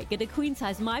 That's right, get a queen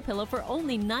size MyPillow for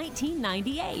only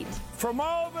 $19.98. From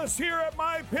all of us here at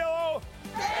MyPillow,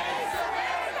 thanks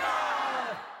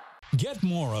America! Get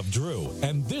more of Drew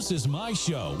and This Is My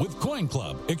Show with Coin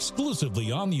Club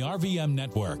exclusively on the RVM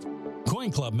network.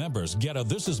 Coin Club members get a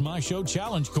This Is My Show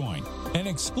challenge coin, an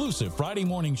exclusive Friday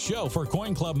morning show for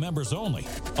Coin Club members only,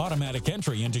 automatic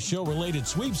entry into show-related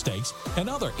sweepstakes, and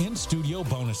other in-studio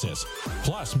bonuses.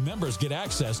 Plus, members get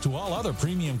access to all other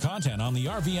premium content on the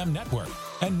RVM network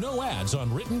and no ads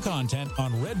on written content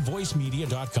on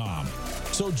redvoicemedia.com.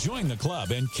 So join the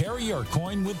club and carry your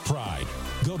coin with pride.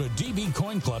 Go to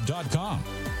dbcoinclub.com.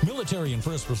 Military and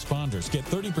first responders get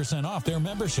 30% off their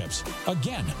memberships.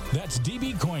 Again, that's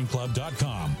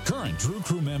dbcoinclub.com. Current Drew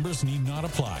Crew members need not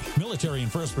apply. Military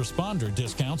and first responder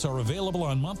discounts are available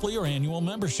on monthly or annual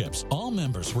memberships. All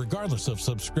members, regardless of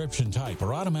subscription type,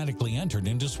 are automatically entered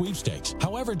into sweepstakes.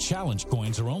 However, challenge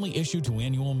coins are only issued to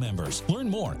annual members. Learn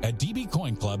more at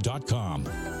dbcoinclub.com.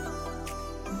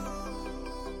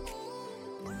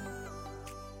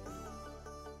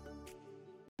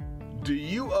 Do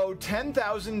you owe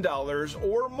 $10,000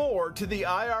 or more to the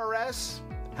IRS?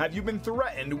 Have you been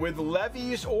threatened with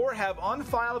levies or have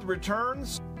unfiled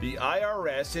returns? The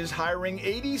IRS is hiring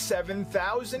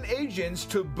 87,000 agents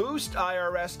to boost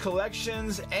IRS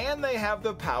collections, and they have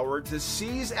the power to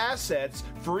seize assets,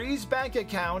 freeze bank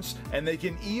accounts, and they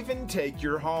can even take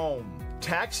your home.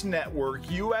 Tax Network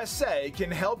USA can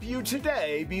help you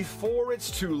today before it's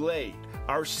too late.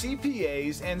 Our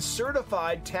CPAs and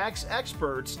certified tax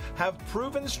experts have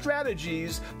proven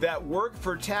strategies that work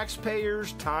for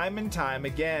taxpayers time and time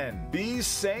again. These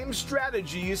same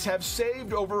strategies have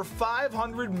saved over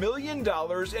 $500 million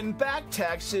in back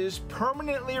taxes,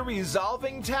 permanently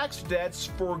resolving tax debts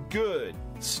for good.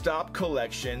 Stop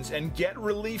collections and get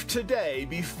relief today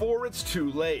before it's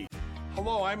too late.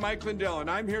 Hello, I'm Mike Lindell, and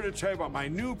I'm here to tell you about my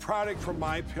new product from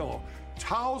MyPillow.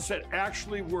 Towels that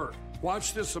actually work.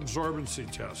 Watch this absorbency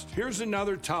test. Here's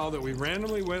another towel that we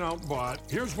randomly went out and bought.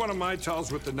 Here's one of my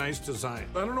towels with the nice design.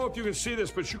 I don't know if you can see this,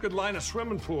 but you could line a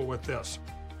swimming pool with this.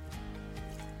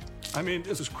 I mean,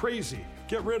 this is crazy.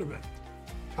 Get rid of it.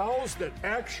 Towels that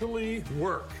actually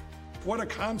work. What a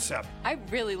concept. I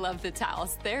really love the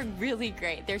towels. They're really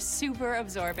great. They're super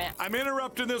absorbent. I'm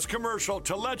interrupting this commercial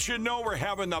to let you know we're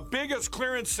having the biggest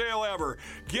clearance sale ever.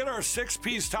 Get our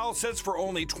 6-piece towel sets for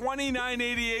only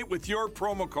 $29.88 with your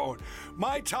promo code.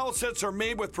 My towel sets are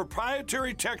made with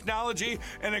proprietary technology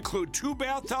and include 2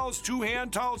 bath towels, 2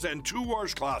 hand towels, and 2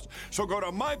 washcloths. So go to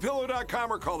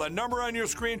mypillow.com or call the number on your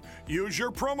screen. Use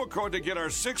your promo code to get our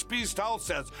 6-piece towel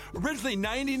sets. Originally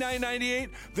 $99.98,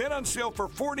 then on sale for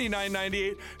 $49.98.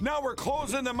 Now we're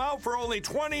closing them out for only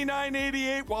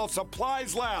 $29.88 while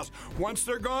supplies last. Once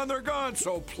they're gone,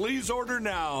 so please order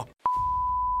now.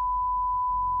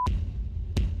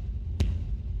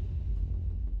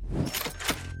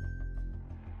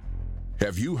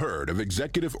 Have you heard of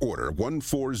Executive Order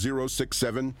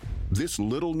 14067? This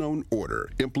little-known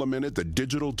order implemented the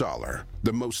digital dollar,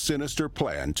 the most sinister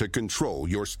plan to control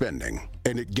your spending.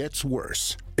 And it gets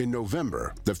worse. In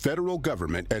November, the federal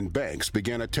government and banks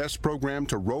began a test program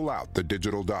to roll out the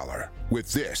digital dollar.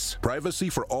 With this, privacy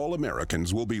for all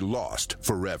Americans will be lost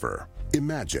forever.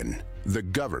 Imagine, the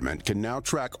government can now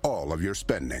track all of your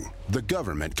spending. The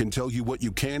government can tell you what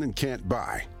you can and can't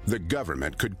buy. The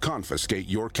government could confiscate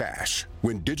your cash.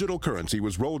 When digital currency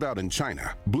was rolled out in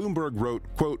China, Bloomberg wrote,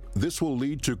 quote, "This will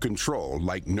lead to control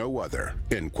like no other,"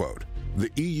 end quote. The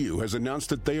EU has announced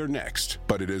that they are next,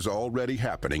 but it is already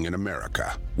happening in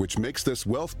America, which makes this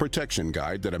wealth protection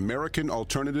guide that American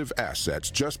Alternative Assets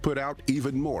just put out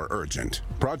even more urgent.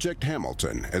 Project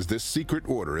Hamilton, as this secret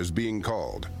order is being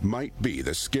called, might be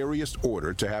the scariest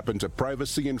order to happen to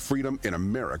privacy and freedom in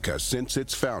America since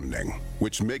its founding,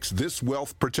 which makes this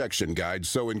wealth protection guide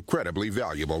so incredibly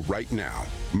valuable right now.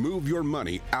 Move your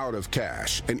money out of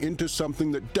cash and into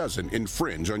something that doesn't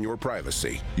infringe on your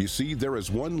privacy. You see, there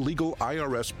is one legal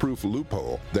IRS-proof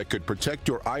loophole that could protect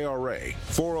your IRA,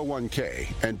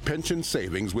 401k, and pension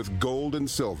savings with gold and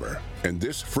silver. And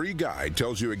this free guide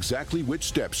tells you exactly which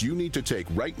steps you need to take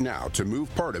right now to move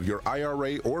part of your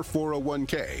IRA or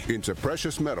 401k into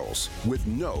precious metals with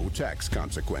no tax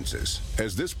consequences.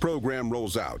 As this program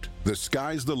rolls out, the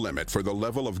sky's the limit for the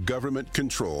level of government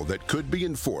control that could be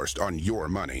enforced on your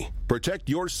money. Protect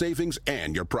your savings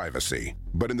and your privacy.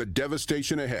 But in the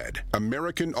devastation ahead,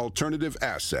 American Alternative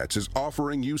Assets is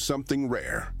offering you something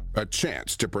rare, a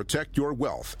chance to protect your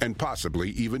wealth and possibly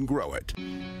even grow it.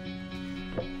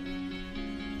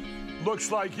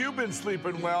 Looks like you've been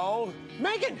sleeping well.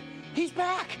 Megan, he's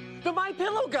back. The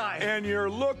MyPillow guy. And you're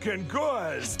looking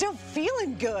good. Still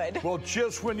feeling good. Well,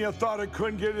 just when you thought it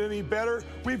couldn't get any better,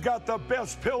 we've got the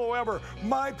best pillow ever,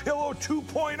 MyPillow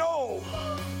 2.0.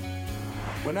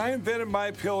 When I invented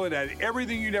MyPillow, it had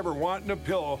everything you'd ever want in a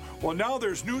pillow. Well, now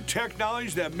there's new technology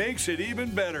that makes it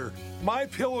even better.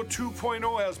 MyPillow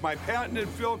 2.0 has my patented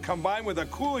fill combined with a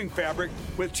cooling fabric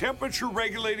with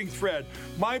temperature-regulating thread.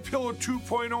 MyPillow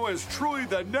 2.0 is truly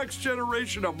the next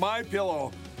generation of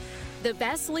MyPillow. The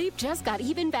best sleep just got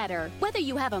even better. Whether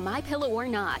you have a MyPillow or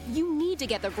not, you need to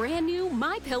get the brand new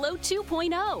MyPillow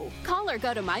 2.0. Call or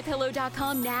go to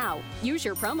MyPillow.com now. Use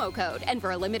your promo code, and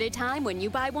for a limited time when you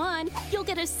buy one, you'll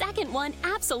get a second one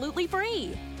absolutely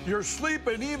free. You're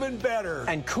sleeping even better.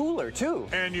 And cooler, too.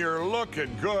 And you're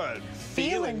looking good.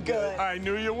 Feeling good. I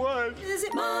knew you would.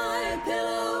 Visit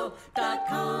MyPillow.com.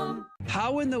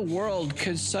 How in the world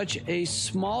could such a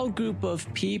small group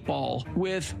of people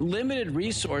with limited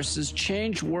resources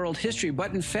change world history?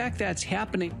 But in fact, that's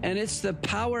happening, and it's the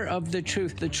power of the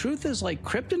truth. The truth is like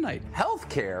kryptonite.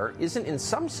 Healthcare isn't, in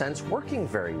some sense, working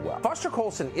very well. Foster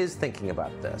Colson is thinking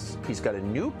about this. He's got a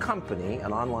new company,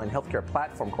 an online healthcare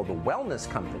platform called the Wellness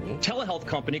Company. Telehealth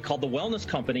company called the Wellness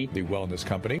Company. The Wellness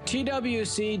Company.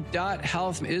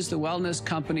 TWC.Health is the wellness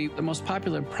company. The most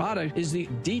popular product is the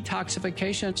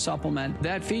detoxification supplement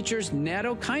that features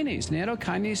nattokinase.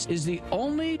 Nattokinase is the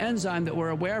only enzyme that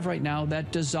we're aware of right now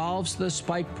that dissolves the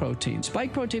spike protein.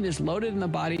 Spike protein is loaded in the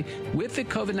body with the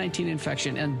COVID-19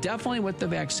 infection and definitely with the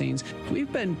vaccines.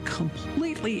 We've been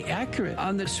completely accurate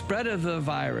on the spread of the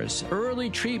virus, early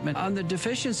treatment, on the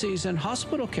deficiencies in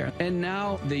hospital care, and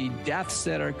now the deaths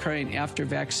that are occurring after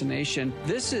vaccination.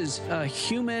 This is a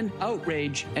human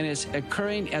outrage, and it's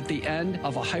occurring at the end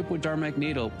of a hypodermic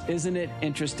needle. Isn't it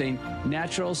interesting?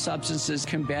 Natural substances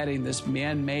combating this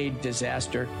man-made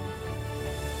disaster.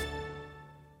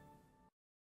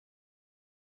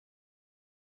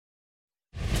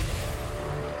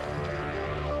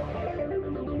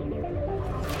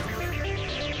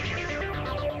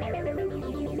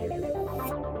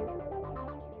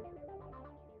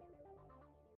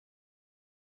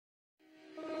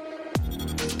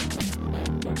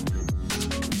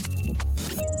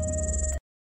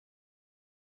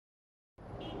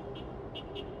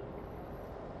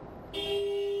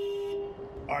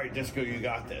 All right, Disco, you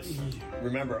got this.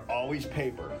 Remember, always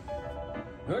paper.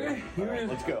 Okay. All right,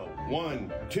 let's go.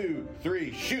 1, 2,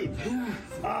 3, shoot.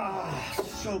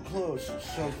 So close,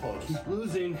 so close. Keep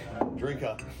losing. Drink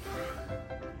up.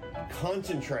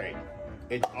 Concentrate.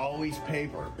 It's always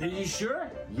paper. Are you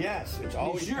sure? Yes, it's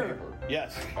always paper.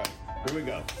 Yes. All right, here we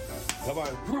go. Come on.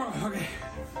 Okay.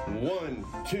 1,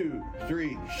 2,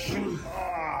 3, shoot.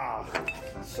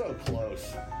 So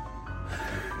close.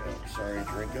 Sorry,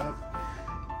 drink up.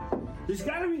 There's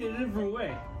got to be a different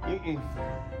way. Okay.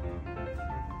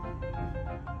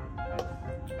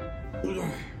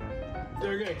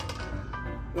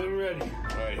 I'm ready.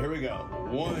 All right, here we go.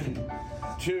 1,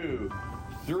 2,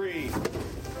 3.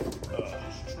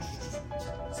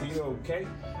 Is he okay?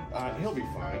 He'll be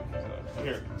fine.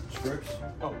 Here, scripts.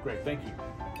 Oh, great. Thank you.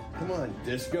 Come on,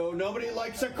 Disco. Nobody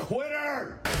likes a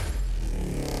quitter.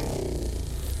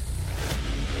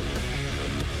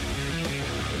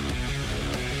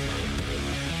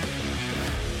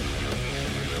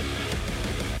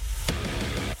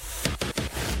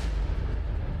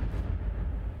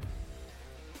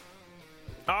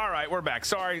 right, we're back.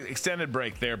 Sorry, extended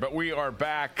break there, but we are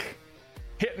back,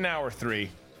 hitting hour 3,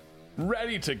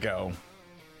 ready to go.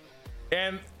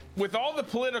 And with all the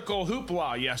political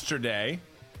hoopla yesterday,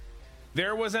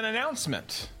 there was an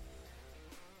announcement.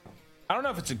 I don't know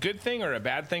if it's a good thing or a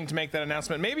bad thing to make that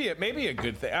announcement. Maybe a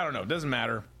good thing. I don't know. It doesn't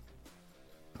matter.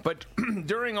 But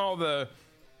during all the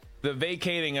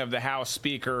vacating of the House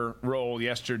Speaker role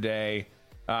yesterday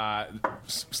 /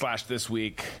 this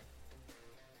week,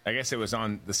 I guess it was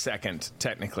on the 2nd,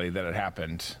 technically, that it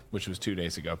happened, which was 2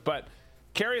 days ago. But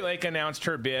Kari Lake announced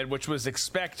her bid, which was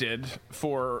expected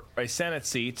for a Senate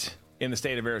seat in the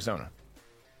state of Arizona.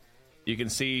 You can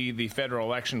see the Federal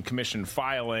Election Commission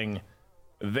filing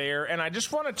there. And I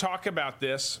just want to talk about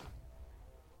this,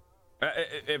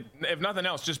 if nothing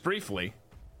else, just briefly,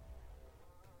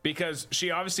 because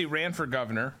she obviously ran for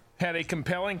governor, had a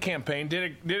compelling campaign,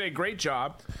 did a great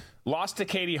job, lost to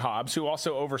Katie Hobbs, who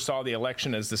also oversaw the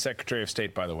election as the Secretary of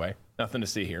State, by the way. Nothing to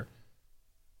see here.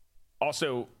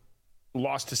 Also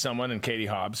lost to someone in Katie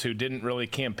Hobbs who didn't really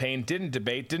campaign, didn't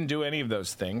debate, didn't do any of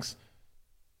those things,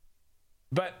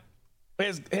 but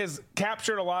has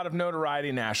captured a lot of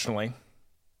notoriety nationally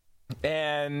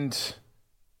and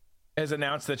has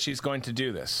announced that she's going to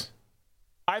do this.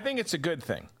 I think it's a good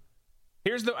thing.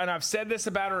 And I've said this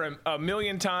about her a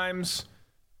million times,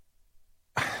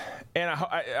 and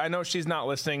I know she's not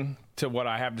listening to what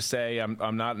I have to say.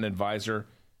 I'm not an advisor,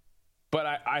 but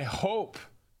I hope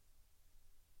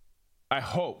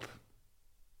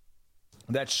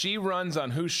that she runs on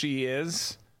who she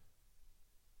is,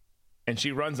 and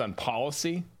she runs on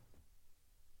policy,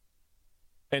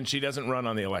 and she doesn't run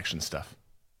on the election stuff.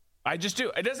 I just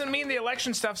do. It doesn't mean the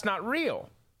election stuff's not real.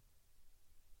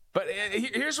 But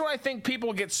here's what I think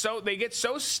people get so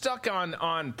stuck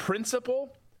on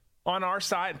principle on our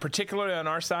side, particularly on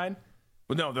our side.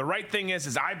 Well, no, the right thing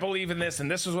is I believe in this,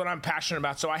 and this is what I'm passionate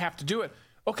about, so I have to do it.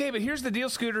 Okay, but here's the deal,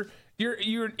 Scooter.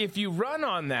 If you run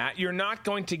on that, you're not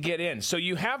going to get in. So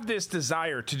you have this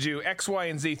desire to do X, Y,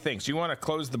 and Z things. You want to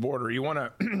close the border. You want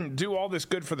to do all this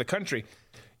good for the country.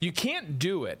 You can't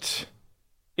do it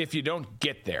if you don't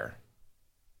get there.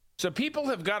 So people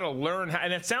have got to learn how,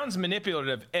 and it sounds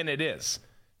manipulative, and it is.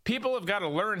 People have got to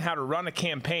learn how to run a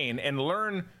campaign and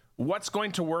learn what's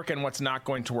going to work and what's not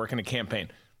going to work in a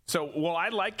campaign. So, while I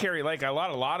like Kari Lake, I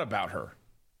like a lot about her.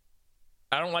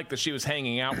 I don't like that she was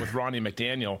hanging out with Ronnie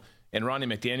McDaniel, and Ronnie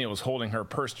McDaniel was holding her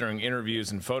purse during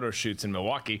interviews and photo shoots in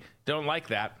Milwaukee. Don't like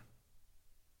that.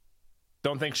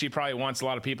 Don't think she probably wants a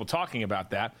lot of people talking about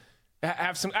that. I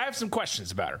have some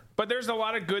questions about her, but there's a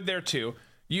lot of good there too.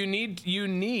 You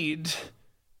need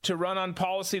to run on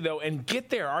policy though and get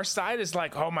there. Our side is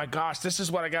like, oh my gosh, this is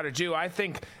what I got to do. I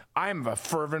think I'm a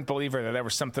fervent believer that there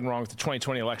was something wrong with the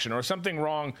 2020 election or something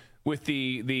wrong with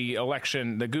the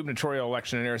election, the gubernatorial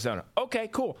election in Arizona. Okay,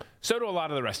 cool. So do a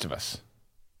lot of the rest of us.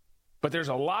 But there's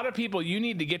a lot of people you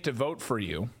need to get to vote for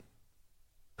you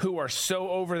who are so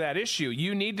over that issue.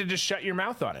 You need to just shut your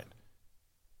mouth on it.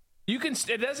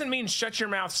 It doesn't mean shut your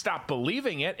mouth, stop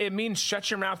believing it. It means shut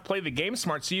your mouth, play the game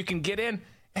smart so you can get in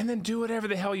and then do whatever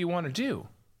the hell you want to do.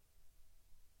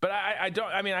 But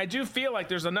I do feel like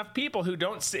there's enough people who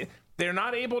don't see, they're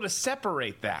not able to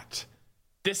separate that.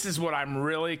 This is what I'm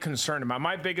really concerned about.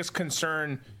 My biggest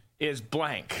concern is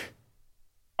blank.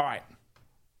 All right.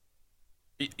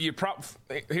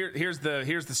 Here's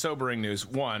the sobering news.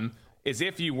 One is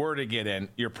if you were to get in,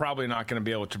 you're probably not going to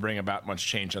be able to bring about much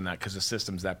change on that because the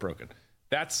system's that broken.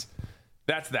 That's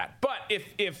that. But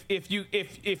if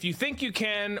you think you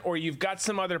can, or you've got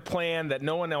some other plan that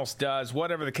no one else does,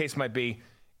 whatever the case might be,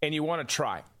 and you want to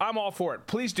try, I'm all for it.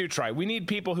 Please do try. We need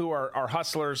people who are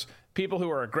hustlers, people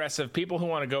who are aggressive, people who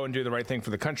want to go and do the right thing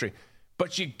for the country.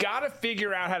 But you got to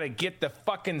figure out how to get the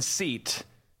fucking seat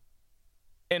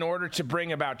in order to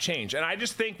bring about change. And I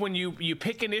just think when you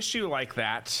pick an issue like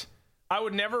that, I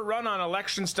would never run on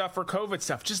election stuff or COVID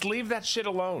stuff. Just leave that shit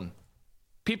alone.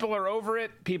 People are over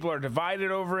it. People are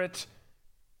divided over it.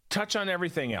 Touch on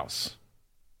everything else.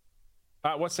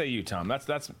 What say you, Tom? That's.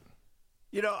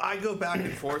 I go back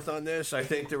and forth on this. I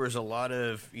think there was a lot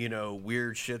of,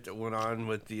 weird shit that went on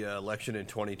with the election in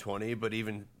 2020. But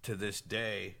even to this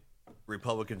day,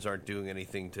 Republicans aren't doing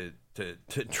anything to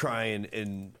try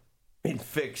and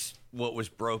fix what was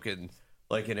broken,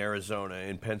 like in Arizona,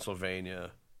 in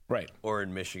Pennsylvania, right, or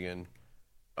in Michigan.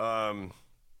 But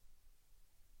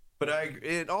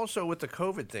it also with the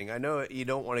COVID thing, I know you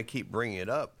don't want to keep bringing it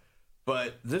up,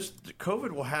 but this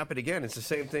COVID will happen again. It's the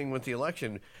same thing with the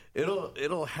election.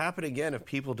 It'll happen again if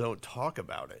people don't talk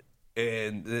about it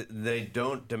and they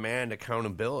don't demand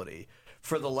accountability.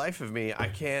 For the life of me, I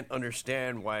can't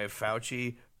understand why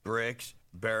Fauci, Birx,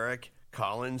 Barrick,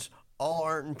 Collins, all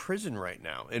aren't in prison right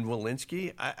now. And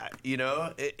Walensky,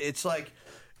 it's like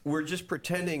we're just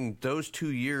pretending those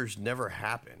 2 years never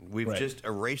happened. We've just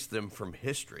erased them from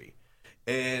history.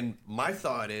 And my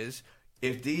thought is,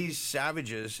 if these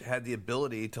savages had the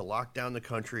ability to lock down the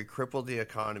country, cripple the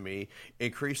economy,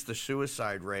 increase the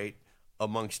suicide rate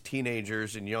amongst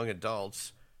teenagers and young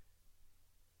adults,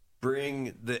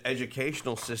 bring the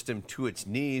educational system to its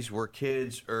knees where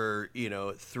kids are,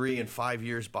 3 and 5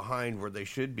 years behind where they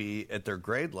should be at their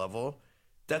grade level,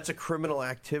 that's a criminal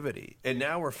activity. And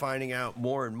now we're finding out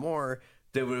more and more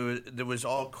that was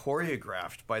all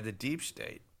choreographed by the deep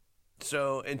state.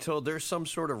 So until there's some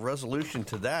sort of resolution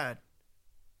to that,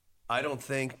 I don't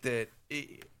think that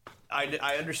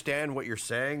I understand what you're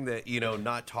saying, that,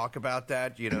 not talk about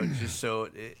that, just so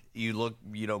you look,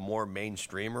 more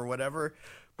mainstream or whatever.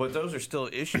 But those are still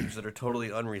issues that are totally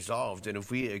unresolved, and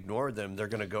if we ignore them, they're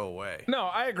going to go away. No,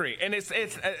 I agree, and it's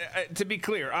to be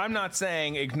clear, I'm not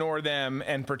saying ignore them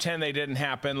and pretend they didn't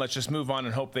happen. Let's just move on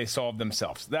and hope they solve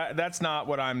themselves. That's not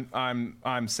what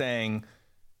I'm saying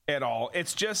at all.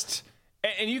 It's just,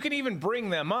 and you can even bring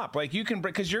them up, like you can,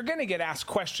 because you're going to get asked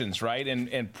questions, right,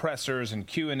 and pressers and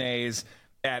Q&As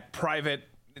at private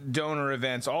donor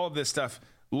events, all of this stuff.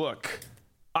 Look,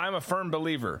 I'm a firm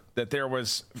believer that there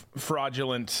was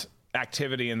fraudulent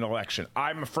activity in the election.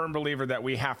 I'm a firm believer that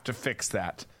we have to fix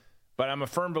that. But I'm a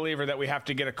firm believer that we have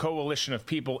to get a coalition of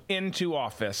people into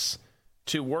office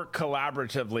to work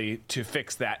collaboratively to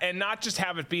fix that, and not just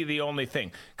have it be the only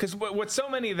thing. Because what so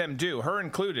many of them do, her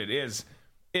included, is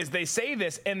they say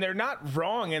this and they're not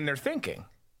wrong in their thinking,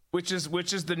 which is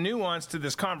the nuance to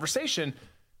this conversation.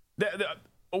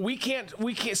 We can't,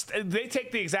 they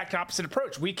take the exact opposite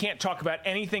approach. We can't talk about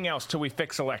anything else till we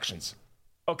fix elections.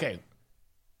 Okay.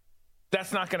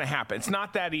 That's not going to happen. It's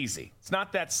not that easy. It's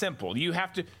not that simple. You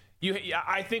have to,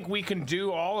 I think we can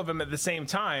do all of them at the same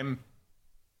time.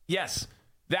 Yes,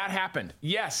 that happened.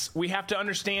 Yes, we have to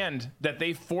understand that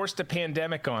they forced a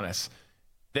pandemic on us,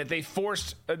 that they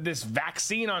forced this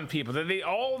vaccine on people, that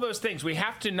all those things. We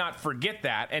have to not forget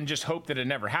that and just hope that it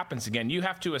never happens again. You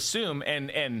have to assume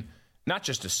and not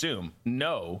just assume,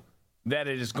 know that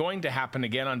it is going to happen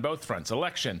again on both fronts.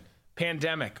 Election,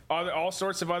 pandemic, all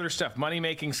sorts of other stuff,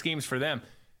 money-making schemes for them.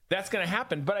 That's going to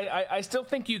happen. But I still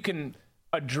think you can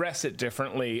address it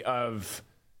differently of,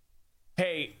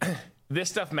 hey, this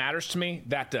stuff matters to me.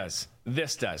 That does.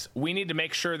 This does. We need to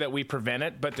make sure that we prevent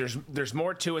it, but there's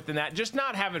more to it than that. Just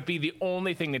not have it be the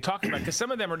only thing they talk about, because some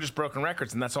of them are just broken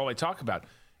records, and that's all they talk about.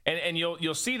 And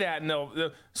you'll see that, and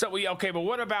but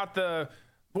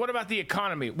what about the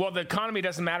economy? Well, the economy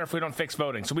doesn't matter if we don't fix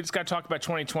voting. So we just got to talk about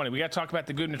 2020. We got to talk about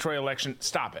the gubernatorial election.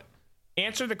 Stop it.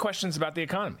 Answer the questions about the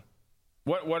economy.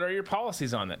 What are your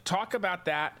policies on that? Talk about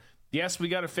that. Yes, we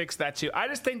got to fix that too. I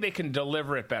just think they can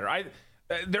deliver it better.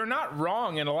 They're not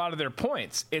wrong in a lot of their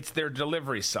points. It's their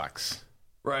delivery sucks.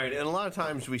 Right. And a lot of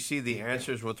times we see the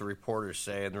answers, what the reporters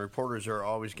say, and the reporters are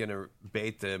always going to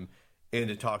bait them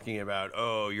into talking about,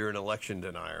 oh, you're an election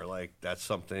denier. Like that's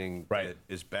something that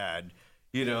is bad.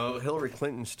 Hillary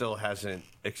Clinton still hasn't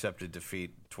accepted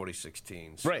defeat in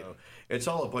 2016. So it's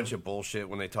all a bunch of bullshit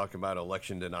when they talk about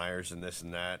election deniers and this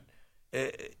and that.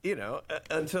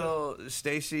 Until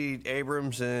Stacey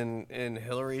Abrams and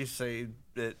Hillary say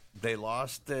that they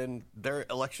lost, then they're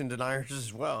election deniers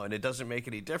as well. And it doesn't make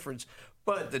any difference.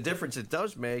 But the difference it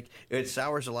does make, it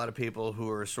sours a lot of people who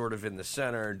are sort of in the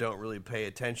center and don't really pay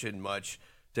attention much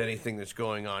to anything that's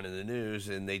going on in the news,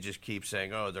 and they just keep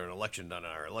saying, oh, they're an election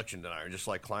denier, just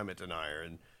like climate denier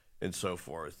and so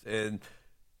forth. And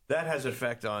that has an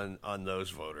effect on those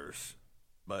voters.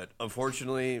 But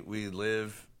unfortunately, we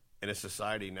live in a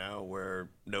society now where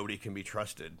nobody can be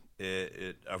trusted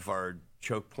of our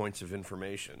choke points of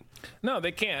information. No,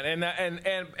 they can't.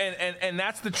 And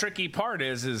that's the tricky part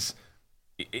is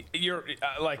you're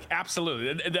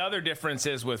absolutely. The other difference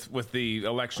is with the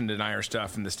election denier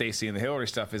stuff and the Stacey and the Hillary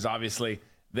stuff is obviously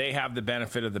they have the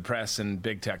benefit of the press and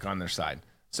big tech on their side.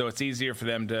 So it's easier for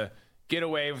them to get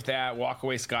away with that, walk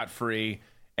away scot-free,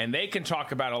 and they can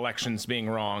talk about elections being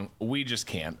wrong. We just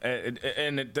can't.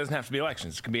 And it doesn't have to be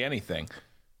elections. It can be anything.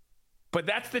 But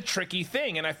that's the tricky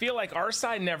thing. And I feel like our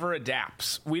side never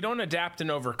adapts. We don't adapt and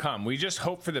overcome. We just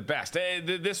hope for the best.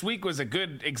 This week was a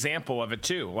good example of it,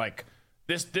 too. Like,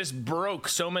 This broke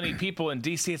so many people in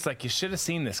D.C. It's like you should have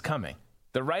seen this coming.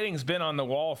 The writing's been on the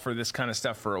wall for this kind of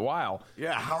stuff for a while.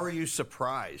 Yeah, how are you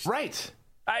surprised? Right.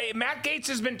 Matt Gaetz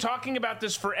has been talking about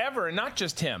this forever, and not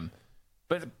just him,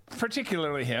 but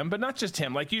particularly him, but not just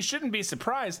him. Like, you shouldn't be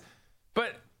surprised.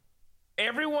 But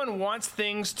everyone wants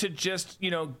things to just,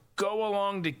 go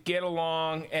along to get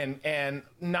along and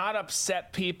not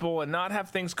upset people and not have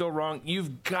things go wrong.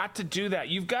 You've got to do that.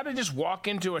 You've got to just walk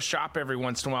into a shop every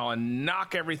once in a while and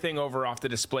knock everything over off the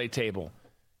display table.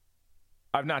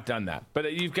 I've not done that,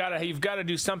 but you've got to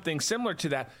do something similar to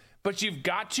that. But you've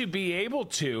got to be able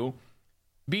to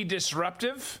be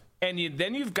disruptive, and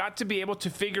then you've got to be able to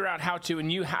figure out how to.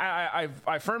 And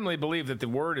I firmly believe that the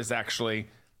word is actually,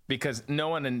 because no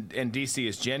one in D.C.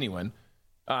 is genuine,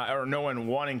 or no one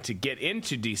wanting to get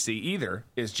into D.C. either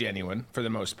is genuine for the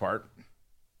most part.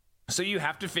 So you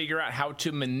have to figure out how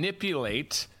to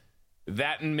manipulate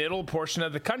that middle portion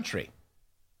of the country.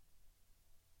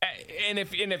 And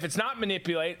if it's not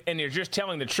manipulate and you're just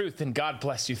telling the truth, then God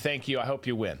bless you. Thank you. I hope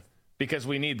you win, because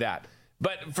we need that.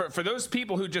 But for those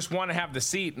people who just want to have the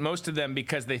seat, most of them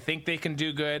because they think they can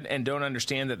do good and don't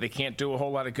understand that they can't do a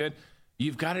whole lot of good,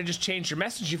 you've got to just change your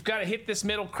message. You've got to hit this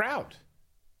middle crowd,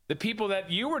 the people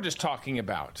that you were just talking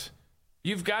about.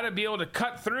 You've got to be able to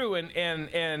cut through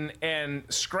and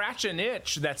scratch an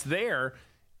itch that's there,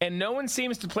 and no one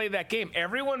seems to play that game.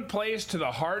 Everyone plays to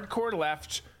the hardcore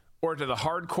left or to the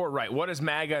hardcore right. What does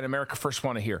MAGA and America First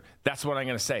want to hear? That's what I'm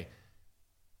going to say.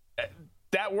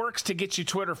 That works to get you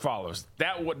Twitter follows.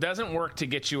 That doesn't work to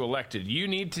get you elected. You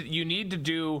need to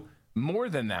do more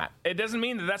than that. It doesn't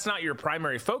mean that that's not your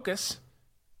primary focus,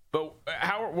 but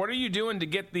what are you doing to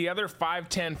get the other 5,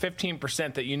 10,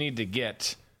 15% that you need to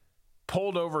get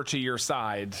pulled over to your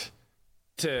side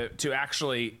to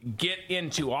actually get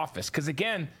into office? Because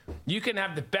again, you can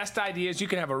have the best ideas, you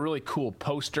can have a really cool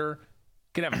poster,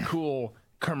 you can have a cool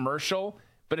commercial,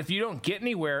 but if you don't get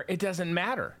anywhere, it doesn't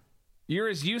matter. You're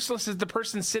as useless as the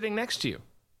person sitting next to you.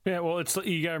 Yeah, well,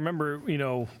 you got to remember,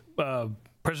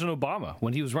 President Obama,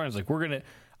 when he was running, was like,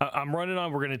 I'm running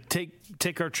on, we're going to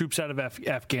take our troops out of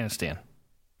Afghanistan.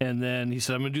 And then he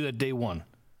said, I'm going to do that day one.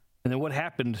 And then what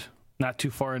happened not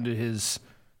too far into his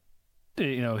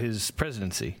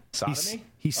presidency? Sodomy?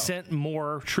 He sent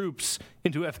more troops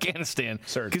into Afghanistan.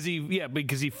 Because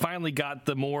he finally got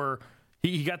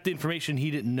he got the information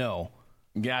he didn't know.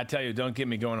 Yeah, I tell you, don't get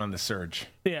me going on the surge.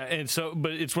 Yeah, and so,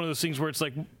 but it's one of those things where it's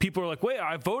like, people are like, wait,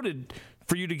 I voted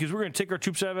for you because we're going to take our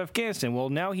troops out of Afghanistan. Well,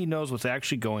 now he knows what's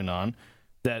actually going on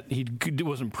that he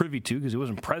wasn't privy to because he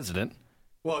wasn't president.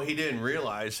 Well, he didn't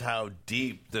realize how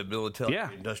deep the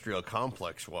military-industrial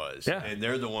complex was. Yeah. And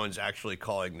they're the ones actually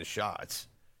calling the shots.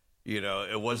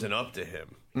 It wasn't up to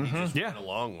him. He just went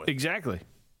along with it. Exactly.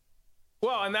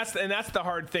 Well, and that's the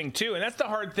hard thing too, and that's the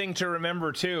hard thing to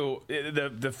remember too.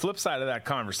 The flip side of that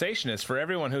conversation is for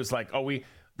everyone who's like,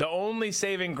 the only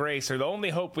saving grace or the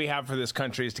only hope we have for this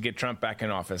country is to get Trump back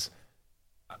in office.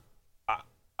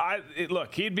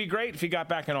 Look, he'd be great if he got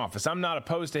back in office. I'm not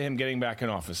opposed to him getting back in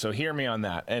office, so hear me on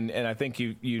that. And I think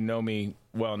you know me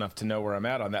well enough to know where I'm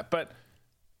at on that. But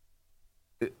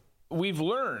we've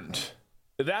learned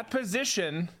that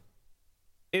position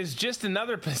is just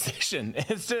another position.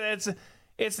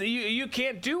 You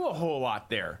can't do a whole lot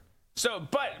there. So,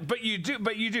 but you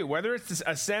do. Whether it's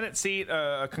a Senate seat,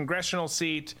 a congressional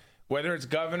seat, whether it's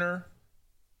governor,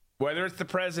 whether it's the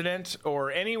president, or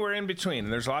anywhere in between.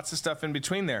 And there's lots of stuff in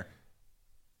between there.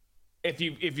 If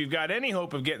you've got any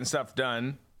hope of getting stuff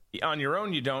done on your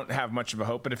own, you don't have much of a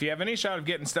hope. But if you have any shot of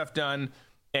getting stuff done,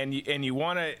 and you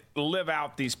want to live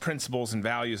out these principles and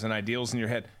values and ideals in your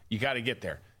head, you got to get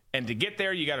there. And to get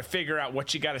there, you got to figure out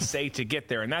what you got to say to get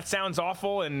there. And that sounds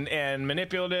awful and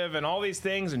manipulative and all these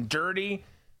things and dirty.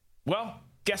 Well,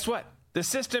 guess what? The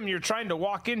system you're trying to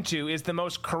walk into is the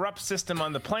most corrupt system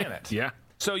on the planet. Yeah.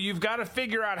 So you've got to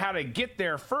figure out how to get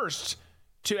there first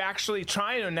to actually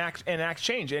try and enact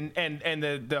change. And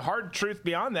the hard truth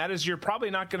beyond that is you're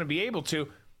probably not going to be able to,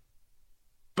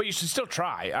 but you should still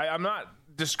try. I'm not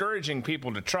discouraging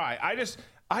people to try. I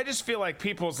just feel like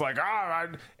people's like,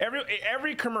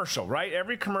 every commercial, right?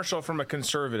 Every commercial from a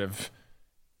conservative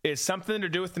is something to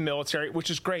do with the military,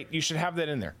 which is great. You should have that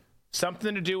in there.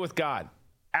 Something to do with God.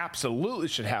 Absolutely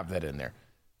should have that in there.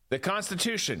 The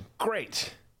Constitution,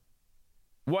 great.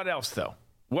 What else, though?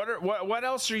 What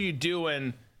else are you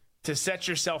doing to set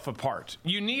yourself apart?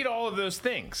 You need all of those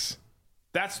things.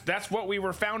 That's what we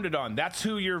were founded on. That's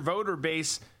who your voter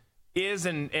base is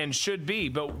and should be.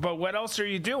 But what else are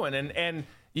you doing? And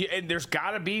there's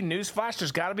got to be, newsflash,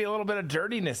 there's got to be a little bit of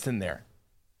dirtiness in there.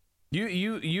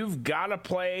 You've got to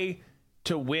play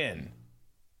to win,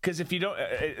 because if you don't,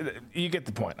 you get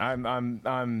the point.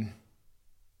 I'm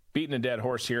beating a dead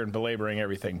horse here and belaboring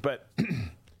everything, but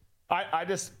I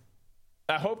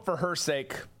hope for her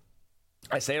sake.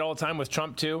 I say it all the time with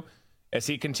Trump too, as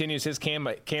he continues his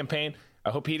campaign. I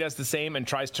hope he does the same and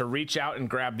tries to reach out and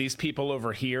grab these people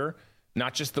over here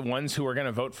not just the ones who are going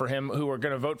to vote for him, who are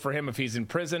going to vote for him if he's in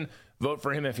prison, vote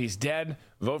for him if he's dead,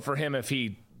 vote for him if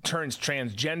he turns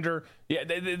transgender. Yeah,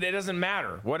 it doesn't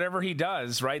matter. Whatever he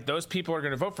does, right? Those people are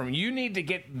going to vote for him. You need to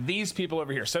get these people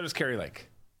over here. So does Carrie Lake.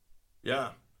 Yeah.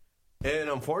 And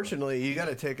unfortunately, you got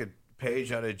to take a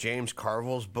page out of James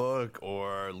Carville's book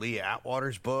or Lee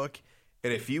Atwater's book.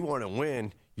 And if you want to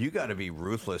win, you got to be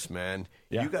ruthless, man.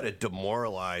 Yeah. You got to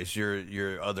demoralize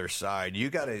your other side. You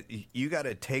got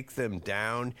to take them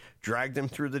down, drag them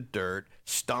through the dirt,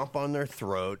 stomp on their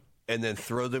throat, and then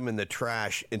throw them in the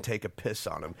trash and take a piss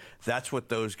on them. That's what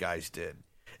those guys did.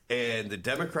 And the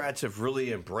Democrats have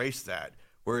really embraced that.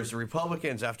 Whereas the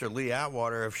Republicans, after Lee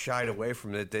Atwater, have shied away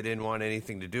from it. They didn't want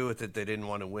anything to do with it. They didn't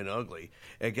want to win ugly.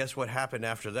 And guess what happened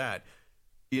after that?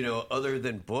 You know, other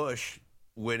than Bush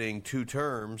winning 2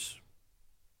 terms,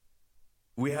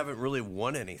 we haven't really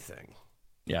won anything.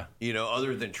 Yeah. You know,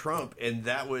 other than Trump. And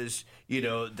that was, you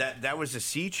know, that was a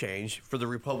sea change for the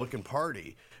Republican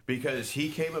Party because he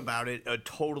came about it a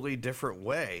totally different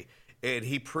way. And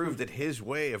he proved that his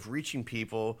way of reaching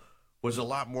people was a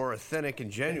lot more authentic and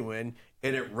genuine,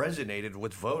 and it resonated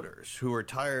with voters who were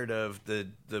tired of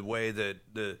the way that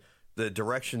the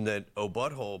direction that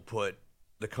O'Butthole put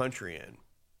the country in.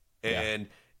 And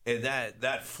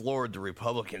that floored the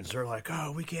Republicans. They're like,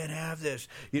 oh, we can't have this.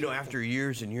 You know, after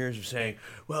years and years of saying,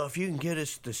 well, if you can get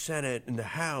us the Senate and the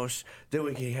House, then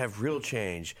we can have real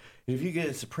change. And if you get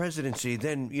us the presidency,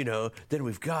 then, you know, then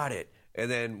we've got it. And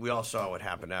then we all saw what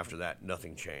happened after that.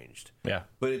 Nothing changed. Yeah.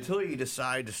 But until you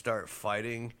decide to start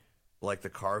fighting like the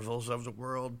Carvilles of the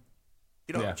world,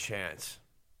 you don't have a chance.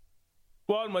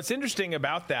 Well, and what's interesting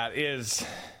about that is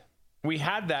we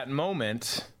had that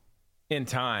moment in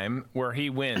time where he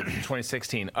wins in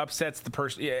 2016, upsets the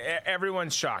person. Yeah,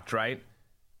 everyone's shocked, right?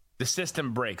 The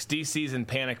system breaks. DC's in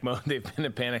panic mode. They've been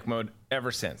in panic mode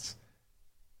ever since.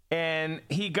 And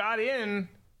he got in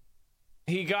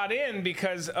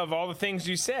because of all the things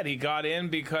you said. He got in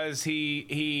because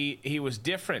he was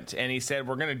different, and he said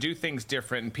we're going to do things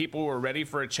different, and people were ready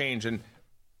for a change.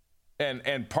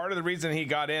 And part of the reason he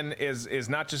got in is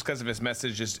not just because of his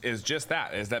message, is just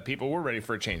that people were ready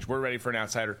for a change. We're ready for an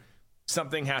outsider.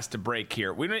 Something has to break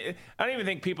here. I don't even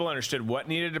think people understood what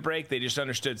needed to break. They just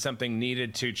understood something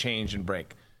needed to change and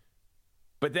break.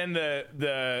 But then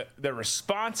the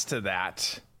response to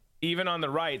that, even on the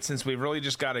right, since we've really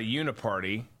just got a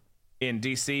uniparty in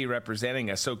D.C. representing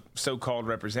us, so-called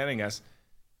representing us,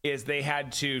 is they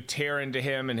had to tear into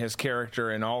him and his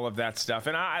character and all of that stuff.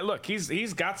 And I look,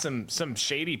 he's got some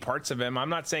shady parts of him. I'm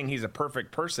not saying he's a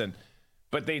perfect person,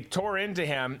 but they tore into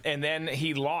him, and then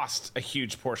he lost a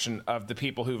huge portion of the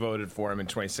people who voted for him in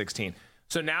 2016.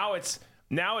 So now it's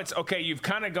okay. You've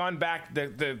kind of gone back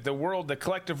the world, the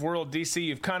collective world, D.C.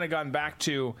 You've kind of gone back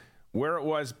to where it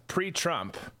was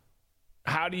pre-Trump.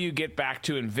 How do you get back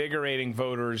to invigorating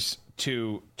voters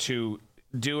to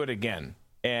do it again?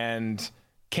 And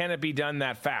can it be done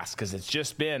that fast? Because it's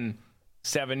just been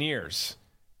 7 years,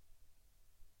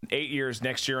 8 years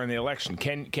next year in the election.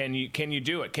 Can you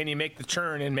do it? Can you make the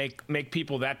turn and make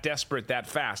people that desperate that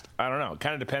fast? I don't know. It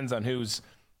kind of depends on who's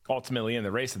ultimately in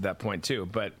the race at that point too.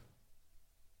 But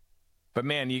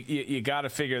man, you got to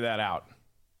figure that out.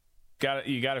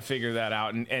 You got to figure that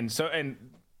out. And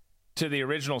to the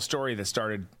original story that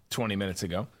started 20 minutes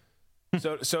ago.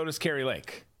 So does Carrie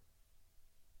Lake.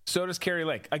 So does Carrie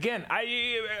Lake. Again,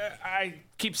 I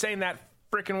keep saying that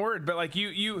freaking word, but like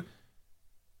you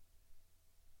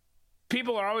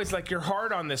people are always like, you're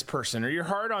hard on this person or you're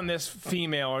hard on this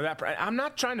female or that. I'm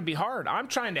not trying to be hard. I'm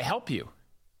trying to help you.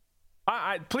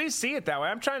 I please see it that way.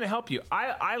 I'm trying to help you.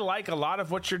 I like a lot of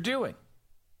what you're doing.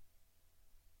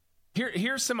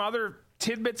 Here's some other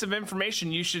tidbits of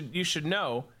information you should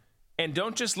know. And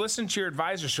don't just listen to your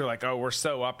advisors who are like, oh, we're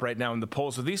so up right now in the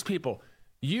polls with these people.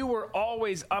 You were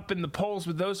always up in the polls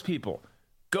with those people.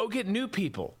 Go get new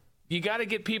people. You got to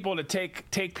get people to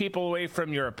take people away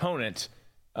from your opponent,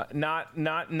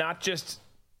 not just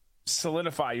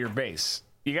solidify your base.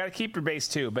 You got to keep your base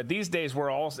too. But these days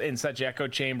we're all in such echo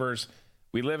chambers.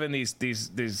 We live in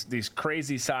these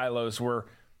crazy silos where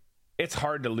it's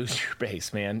hard to lose your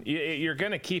base, man. You're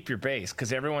going to keep your base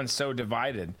because everyone's so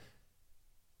divided.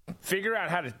 Figure out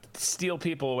how to steal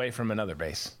people away from another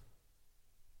base.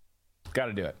 Got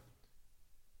to do it.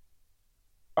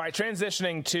 All right,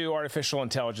 transitioning to artificial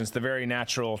intelligence, the very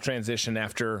natural transition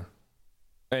after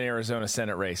an Arizona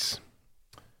Senate race.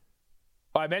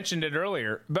 Well, I mentioned it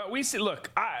earlier, but we see, look,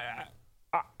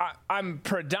 I'm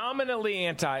predominantly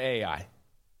anti-AI.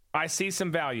 I see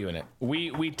some value in it.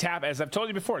 We tap, as I've told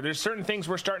you before, there's certain things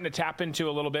we're starting to tap into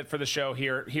a little bit for the show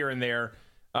here and there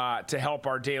to help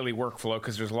our daily workflow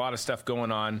because there's a lot of stuff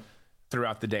going on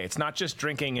throughout the day. It's not just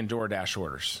drinking and DoorDash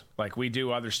orders. Like, we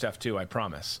do other stuff too, I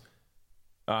promise.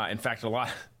 In fact, a lot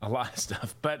of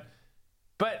stuff. But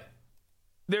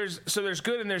there's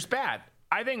good and there's bad.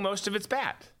 I think most of it's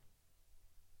bad.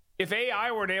 If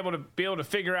AI were to be able to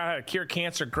figure out how to cure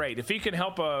cancer, great. If he can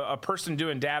help a person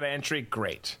doing data entry,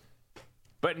 great.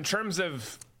 But in terms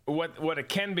of what it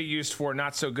can be used for,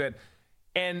 not so good.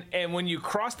 And when you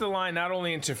cross the line not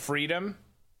only into freedom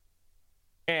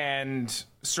and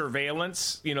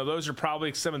surveillance, those are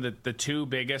probably some of the two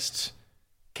biggest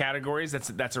categories.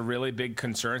 That's a really big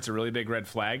concern. It's a really big red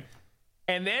flag.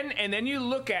 And then you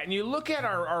look at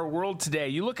our world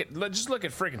today. Just look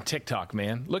at freaking TikTok,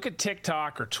 man. Look at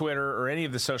TikTok or Twitter or any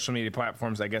of the social media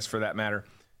platforms, I guess, for that matter.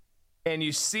 And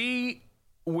you see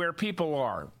where people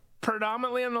are.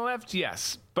 Predominantly on the left,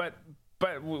 yes, but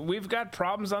we've got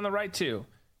problems on the right too.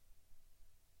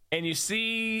 And you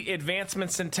see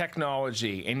advancements in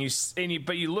technology,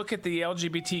 but you look at the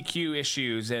LGBTQ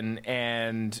issues,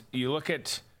 and you look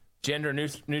at gender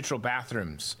neutral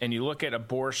bathrooms, and you look at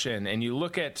abortion, and you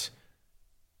look at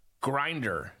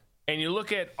Grindr, and you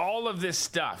look at all of this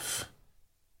stuff,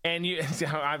 and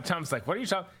Tom's like, "What are you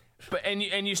talking?" But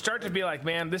and you start to be like,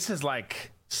 "Man, this is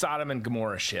like Sodom and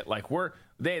Gomorrah shit. Like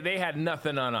they had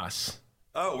nothing on us."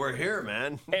 Oh, we're here,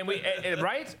 man. And we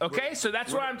right? Okay, so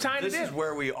that's what I'm trying to do. This is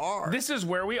where we are. This is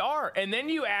where we are. And then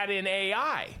you add in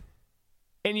AI.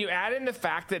 And you add in the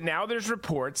fact that now there's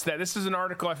reports that this is an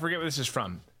article, I forget where this is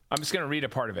from. I'm just going to read a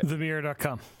part of it.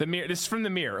 TheMirror.com. This is from The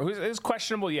Mirror. It's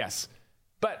questionable, yes.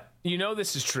 But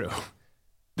this is true.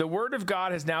 The word of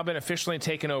God has now been officially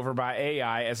taken over by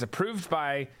AI as approved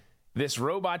by this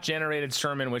robot-generated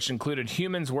sermon, which included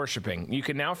humans worshiping. You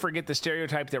can now forget the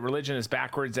stereotype that religion is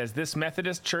backwards, as this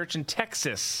Methodist church in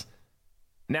Texas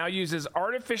now uses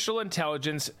artificial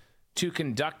intelligence to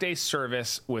conduct a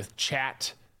service with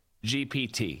Chat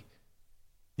GPT.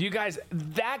 You guys,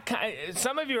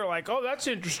 some of you are like, "Oh, that's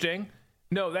interesting."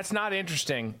 No, that's not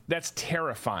interesting. That's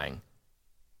terrifying.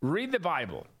 Read the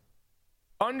Bible.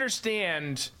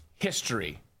 Understand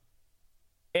history.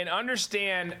 And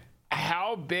understand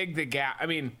how big the gap. I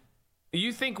mean,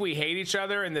 you think we hate each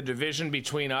other and the division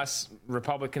between us,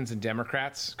 Republicans and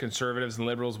Democrats, conservatives and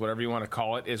liberals, whatever you want to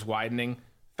call it, is widening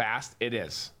fast? It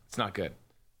is. It's not good.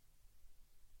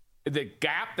 The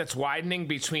gap that's widening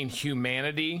between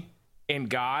humanity and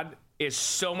God is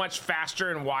so much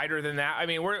faster and wider than that. I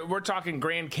mean, we're talking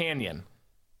Grand Canyon.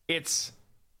 It's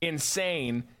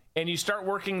insane. And you start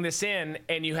working this in,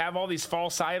 and you have all these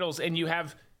false idols, and you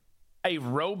have a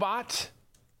robot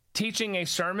teaching a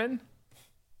sermon.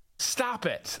 Stop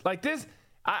it. Like this,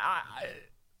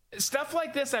 stuff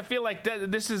like this, I feel like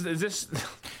this is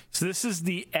So this is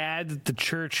the ad that the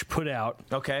church put out.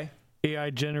 Okay. AI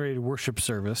generated worship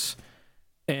service.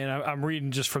 And I'm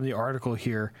reading just from the article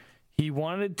here. He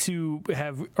wanted to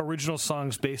have original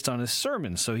songs based on his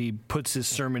sermon. So he puts his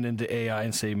sermon into AI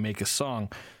and say, make a song.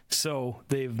 So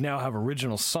they now have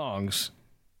original songs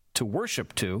to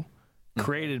worship to,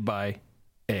 created by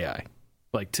AI,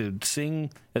 like to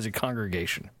sing as a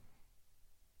congregation.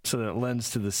 So that it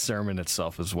lends to the sermon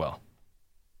itself as well.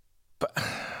 But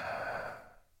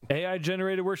AI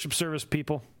generated worship service,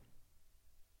 people.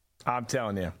 I'm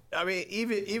telling you. I mean,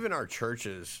 even our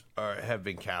churches have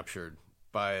been captured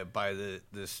by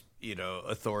this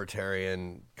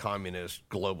authoritarian, communist,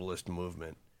 globalist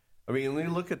movement. I mean, when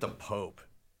you look at the Pope,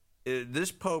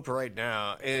 this Pope right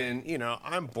now, and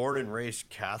I'm born and raised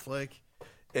Catholic,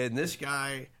 and this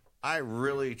guy, I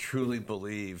really truly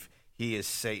believe he is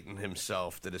Satan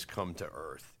himself that has come to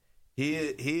earth. He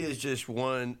is just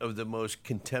one of the most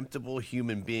contemptible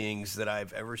human beings that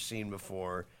I've ever seen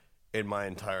before in my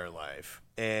entire life.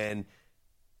 And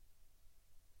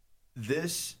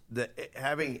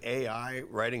having AI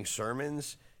writing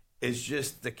sermons is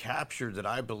just the capture that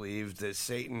I believe that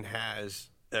Satan has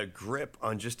a grip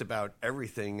on just about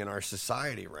everything in our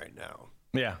society right now.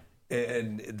 Yeah.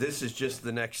 And this is just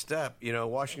the next step.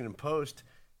 Washington Post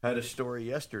had a story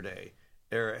yesterday,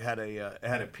 or had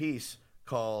a piece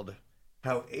called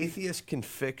 "How Atheists Can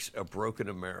Fix a Broken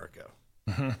America."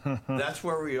 That's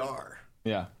where we are.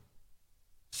 Yeah.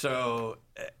 So,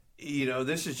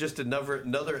 this is just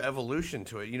another evolution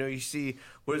to it. You see,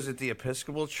 what is it, the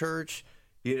Episcopal Church,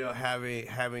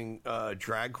 having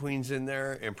drag queens in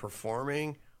there and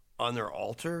performing on their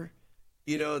altar.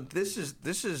 This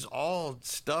is all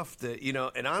stuff that,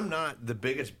 and I'm not the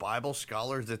biggest Bible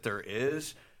scholar that there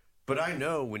is, but I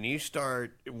know when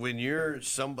you're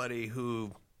somebody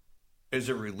who is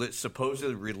a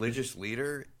supposedly religious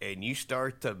leader and you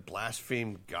start to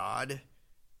blaspheme God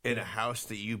in a house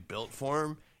that you built for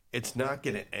him, it's not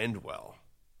going to end well.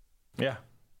 Yeah.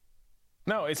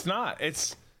 No, it's not.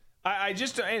 It's I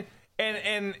just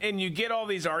and you get all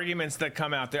these arguments that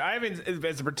come out there. I haven't,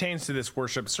 as it pertains to this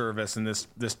worship service and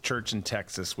this church in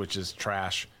Texas, which is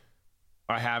trash.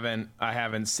 I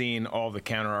haven't seen all the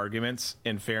counter arguments.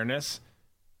 In fairness,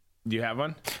 do you have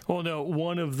one? Well, no.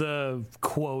 One of the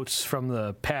quotes from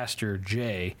the pastor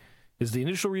Jay is the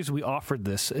initial reason we offered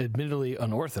this, admittedly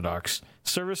unorthodox,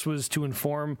 service was to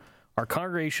inform our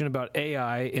congregation about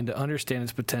AI and to understand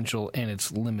its potential and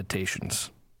its limitations.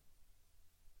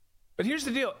 But here's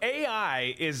the deal: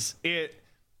 AI is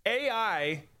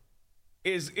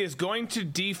going to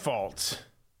default.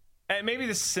 And maybe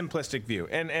this is a simplistic view,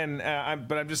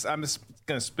 but I'm just going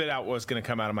to spit out what's going to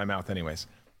come out of my mouth, anyways.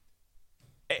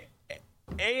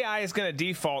 AI is going to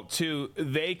default to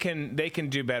they can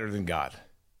do better than God.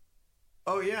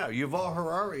 Oh yeah, Yuval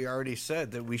Harari already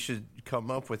said that we should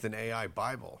come up with an AI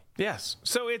Bible. Yes,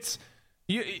 so it's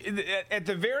you at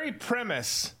the very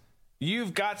premise.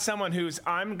 You've got someone who's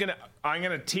I'm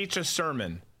gonna teach a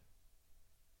sermon,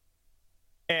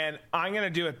 and I'm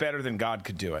gonna do it better than God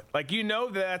could do it. Like,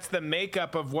 that's the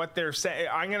makeup of what they're saying.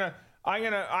 I'm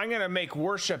gonna make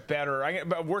worship better.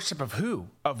 But worship of who?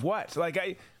 Of what?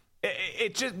 Like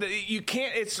it just you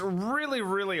can't. It's really,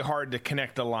 really hard to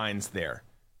connect the lines there,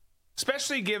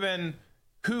 especially given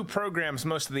who programs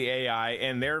most of the AI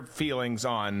and their feelings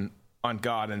on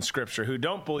God and Scripture, who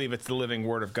don't believe it's the living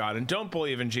Word of God and don't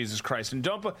believe in Jesus Christ and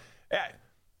don't.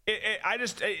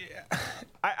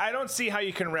 I don't see how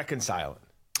you can reconcile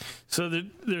it. So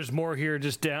there's more here,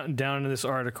 just down in this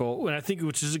article, and I think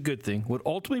which is a good thing. What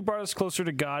ultimately brought us closer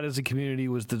to God as a community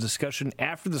was the discussion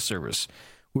after the service.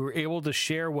 We were able to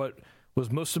share what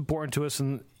was most important to us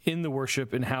in the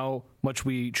worship and how much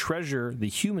we treasure the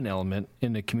human element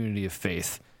in the community of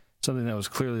faith. Something that was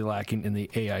clearly lacking in the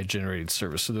AI-generated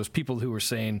service. So those people who were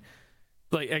saying,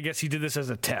 like, I guess he did this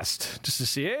as a test, just to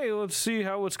see, hey, let's see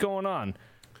what's going on.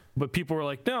 But people were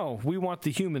like, no, we want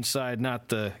the human side, not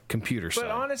the computer side.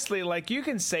 But honestly, like, you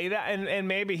can say that, and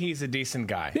maybe he's a decent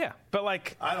guy. Yeah. But,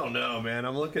 like... I don't know, man.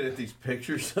 I'm looking at these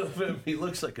pictures of him. He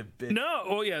looks like a bitch. No.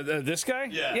 Oh, yeah. This guy?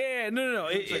 Yeah. Yeah, no.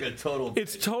 He looks like a total...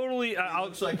 It's totally...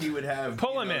 looks like he would have...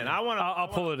 Pull him in. I'll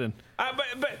pull it in.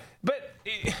 But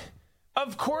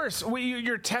of course,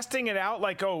 you're testing it out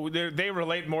like, oh, they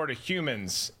relate more to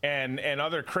humans and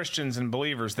other Christians and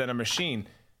believers than a machine.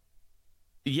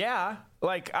 Yeah,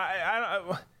 like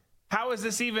how is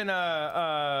this even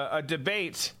a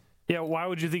debate? Yeah, why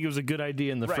would you think it was a good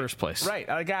idea in the first place? Right,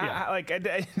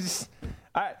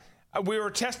 we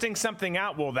were testing something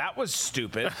out. Well, that was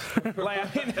stupid.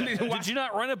 Did you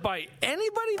not run it by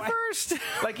anybody first?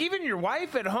 Like, even your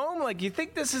wife at home, like, you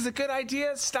think this is a good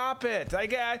idea? Stop it.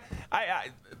 Like,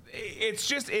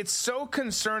 it's so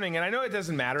concerning. And I know it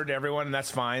doesn't matter to everyone, and that's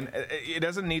fine. It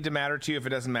doesn't need to matter to you if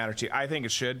it doesn't matter to you. I think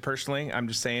it should, personally. I'm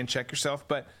just saying, check yourself.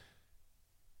 But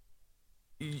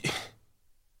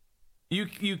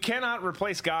you cannot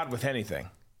replace God with anything.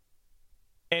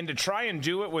 And to try and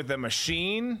do it with a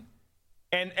machine...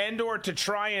 And or to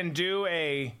try and do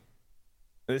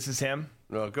this is him?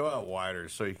 No, go out wider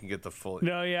so you can get the full...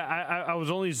 No, yeah, I was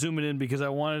only zooming in because I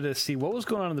wanted to see what was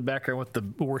going on in the background with the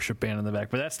worship band in the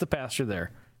back. But that's the pastor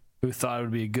there who thought it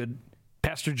would be a good...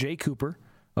 Pastor Jay Cooper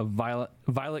of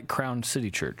Violet Crown City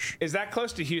Church. Is that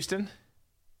close to Houston?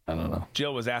 I don't know.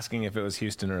 Jill was asking if it was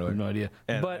Houston earlier. No idea.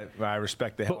 And but I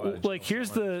respect the hell out of it. Like, here's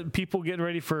the people getting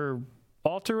ready for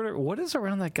altar. What is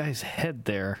around that guy's head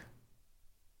there?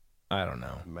 I don't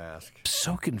know. Mask.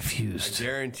 So confused. I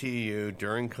guarantee you,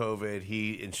 during COVID,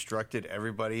 he instructed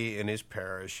everybody in his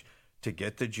parish to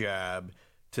get the jab.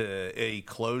 He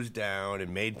closed down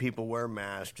and made people wear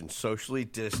masks and socially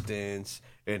distance,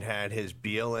 and had his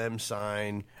BLM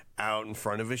sign out in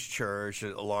front of his church,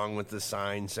 along with the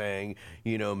sign saying,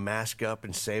 mask up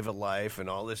and save a life and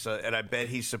all this. And I bet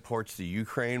he supports the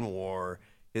Ukraine war.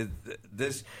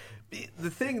 The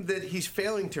thing that he's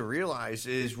failing to realize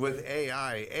is with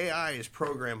AI is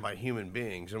programmed by human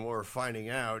beings. And what we're finding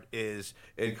out is,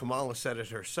 and Kamala said it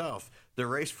herself, the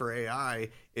race for AI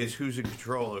is who's in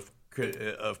control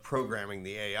of programming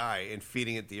the AI and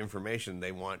feeding it the information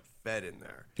they want fed in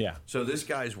there. Yeah. So this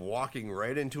guy's walking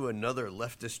right into another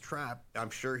leftist trap. I'm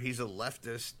sure he's a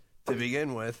leftist to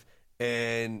begin with.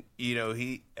 And,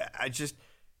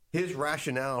 his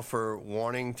rationale for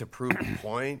wanting to prove a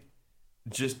point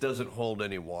just doesn't hold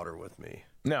any water with me.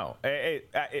 No.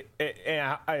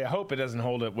 I hope it doesn't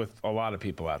hold it with a lot of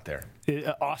people out there.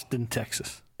 Austin,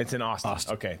 Texas. It's in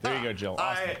Austin. Okay, there you go, Jill.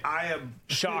 Austin. I am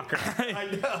shocker. I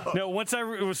know. No, once I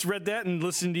read that and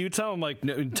listened to you, Tom, I'm like,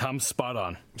 no, Tom's spot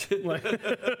on.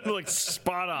 like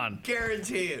spot on.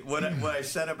 Guarantee it. What I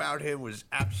said about him was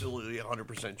absolutely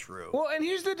 100% true. Well, and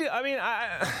here's the deal. I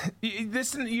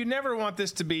mean, you never want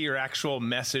this to be your actual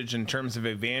message in terms of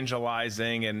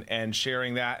evangelizing and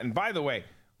sharing that. And by the way,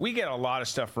 we get a lot of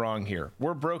stuff wrong here.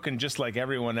 We're broken just like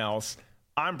everyone else.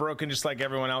 I'm broken just like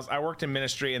everyone else. I worked in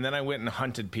ministry, and then I went and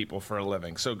hunted people for a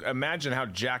living. So imagine how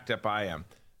jacked up I am.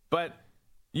 But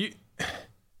do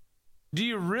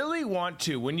you really want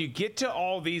to, when you get to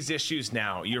all these issues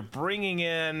now, you're bringing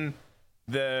in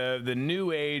the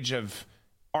new age of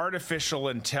artificial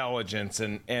intelligence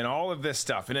and all of this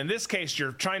stuff. And in this case,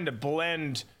 you're trying to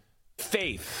blend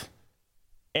faith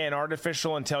and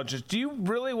artificial intelligence. Do you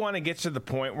really want to get to the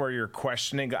point where you're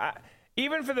questioning?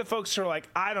 Even for the folks who are like,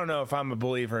 I don't know if I'm a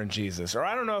believer in Jesus, or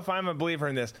I don't know if I'm a believer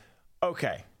in this.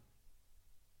 Okay.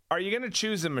 Are you going to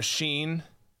choose a machine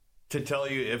to tell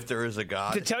you if there is a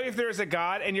God? To tell you if there is a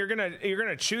God, and you're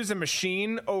gonna choose a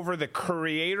machine over the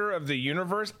creator of the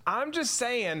universe? I'm just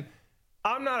saying,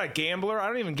 I'm not a gambler. I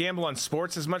don't even gamble on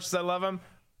sports as much as I love them.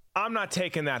 I'm not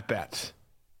taking that bet.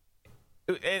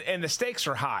 And the stakes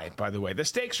are high, by the way. The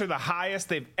stakes are the highest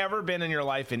they've ever been in your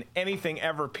life in anything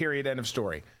ever, period, end of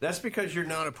story. That's because you're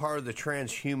not a part of the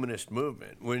transhumanist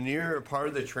movement. When you're a part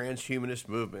of the transhumanist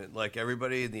movement, like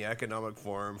everybody in the Economic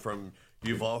Forum, from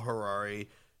Yuval Harari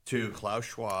to Klaus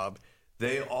Schwab,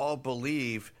 they all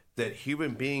believe that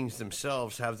human beings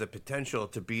themselves have the potential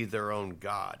to be their own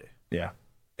God. Yeah.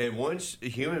 And once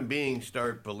human beings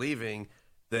start believing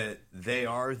that they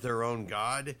are their own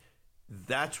God,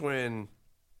 that's when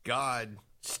God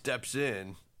steps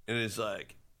in and is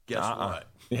like, guess what?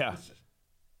 Yeah.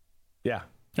 Yeah.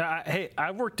 Hey,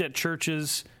 I worked at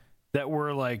churches that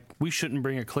were like, we shouldn't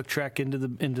bring a click track into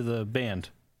the band.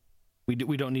 We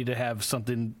don't need to have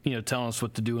something, telling us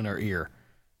what to do in our ear.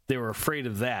 They were afraid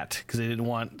of that because they didn't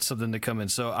want something to come in.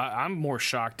 So I'm more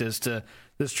shocked as to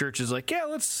this church is like, yeah,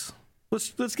 let's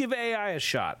give AI a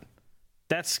shot.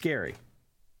 That's scary.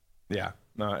 Yeah.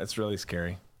 No, it's really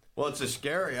scary. Well, it's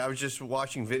scary. I was just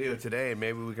watching video today, and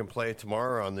maybe we can play it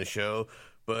tomorrow on the show.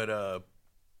 But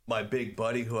my big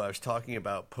buddy who I was talking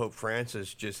about, Pope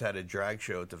Francis, just had a drag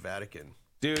show at the Vatican.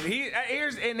 Dude,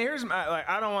 here's my,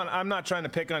 I'm not trying to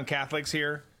pick on Catholics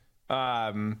here.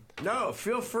 No,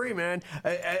 feel free, man.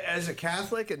 As a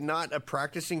Catholic and not a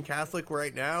practicing Catholic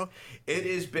right now, it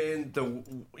has been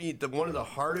the one of the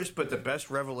hardest but the best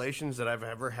revelations that I've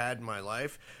ever had in my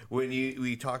life. When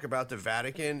we talk about the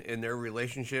Vatican and their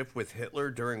relationship with Hitler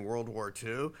during World War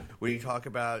II, when you talk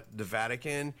about the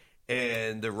Vatican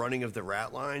and the running of the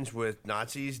rat lines with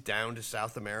Nazis down to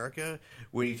South America,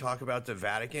 when you talk about the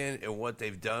Vatican and what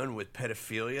they've done with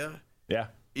pedophilia. Yeah.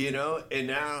 And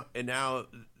now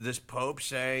this Pope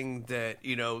saying that,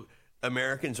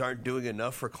 Americans aren't doing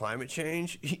enough for climate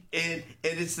change. And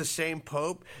it's the same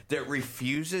Pope that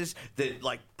refuses, that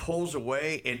pulls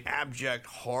away in abject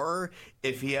horror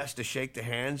if he has to shake the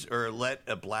hands or let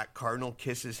a black cardinal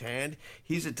kiss his hand.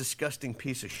 He's a disgusting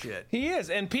piece of shit. He is.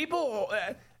 And people,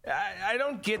 I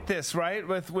don't get this, right,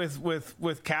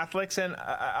 with Catholics, and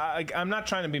I'm not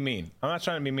trying to be mean. I'm not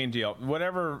trying to be mean to you.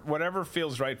 Whatever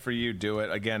feels right for you, do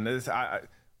it. Again,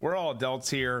 we're all adults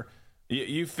here.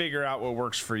 You figure out what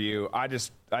works for you. I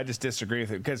just disagree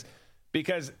with it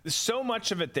because so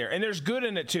much of it there, and there's good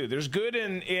in it too. There's good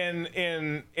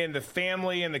in the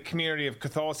family and the community of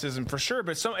Catholicism for sure,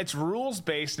 but it's rules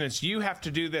based, and it's you have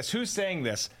to do this. Who's saying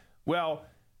this? Well,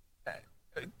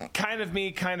 kind of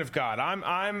me, kind of God.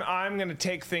 I'm going to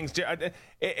take things. It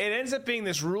ends up being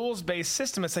this rules-based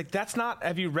system. It's like, that's not.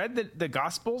 Have you read the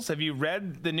Gospels? Have you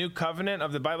read the New Covenant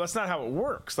of the Bible? That's not how it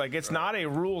works. It's not a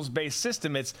rules-based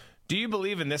system. It's, do you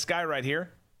believe in this guy right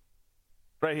here?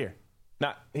 Right here.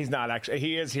 He's not actually.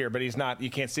 He is here, but he's not. You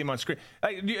can't see him on screen.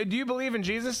 Do you believe in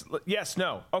Jesus? Yes.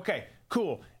 No. Okay.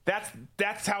 Cool.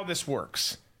 That's how this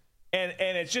works. And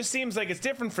it just seems like it's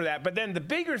different for that. But then the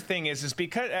bigger thing is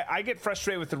because I get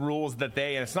frustrated with the rules that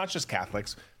and it's not just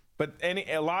Catholics, but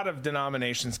a lot of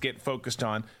denominations get focused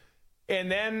on.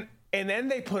 And then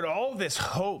they put all this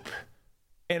hope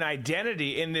and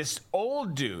identity in this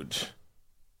old dude,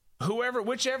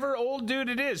 whichever old dude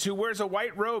it is, who wears a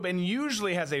white robe and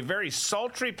usually has a very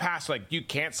sultry past. Like, you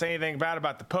can't say anything bad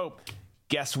about the Pope.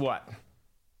 Guess what?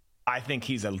 I think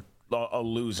he's a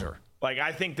loser.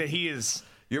 I think that he is.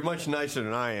 You're much nicer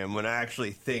than I am when I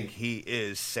actually think he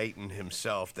is Satan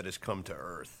himself that has come to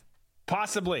earth.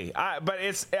 Possibly. But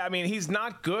he's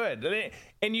not good.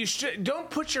 And you don't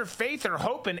put your faith or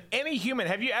hope in any human.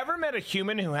 Have you ever met a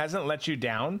human who hasn't let you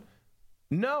down?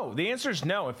 No. The answer is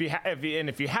no. If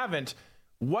you haven't,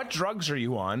 what drugs are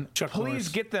you on? Please Norris.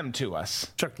 Get them to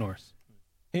us. Chuck Norris.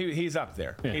 He's up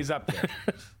there. Yeah. He's up there.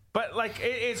 But like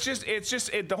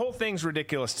the whole thing's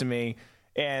ridiculous to me.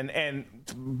 And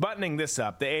buttoning this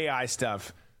up, the AI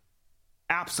stuff,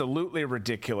 absolutely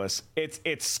ridiculous.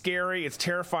 It's scary. It's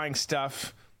terrifying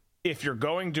stuff. If you're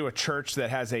going to a church that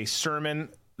has a sermon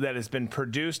that has been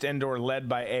produced and or led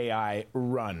by AI,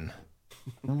 run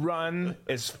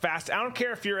as fast. I don't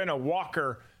care if you're in a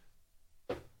walker.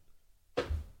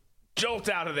 Jolt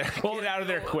out of there. Get out of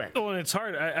there quick. Well, and it's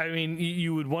hard. I mean,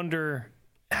 you would wonder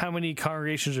how many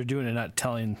congregations are doing it, not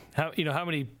telling. How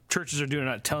many churches are doing it,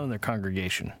 not telling their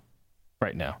congregation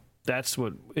right now. That's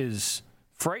what is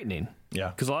frightening. Yeah,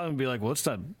 because a lot of them would be like, "Well,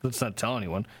 let's not tell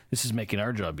anyone. This is making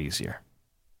our job easier."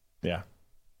 Yeah.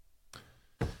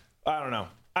 I don't know.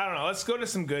 Let's go to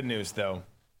some good news, though.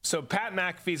 So Pat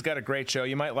McAfee's got a great show.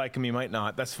 You might like him, you might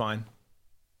not. That's fine.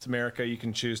 It's America. You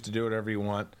can choose to do whatever you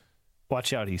want.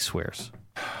 Watch out, he swears.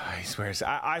 He swears.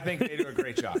 I think they do a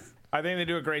great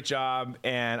job.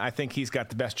 And I think he's got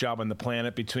the best job on the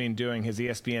planet between doing his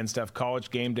ESPN stuff, College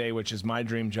Game Day, which is my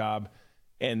dream job,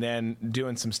 and then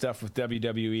doing some stuff with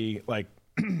WWE. Like,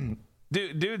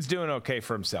 dude's doing okay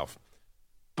for himself.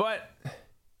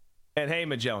 And hey,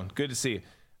 Magellan, good to see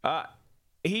you.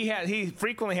 He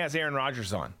frequently has Aaron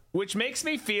Rodgers on, which makes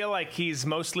me feel like he's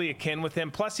mostly akin with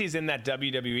him. Plus, he's in that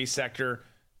WWE sector,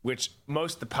 which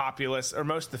most of the populace or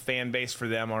most of the fan base for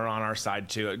them are on our side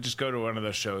too. Just go to one of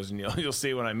those shows and you'll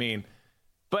see what I mean.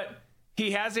 But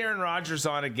he has Aaron Rodgers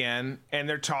on again, and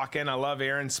they're talking. I love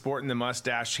Aaron sporting the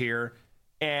mustache here.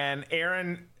 And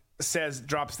Aaron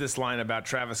drops this line about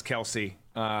Travis Kelce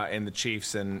and the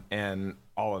Chiefs and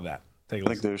all of that. I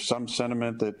think there's some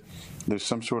sentiment that there's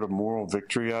some sort of moral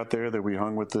victory out there that we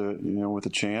hung with the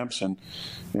champs, and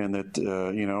that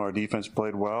our defense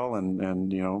played well,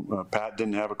 and Pat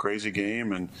didn't have a crazy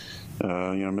game, and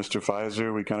Mr.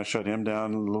 Pfizer, we kind of shut him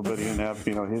down a little bit. He didn't have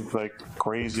his like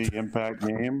crazy impact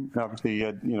game. Obviously he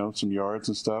had some yards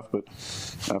and stuff, but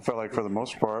I felt like for the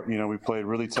most part we played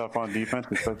really tough on defense,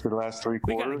 especially the last three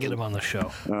quarters. We got to get him on the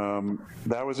show.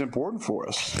 That was important for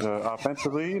us.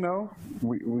 Offensively,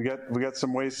 we got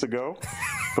some ways to go,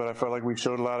 but I felt like we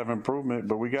showed a lot of improvement.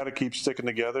 But we got to keep sticking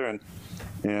together,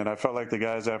 and I felt like the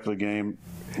guys after the game,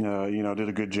 did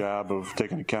a good job of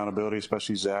taking accountability,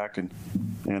 especially Zach, and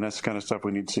that's the kind of stuff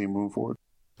we need to see moving forward.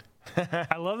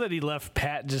 I love that he left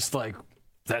Pat just like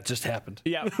that just happened.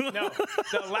 Yeah, no,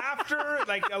 the laughter,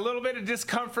 like a little bit of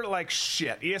discomfort, like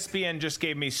shit. ESPN just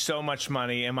gave me so much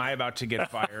money. Am I about to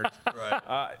get fired?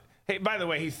 Right. Hey, by the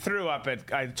way, he threw up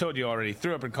I told you already,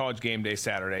 threw up at College Game Day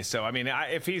Saturday. So, I mean,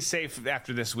 if he's safe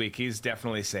after this week, he's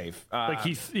definitely safe. Like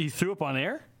he threw up on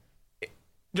air?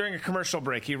 During a commercial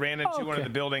break, he ran into one of the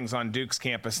buildings on Duke's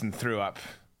campus and threw up.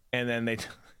 And then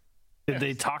Did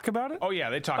they talk about it? Oh, yeah,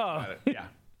 they talked about it. Yeah.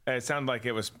 It sounded like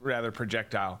it was rather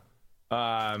projectile.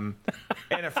 And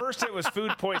at first it was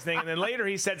food poisoning, and then later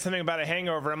he said something about a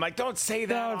hangover. I'm like, don't say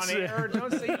that on air.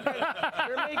 Don't say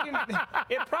you're making.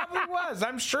 It probably was.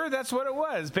 I'm sure that's what it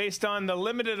was, based on the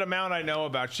limited amount I know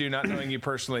about you, not knowing you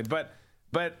personally. But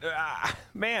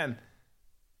man.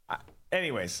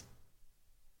 Anyways,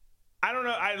 I don't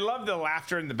know. I love the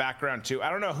laughter in the background too. I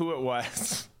don't know who it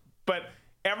was, but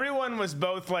everyone was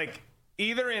both like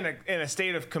either in a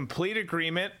state of complete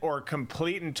agreement or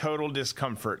complete and total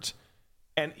discomfort.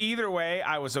 And either way,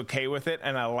 I was okay with it,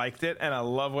 and I liked it, and I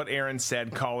love what Aaron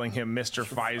said, calling him Mr.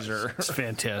 Pfizer. It's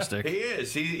fantastic. He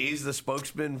is. He's the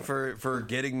spokesman for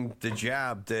getting the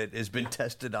jab that has been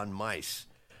tested on mice.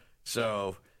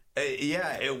 So,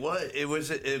 yeah, it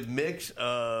was a mix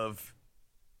of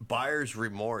buyer's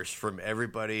remorse from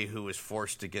everybody who was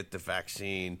forced to get the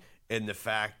vaccine, and the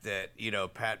fact that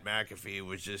Pat McAfee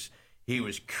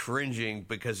was cringing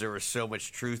because there was so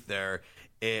much truth there.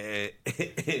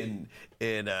 And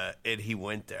he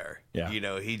went there. Yeah.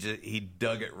 He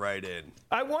dug it right in.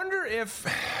 I wonder if,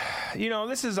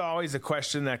 this is always a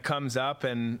question that comes up,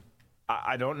 and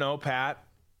I don't know Pat.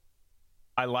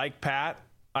 I like Pat.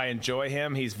 I enjoy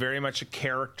him. He's very much a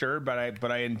character, but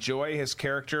I enjoy his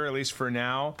character, at least for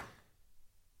now.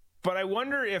 But I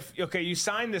wonder if, you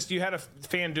signed this, you had a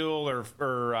FanDuel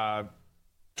or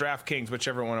DraftKings,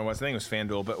 whichever one it was. I think it was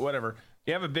FanDuel, but whatever.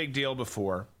 You have a big deal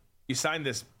before. You signed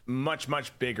this much,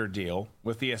 much bigger deal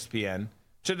with ESPN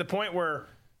to the point where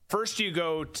first you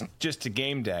go just to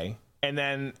game day, and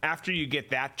then after you get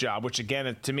that job, which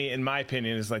again, to me, in my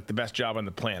opinion, is like the best job on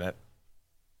the planet.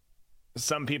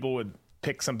 Some people would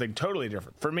pick something totally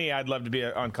different. For me, I'd love to be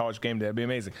on College Game Day. It'd be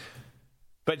amazing.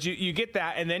 But you get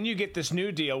that, and then you get this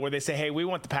new deal where they say, hey, we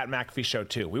want the Pat McAfee show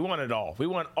too. We want it all. We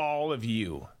want all of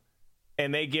you.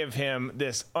 And they give him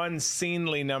this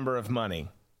unseemly number of money.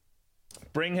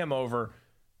 Bring him over.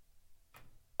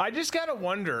 I just got to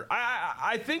wonder.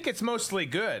 I think it's mostly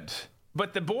good.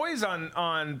 But the boys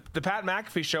on the Pat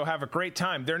McAfee show have a great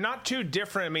time. They're not too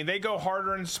different. I mean, they go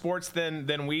harder in sports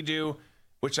than we do,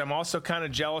 which I'm also kind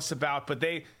of jealous about. But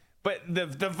the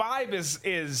vibe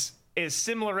is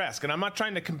similar-esque. And I'm not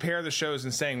trying to compare the shows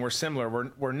and saying we're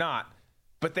similar. We're not.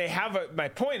 But they have my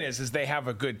point is they have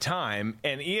a good time,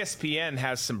 and ESPN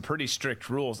has some pretty strict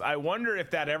rules. I wonder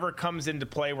if that ever comes into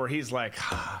play where he's like,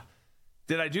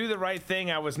 did I do the right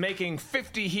thing? I was making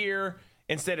 50 here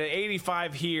instead of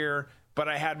 85 here, but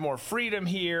I had more freedom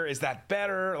here. Is that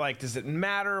better? Like, does it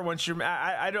matter once you're?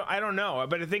 I don't know,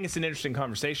 but I think it's an interesting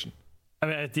conversation. I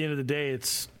mean, at the end of the day,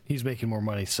 he's making more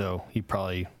money, so he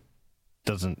probably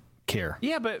doesn't care.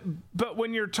 Yeah, but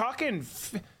when you're talking.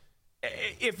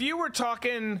 If you were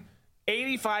talking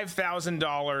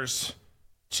 $85,000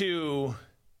 to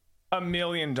 $1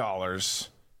 million,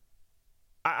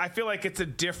 I feel like it's a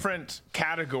different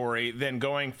category than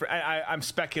going for. I'm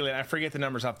speculating. I forget the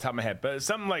numbers off the top of my head, but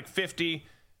something like 50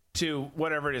 to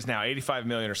whatever it is now, 85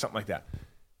 million or something like that.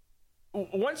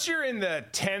 Once you're in the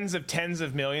tens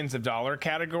of millions of dollar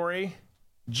category,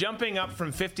 jumping up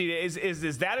from 50 to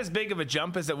is that as big of a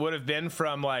jump as it would have been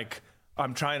from like.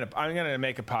 I'm going to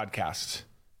make a podcast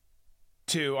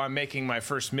to I'm making my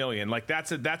first million. Like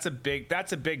that's a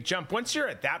big jump. Once you're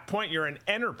at that point, you're an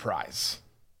enterprise.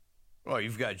 Well,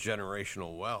 you've got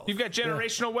generational wealth. You've got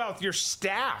generational wealth. Your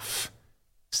staff,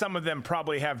 some of them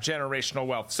probably have generational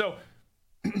wealth. So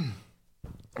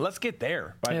let's get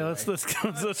there.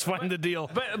 Let's find the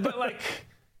deal. But like,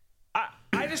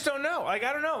 I just don't know. Like,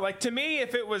 I don't know. Like, to me,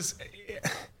 if it was.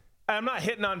 I'm not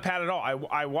hitting on Pat at all.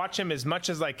 I watch him as much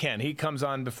as I can. He comes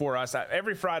on before us.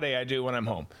 Every Friday I do when I'm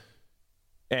home.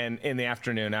 And in the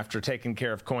afternoon after taking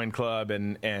care of Coin Club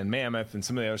and Mammoth and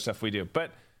some of the other stuff we do.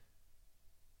 But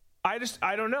I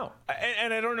don't know.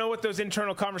 And I don't know what those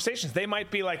internal conversations. They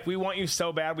might be like, we want you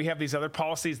so bad. We have these other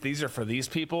policies. These are for these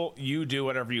people. You do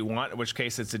whatever you want, in which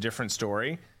case it's a different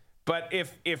story. But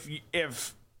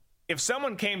if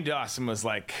someone came to us and was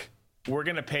like, we're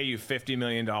going to pay you $50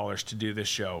 million to do this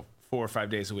show 4 or 5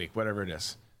 days a week, whatever it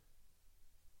is,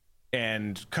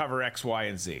 and cover X, Y,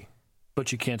 and Z.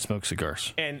 But you can't smoke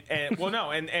cigars. And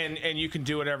you can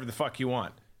do whatever the fuck you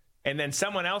want. And then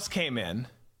someone else came in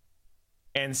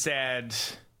and said,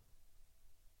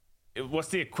 what's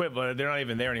the equivalent? They're not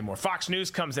even there anymore. Fox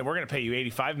News comes in, we're going to pay you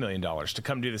 $85 million to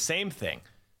come do the same thing,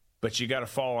 but you got to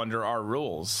fall under our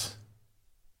rules.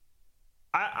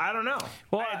 I don't know.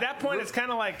 Well, at that point, it's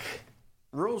kind of like...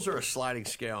 Rules are a sliding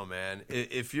scale, man.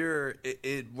 If you're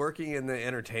working in the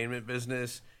entertainment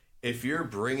business, if you're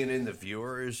bringing in the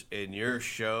viewers and your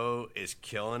show is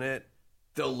killing it,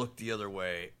 they'll look the other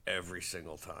way every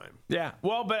single time. Yeah.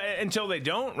 Well, but until they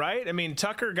don't, right? I mean,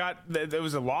 Tucker there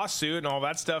was a lawsuit and all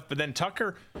that stuff, but then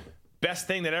Tucker, best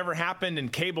thing that ever happened in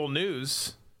cable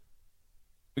news,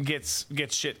 gets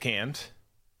shit canned.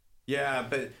 Yeah,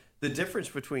 but the difference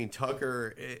between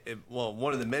Tucker,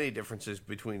 one of the many differences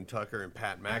between Tucker and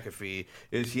Pat McAfee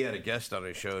is he had a guest on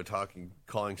his show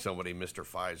calling somebody Mr.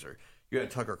 Pfizer. You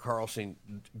had Tucker Carlson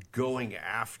going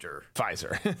after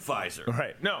Pfizer.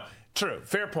 Right. No, true.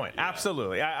 Fair point. Yeah.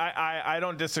 Absolutely. I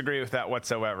don't disagree with that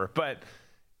whatsoever. But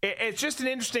it's just an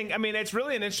interesting, I mean, it's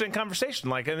really an interesting conversation.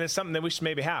 Like, and it's something that we should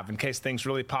maybe have in case things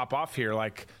really pop off here.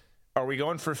 Like, are we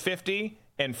going for 50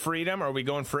 and freedom? Or are we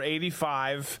going for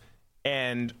 85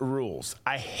 and rules?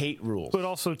 I hate rules. But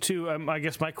also, too, I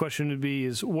guess my question would be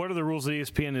is what are the rules that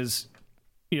ESPN is,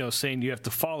 saying you have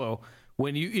to follow?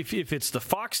 When if it's the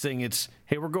Fox thing, it's,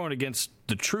 hey, we're going against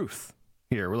the truth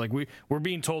here. We're like we're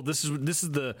being told this is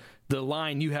the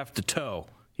line you have to toe.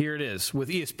 Here it is. With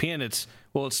ESPN, it's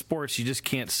sports. You just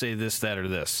can't say this, that, or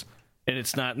this, and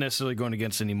it's not necessarily going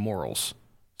against any morals.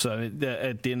 So at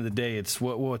the end of the day, it's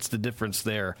what's the difference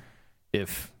there?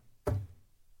 If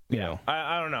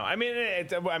I don't know. I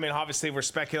mean, obviously we're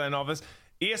speculating all this.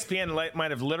 ESPN might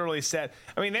have literally said,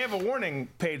 I mean, they have a warning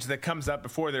page that comes up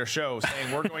before their show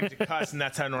saying we're going to cuss and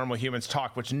that's how normal humans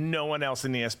talk, which no one else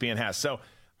in ESPN has. So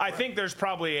I think there's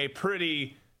probably a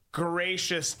pretty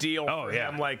gracious deal for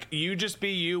him. Like, you just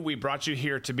be you. We brought you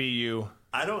here to be you.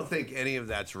 I don't think any of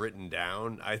that's written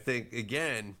down. I think,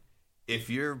 again, if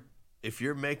you're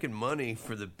making money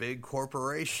for the big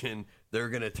corporation, they're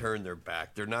going to turn their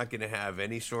back. They're not going to have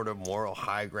any sort of moral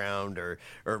high ground or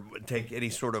take any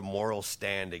sort of moral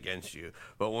stand against you.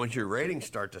 But once your ratings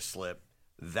start to slip,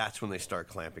 that's when they start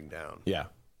clamping down. Yeah.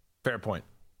 Fair point.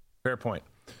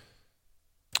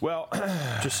 Well,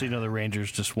 just so you know, the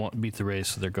Rangers just beat the Rays,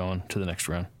 so they're going to the next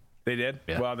round. They did?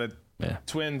 Yeah. Well, the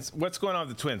Twins, what's going on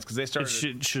with the Twins? Because they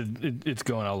started. It's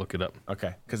going. I'll look it up.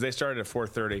 Okay. Because they started at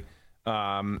 4:30.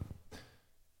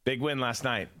 Big win last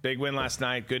night.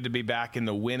 Good to be back in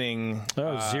the winning.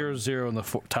 0-0 in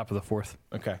the top of the fourth.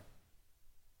 Okay.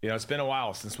 It's been a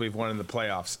while since we've won in the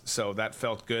playoffs, so that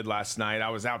felt good last night. I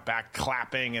was out back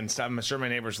clapping, and I'm sure my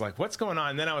neighbors were like, what's going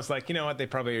on? And then I was like, you know what? They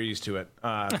probably are used to it.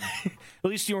 At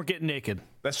least you weren't getting naked.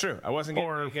 That's true. I wasn't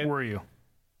getting naked. Or were you?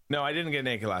 No, I didn't get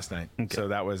naked last night. Okay. So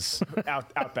that was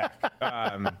out back.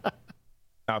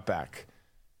 Out back.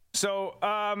 So,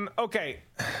 okay.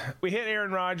 We hit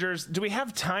Aaron Rodgers. Do we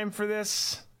have time for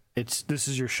this? This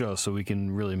is your show, so we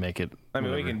can really make it.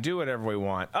 We can do whatever we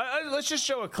want. Let's just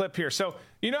show a clip here. So,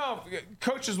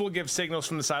 coaches will give signals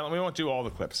from the sideline. We won't do all the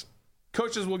clips.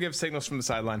 Coaches will give signals from the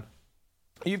sideline.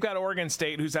 You've got Oregon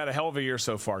State, who's had a hell of a year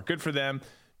so far. Good for them.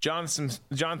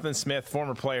 Jonathan Smith,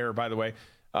 former player, by the way,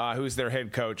 who's their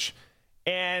head coach.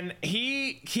 And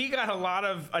he got a lot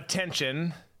of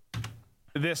attention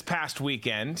this past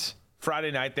weekend.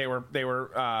 Friday night, they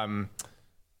were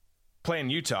playing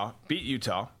Utah, beat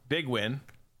Utah, big win.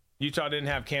 Utah didn't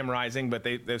have Cam Rising, but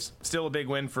there's still a big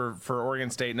win for Oregon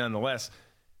State nonetheless.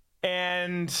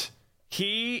 And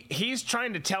he's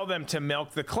trying to tell them to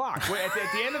milk the clock. At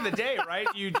the end of the day, right?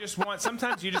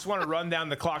 Sometimes you just want to run down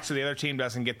the clock so the other team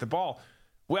doesn't get the ball.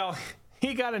 Well,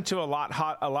 he got into a lot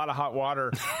of hot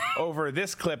water over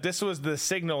this clip. This was the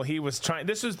signal he was trying.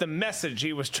 This was the message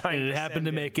he was trying. And it happened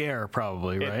to make air,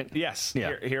 probably, right? Yes.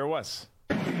 Yeah. Here it was.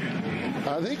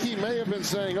 I think he may have been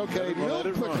saying, okay, milk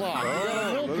the clock. You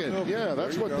gotta milk it. Yeah,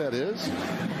 that's what that is.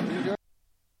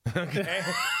 Okay.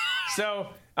 So,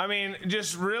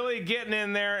 just really getting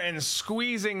in there and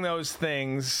squeezing those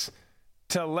things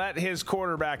to let his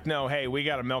quarterback know, hey, we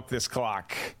got to milk this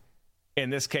clock. In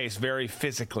this case, very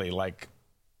physically, like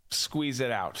squeeze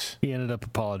it out. He ended up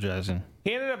apologizing.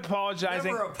 Never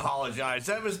apologized.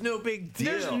 That was no big deal.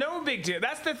 There's no big deal.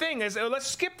 That's the thing is, let's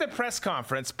skip the press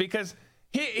conference because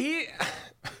he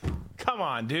come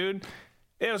on, dude.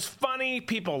 It was funny.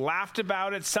 People laughed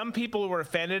about it. Some people were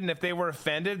offended, and if they were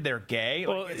offended, they're gay.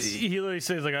 Well, he literally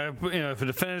says, like, if it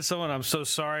offended someone, I'm so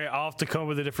sorry. I'll have to come up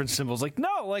with the different symbols. Like,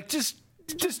 no, just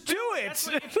do it.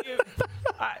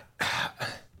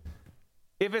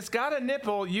 If it's got a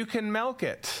nipple, you can milk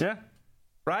it. Yeah.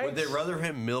 Right? Would they rather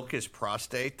him milk his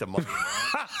prostate to monkey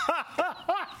around?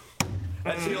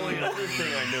 That's the only other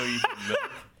thing I know you can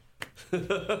milk.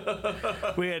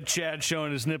 We had Chad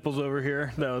showing his nipples over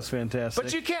here. That was fantastic.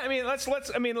 But you can't.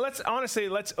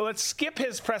 Let's skip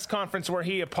his press conference where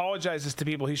he apologizes to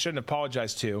people he shouldn't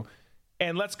apologize to,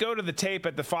 and let's go to the tape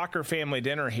at the Fokker family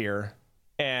dinner here,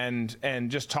 and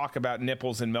just talk about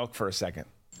nipples and milk for a second.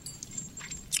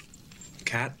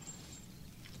 Cat?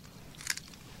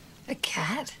 A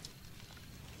cat?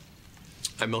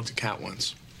 I milked a cat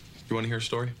once. You want to hear a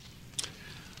story?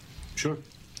 Sure.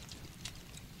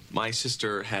 My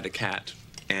sister had a cat,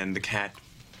 and the cat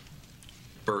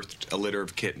birthed a litter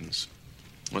of kittens.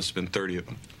 Must have been 30 of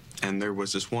them. And there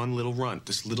was this one little runt,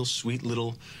 this little sweet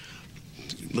little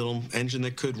engine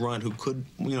that could run, who could,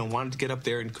 wanted to get up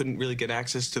there and couldn't really get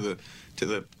access to the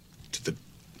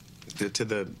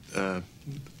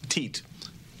teat.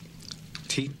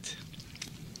 Teat?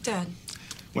 Dad.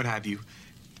 What have you.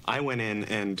 I went in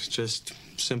and just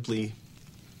simply,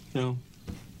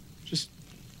 just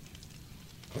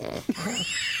her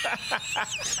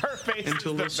face into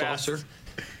a little is the best. saucer.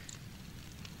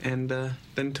 And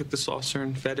then took the saucer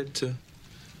and fed it to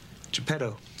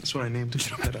Geppetto. That's what I named it,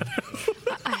 Geppetto.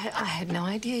 I had no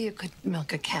idea you could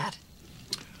milk a cat.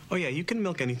 Oh, yeah, you can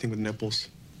milk anything with nipples.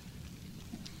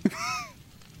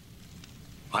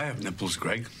 I have nipples,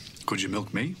 Greg. Could you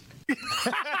milk me?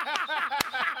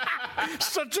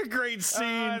 Such a great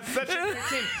scene. Such a great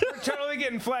scene. We're totally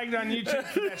getting flagged on YouTube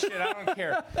for that shit. I don't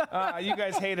care. You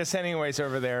guys hate us anyways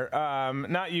over there.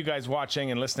 Not you guys watching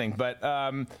and listening, but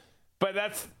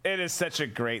it is such a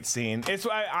great scene. It's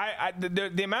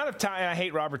the amount of time I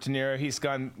hate Robert De Niro. He's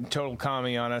gone total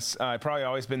commie on us. Probably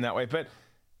always been that way, but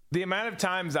the amount of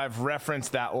times I've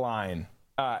referenced that line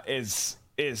is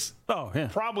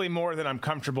probably more than I'm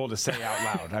comfortable to say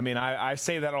out loud. I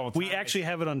say that all the time. We actually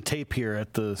have it on tape here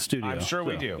at the studio. I'm sure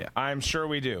we do. Yeah. I'm sure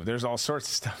we do. There's all sorts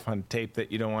of stuff on tape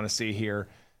that you don't want to see here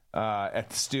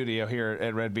at the studio here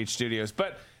at Red Beach Studios.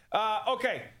 But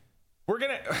okay, we're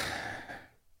gonna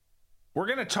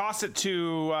toss it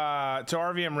to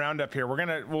RVM Roundup here.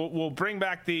 We'll bring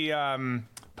back the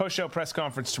post show press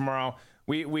conference tomorrow.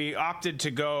 We opted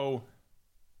to go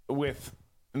with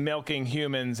milking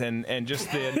humans and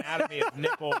just the anatomy of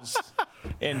nipples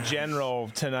in general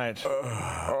tonight. So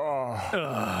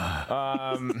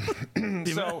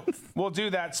we'll do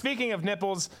that. Speaking of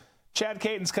nipples, Chad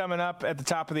Caton's coming up at the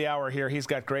top of the hour here. He's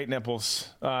got great nipples.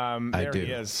 There he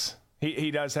is.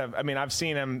 He does have. I mean, I've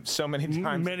seen him so many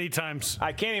times. Many times.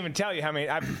 I can't even tell you how many.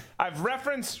 I've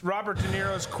referenced Robert De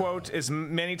Niro's quote as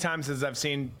many times as I've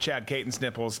seen Chad Caton's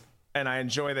nipples. And I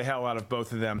enjoy the hell out of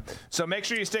both of them. So make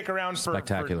sure you stick around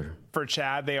for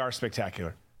Chad. They are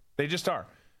spectacular. They just are.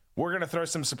 We're going to throw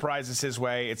some surprises his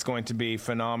way. It's going to be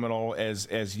phenomenal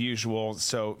as usual.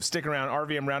 So stick around.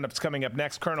 RVM Roundup's coming up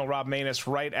next. Colonel Rob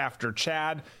Maness right after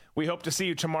Chad. We hope to see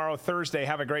you tomorrow, Thursday.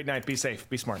 Have a great night. Be safe.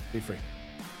 Be smart. Be free.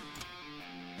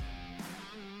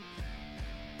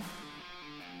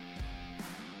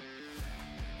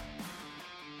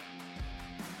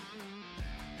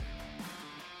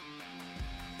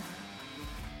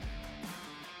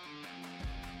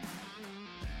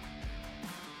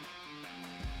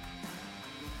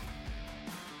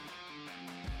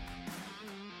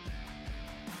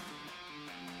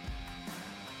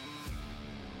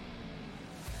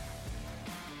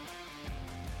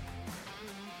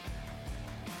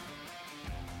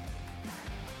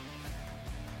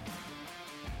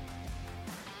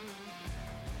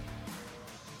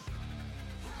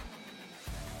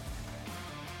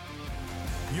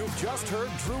 You've just heard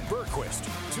Drew Berquist.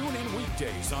 Tune in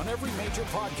weekdays on every major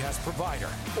podcast provider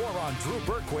or on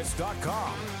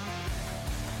drewberquist.com.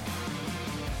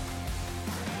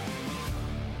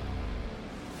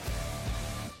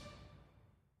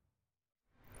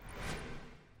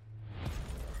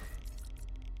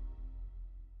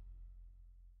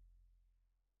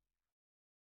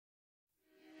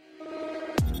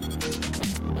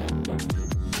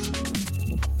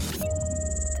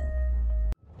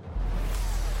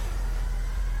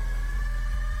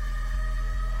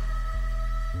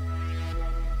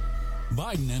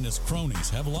 Biden and his cronies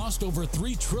have lost over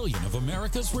 $3 trillion of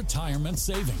America's retirement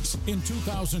savings in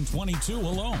 2022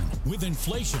 alone. With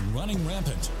inflation running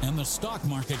rampant and the stock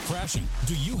market crashing,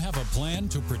 do you have a plan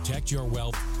to protect your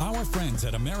wealth? Our friends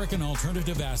at American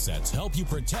Alternative Assets help you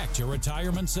protect your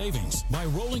retirement savings by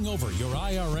rolling over your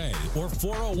IRA or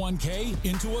 401k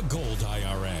into a gold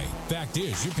IRA. Fact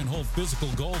is, you can hold physical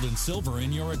gold and silver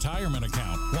in your retirement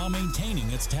account while maintaining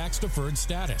its tax-deferred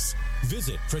status.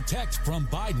 Visit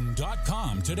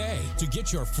protectfrombiden.com today to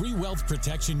get your free wealth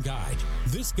protection guide.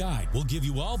 This guide will give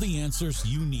you all the answers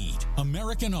you need.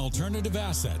 American Alternative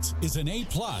Assets is an A+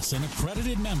 and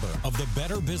accredited member of the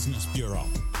Better Business Bureau.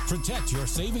 Protect your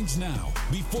savings now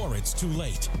before it's too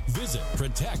late. Visit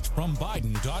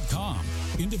protectfrombiden.com.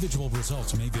 Individual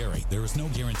results may vary. There is no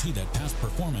guarantee that past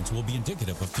performance will be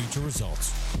indicative of future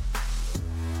results.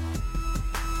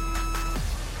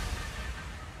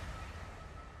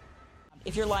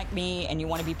 If you're like me and you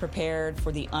want to be prepared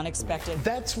for the unexpected,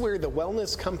 that's where the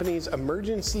Wellness Company's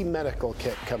emergency medical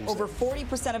kit comes in. Over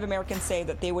 40% of Americans say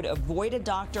that they would avoid a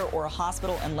doctor or a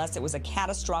hospital unless it was a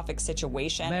catastrophic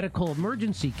situation. Medical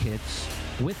emergency kits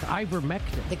with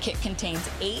ivermectin. The kit contains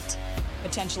 8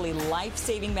 potentially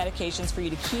life-saving medications for you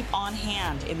to keep on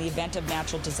hand in the event of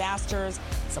natural disasters,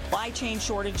 supply chain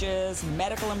shortages,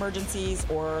 medical emergencies,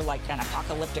 or like an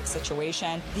apocalyptic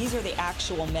situation. These are the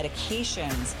actual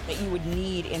medications that you would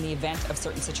need in the event of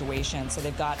certain situations. So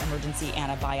they've got emergency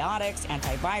antibiotics,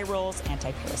 antivirals,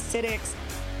 antiparasitics.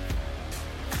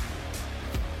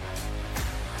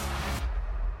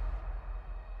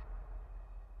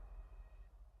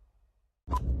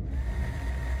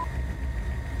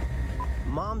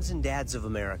 Moms and dads of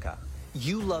America,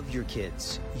 you love your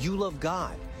kids, you love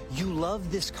God, you love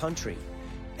this country,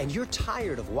 and you're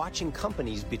tired of watching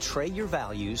companies betray your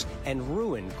values and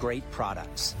ruin great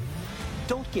products.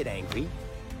 Don't get angry.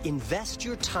 Invest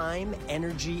your time,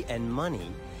 energy, and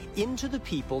money into the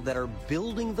people that are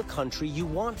building the country you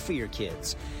want for your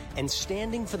kids and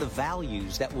standing for the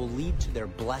values that will lead to their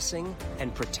blessing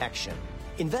and protection.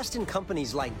 Invest in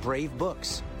companies like Brave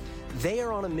Books. They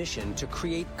are on a mission to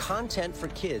create content for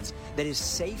kids that is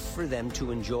safe for them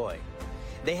to enjoy.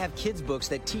 They have kids' books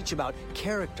that teach about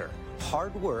character,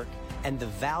 hard work, and the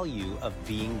value of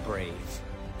being brave.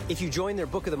 If you join their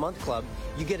Book of the Month Club,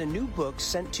 you get a new book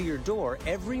sent to your door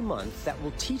every month that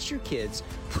will teach your kids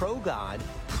pro-God,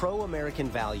 pro-American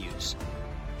values.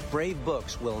 Brave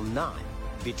Books will not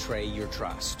betray your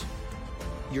trust.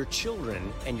 Your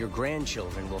children and your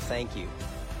grandchildren will thank you.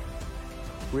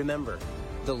 Remember,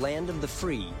 the land of the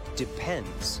free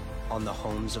depends on the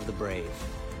homes of the brave.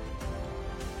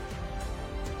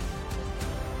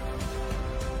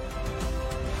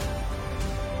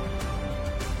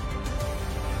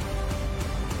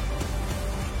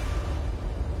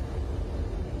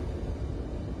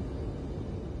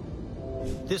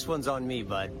 This one's on me,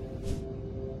 bud.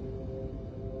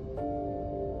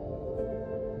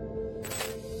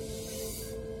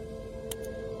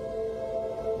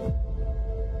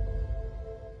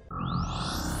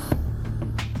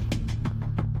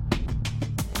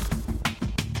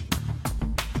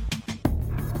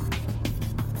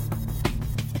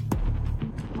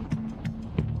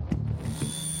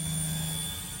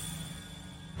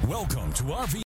 Welcome to RV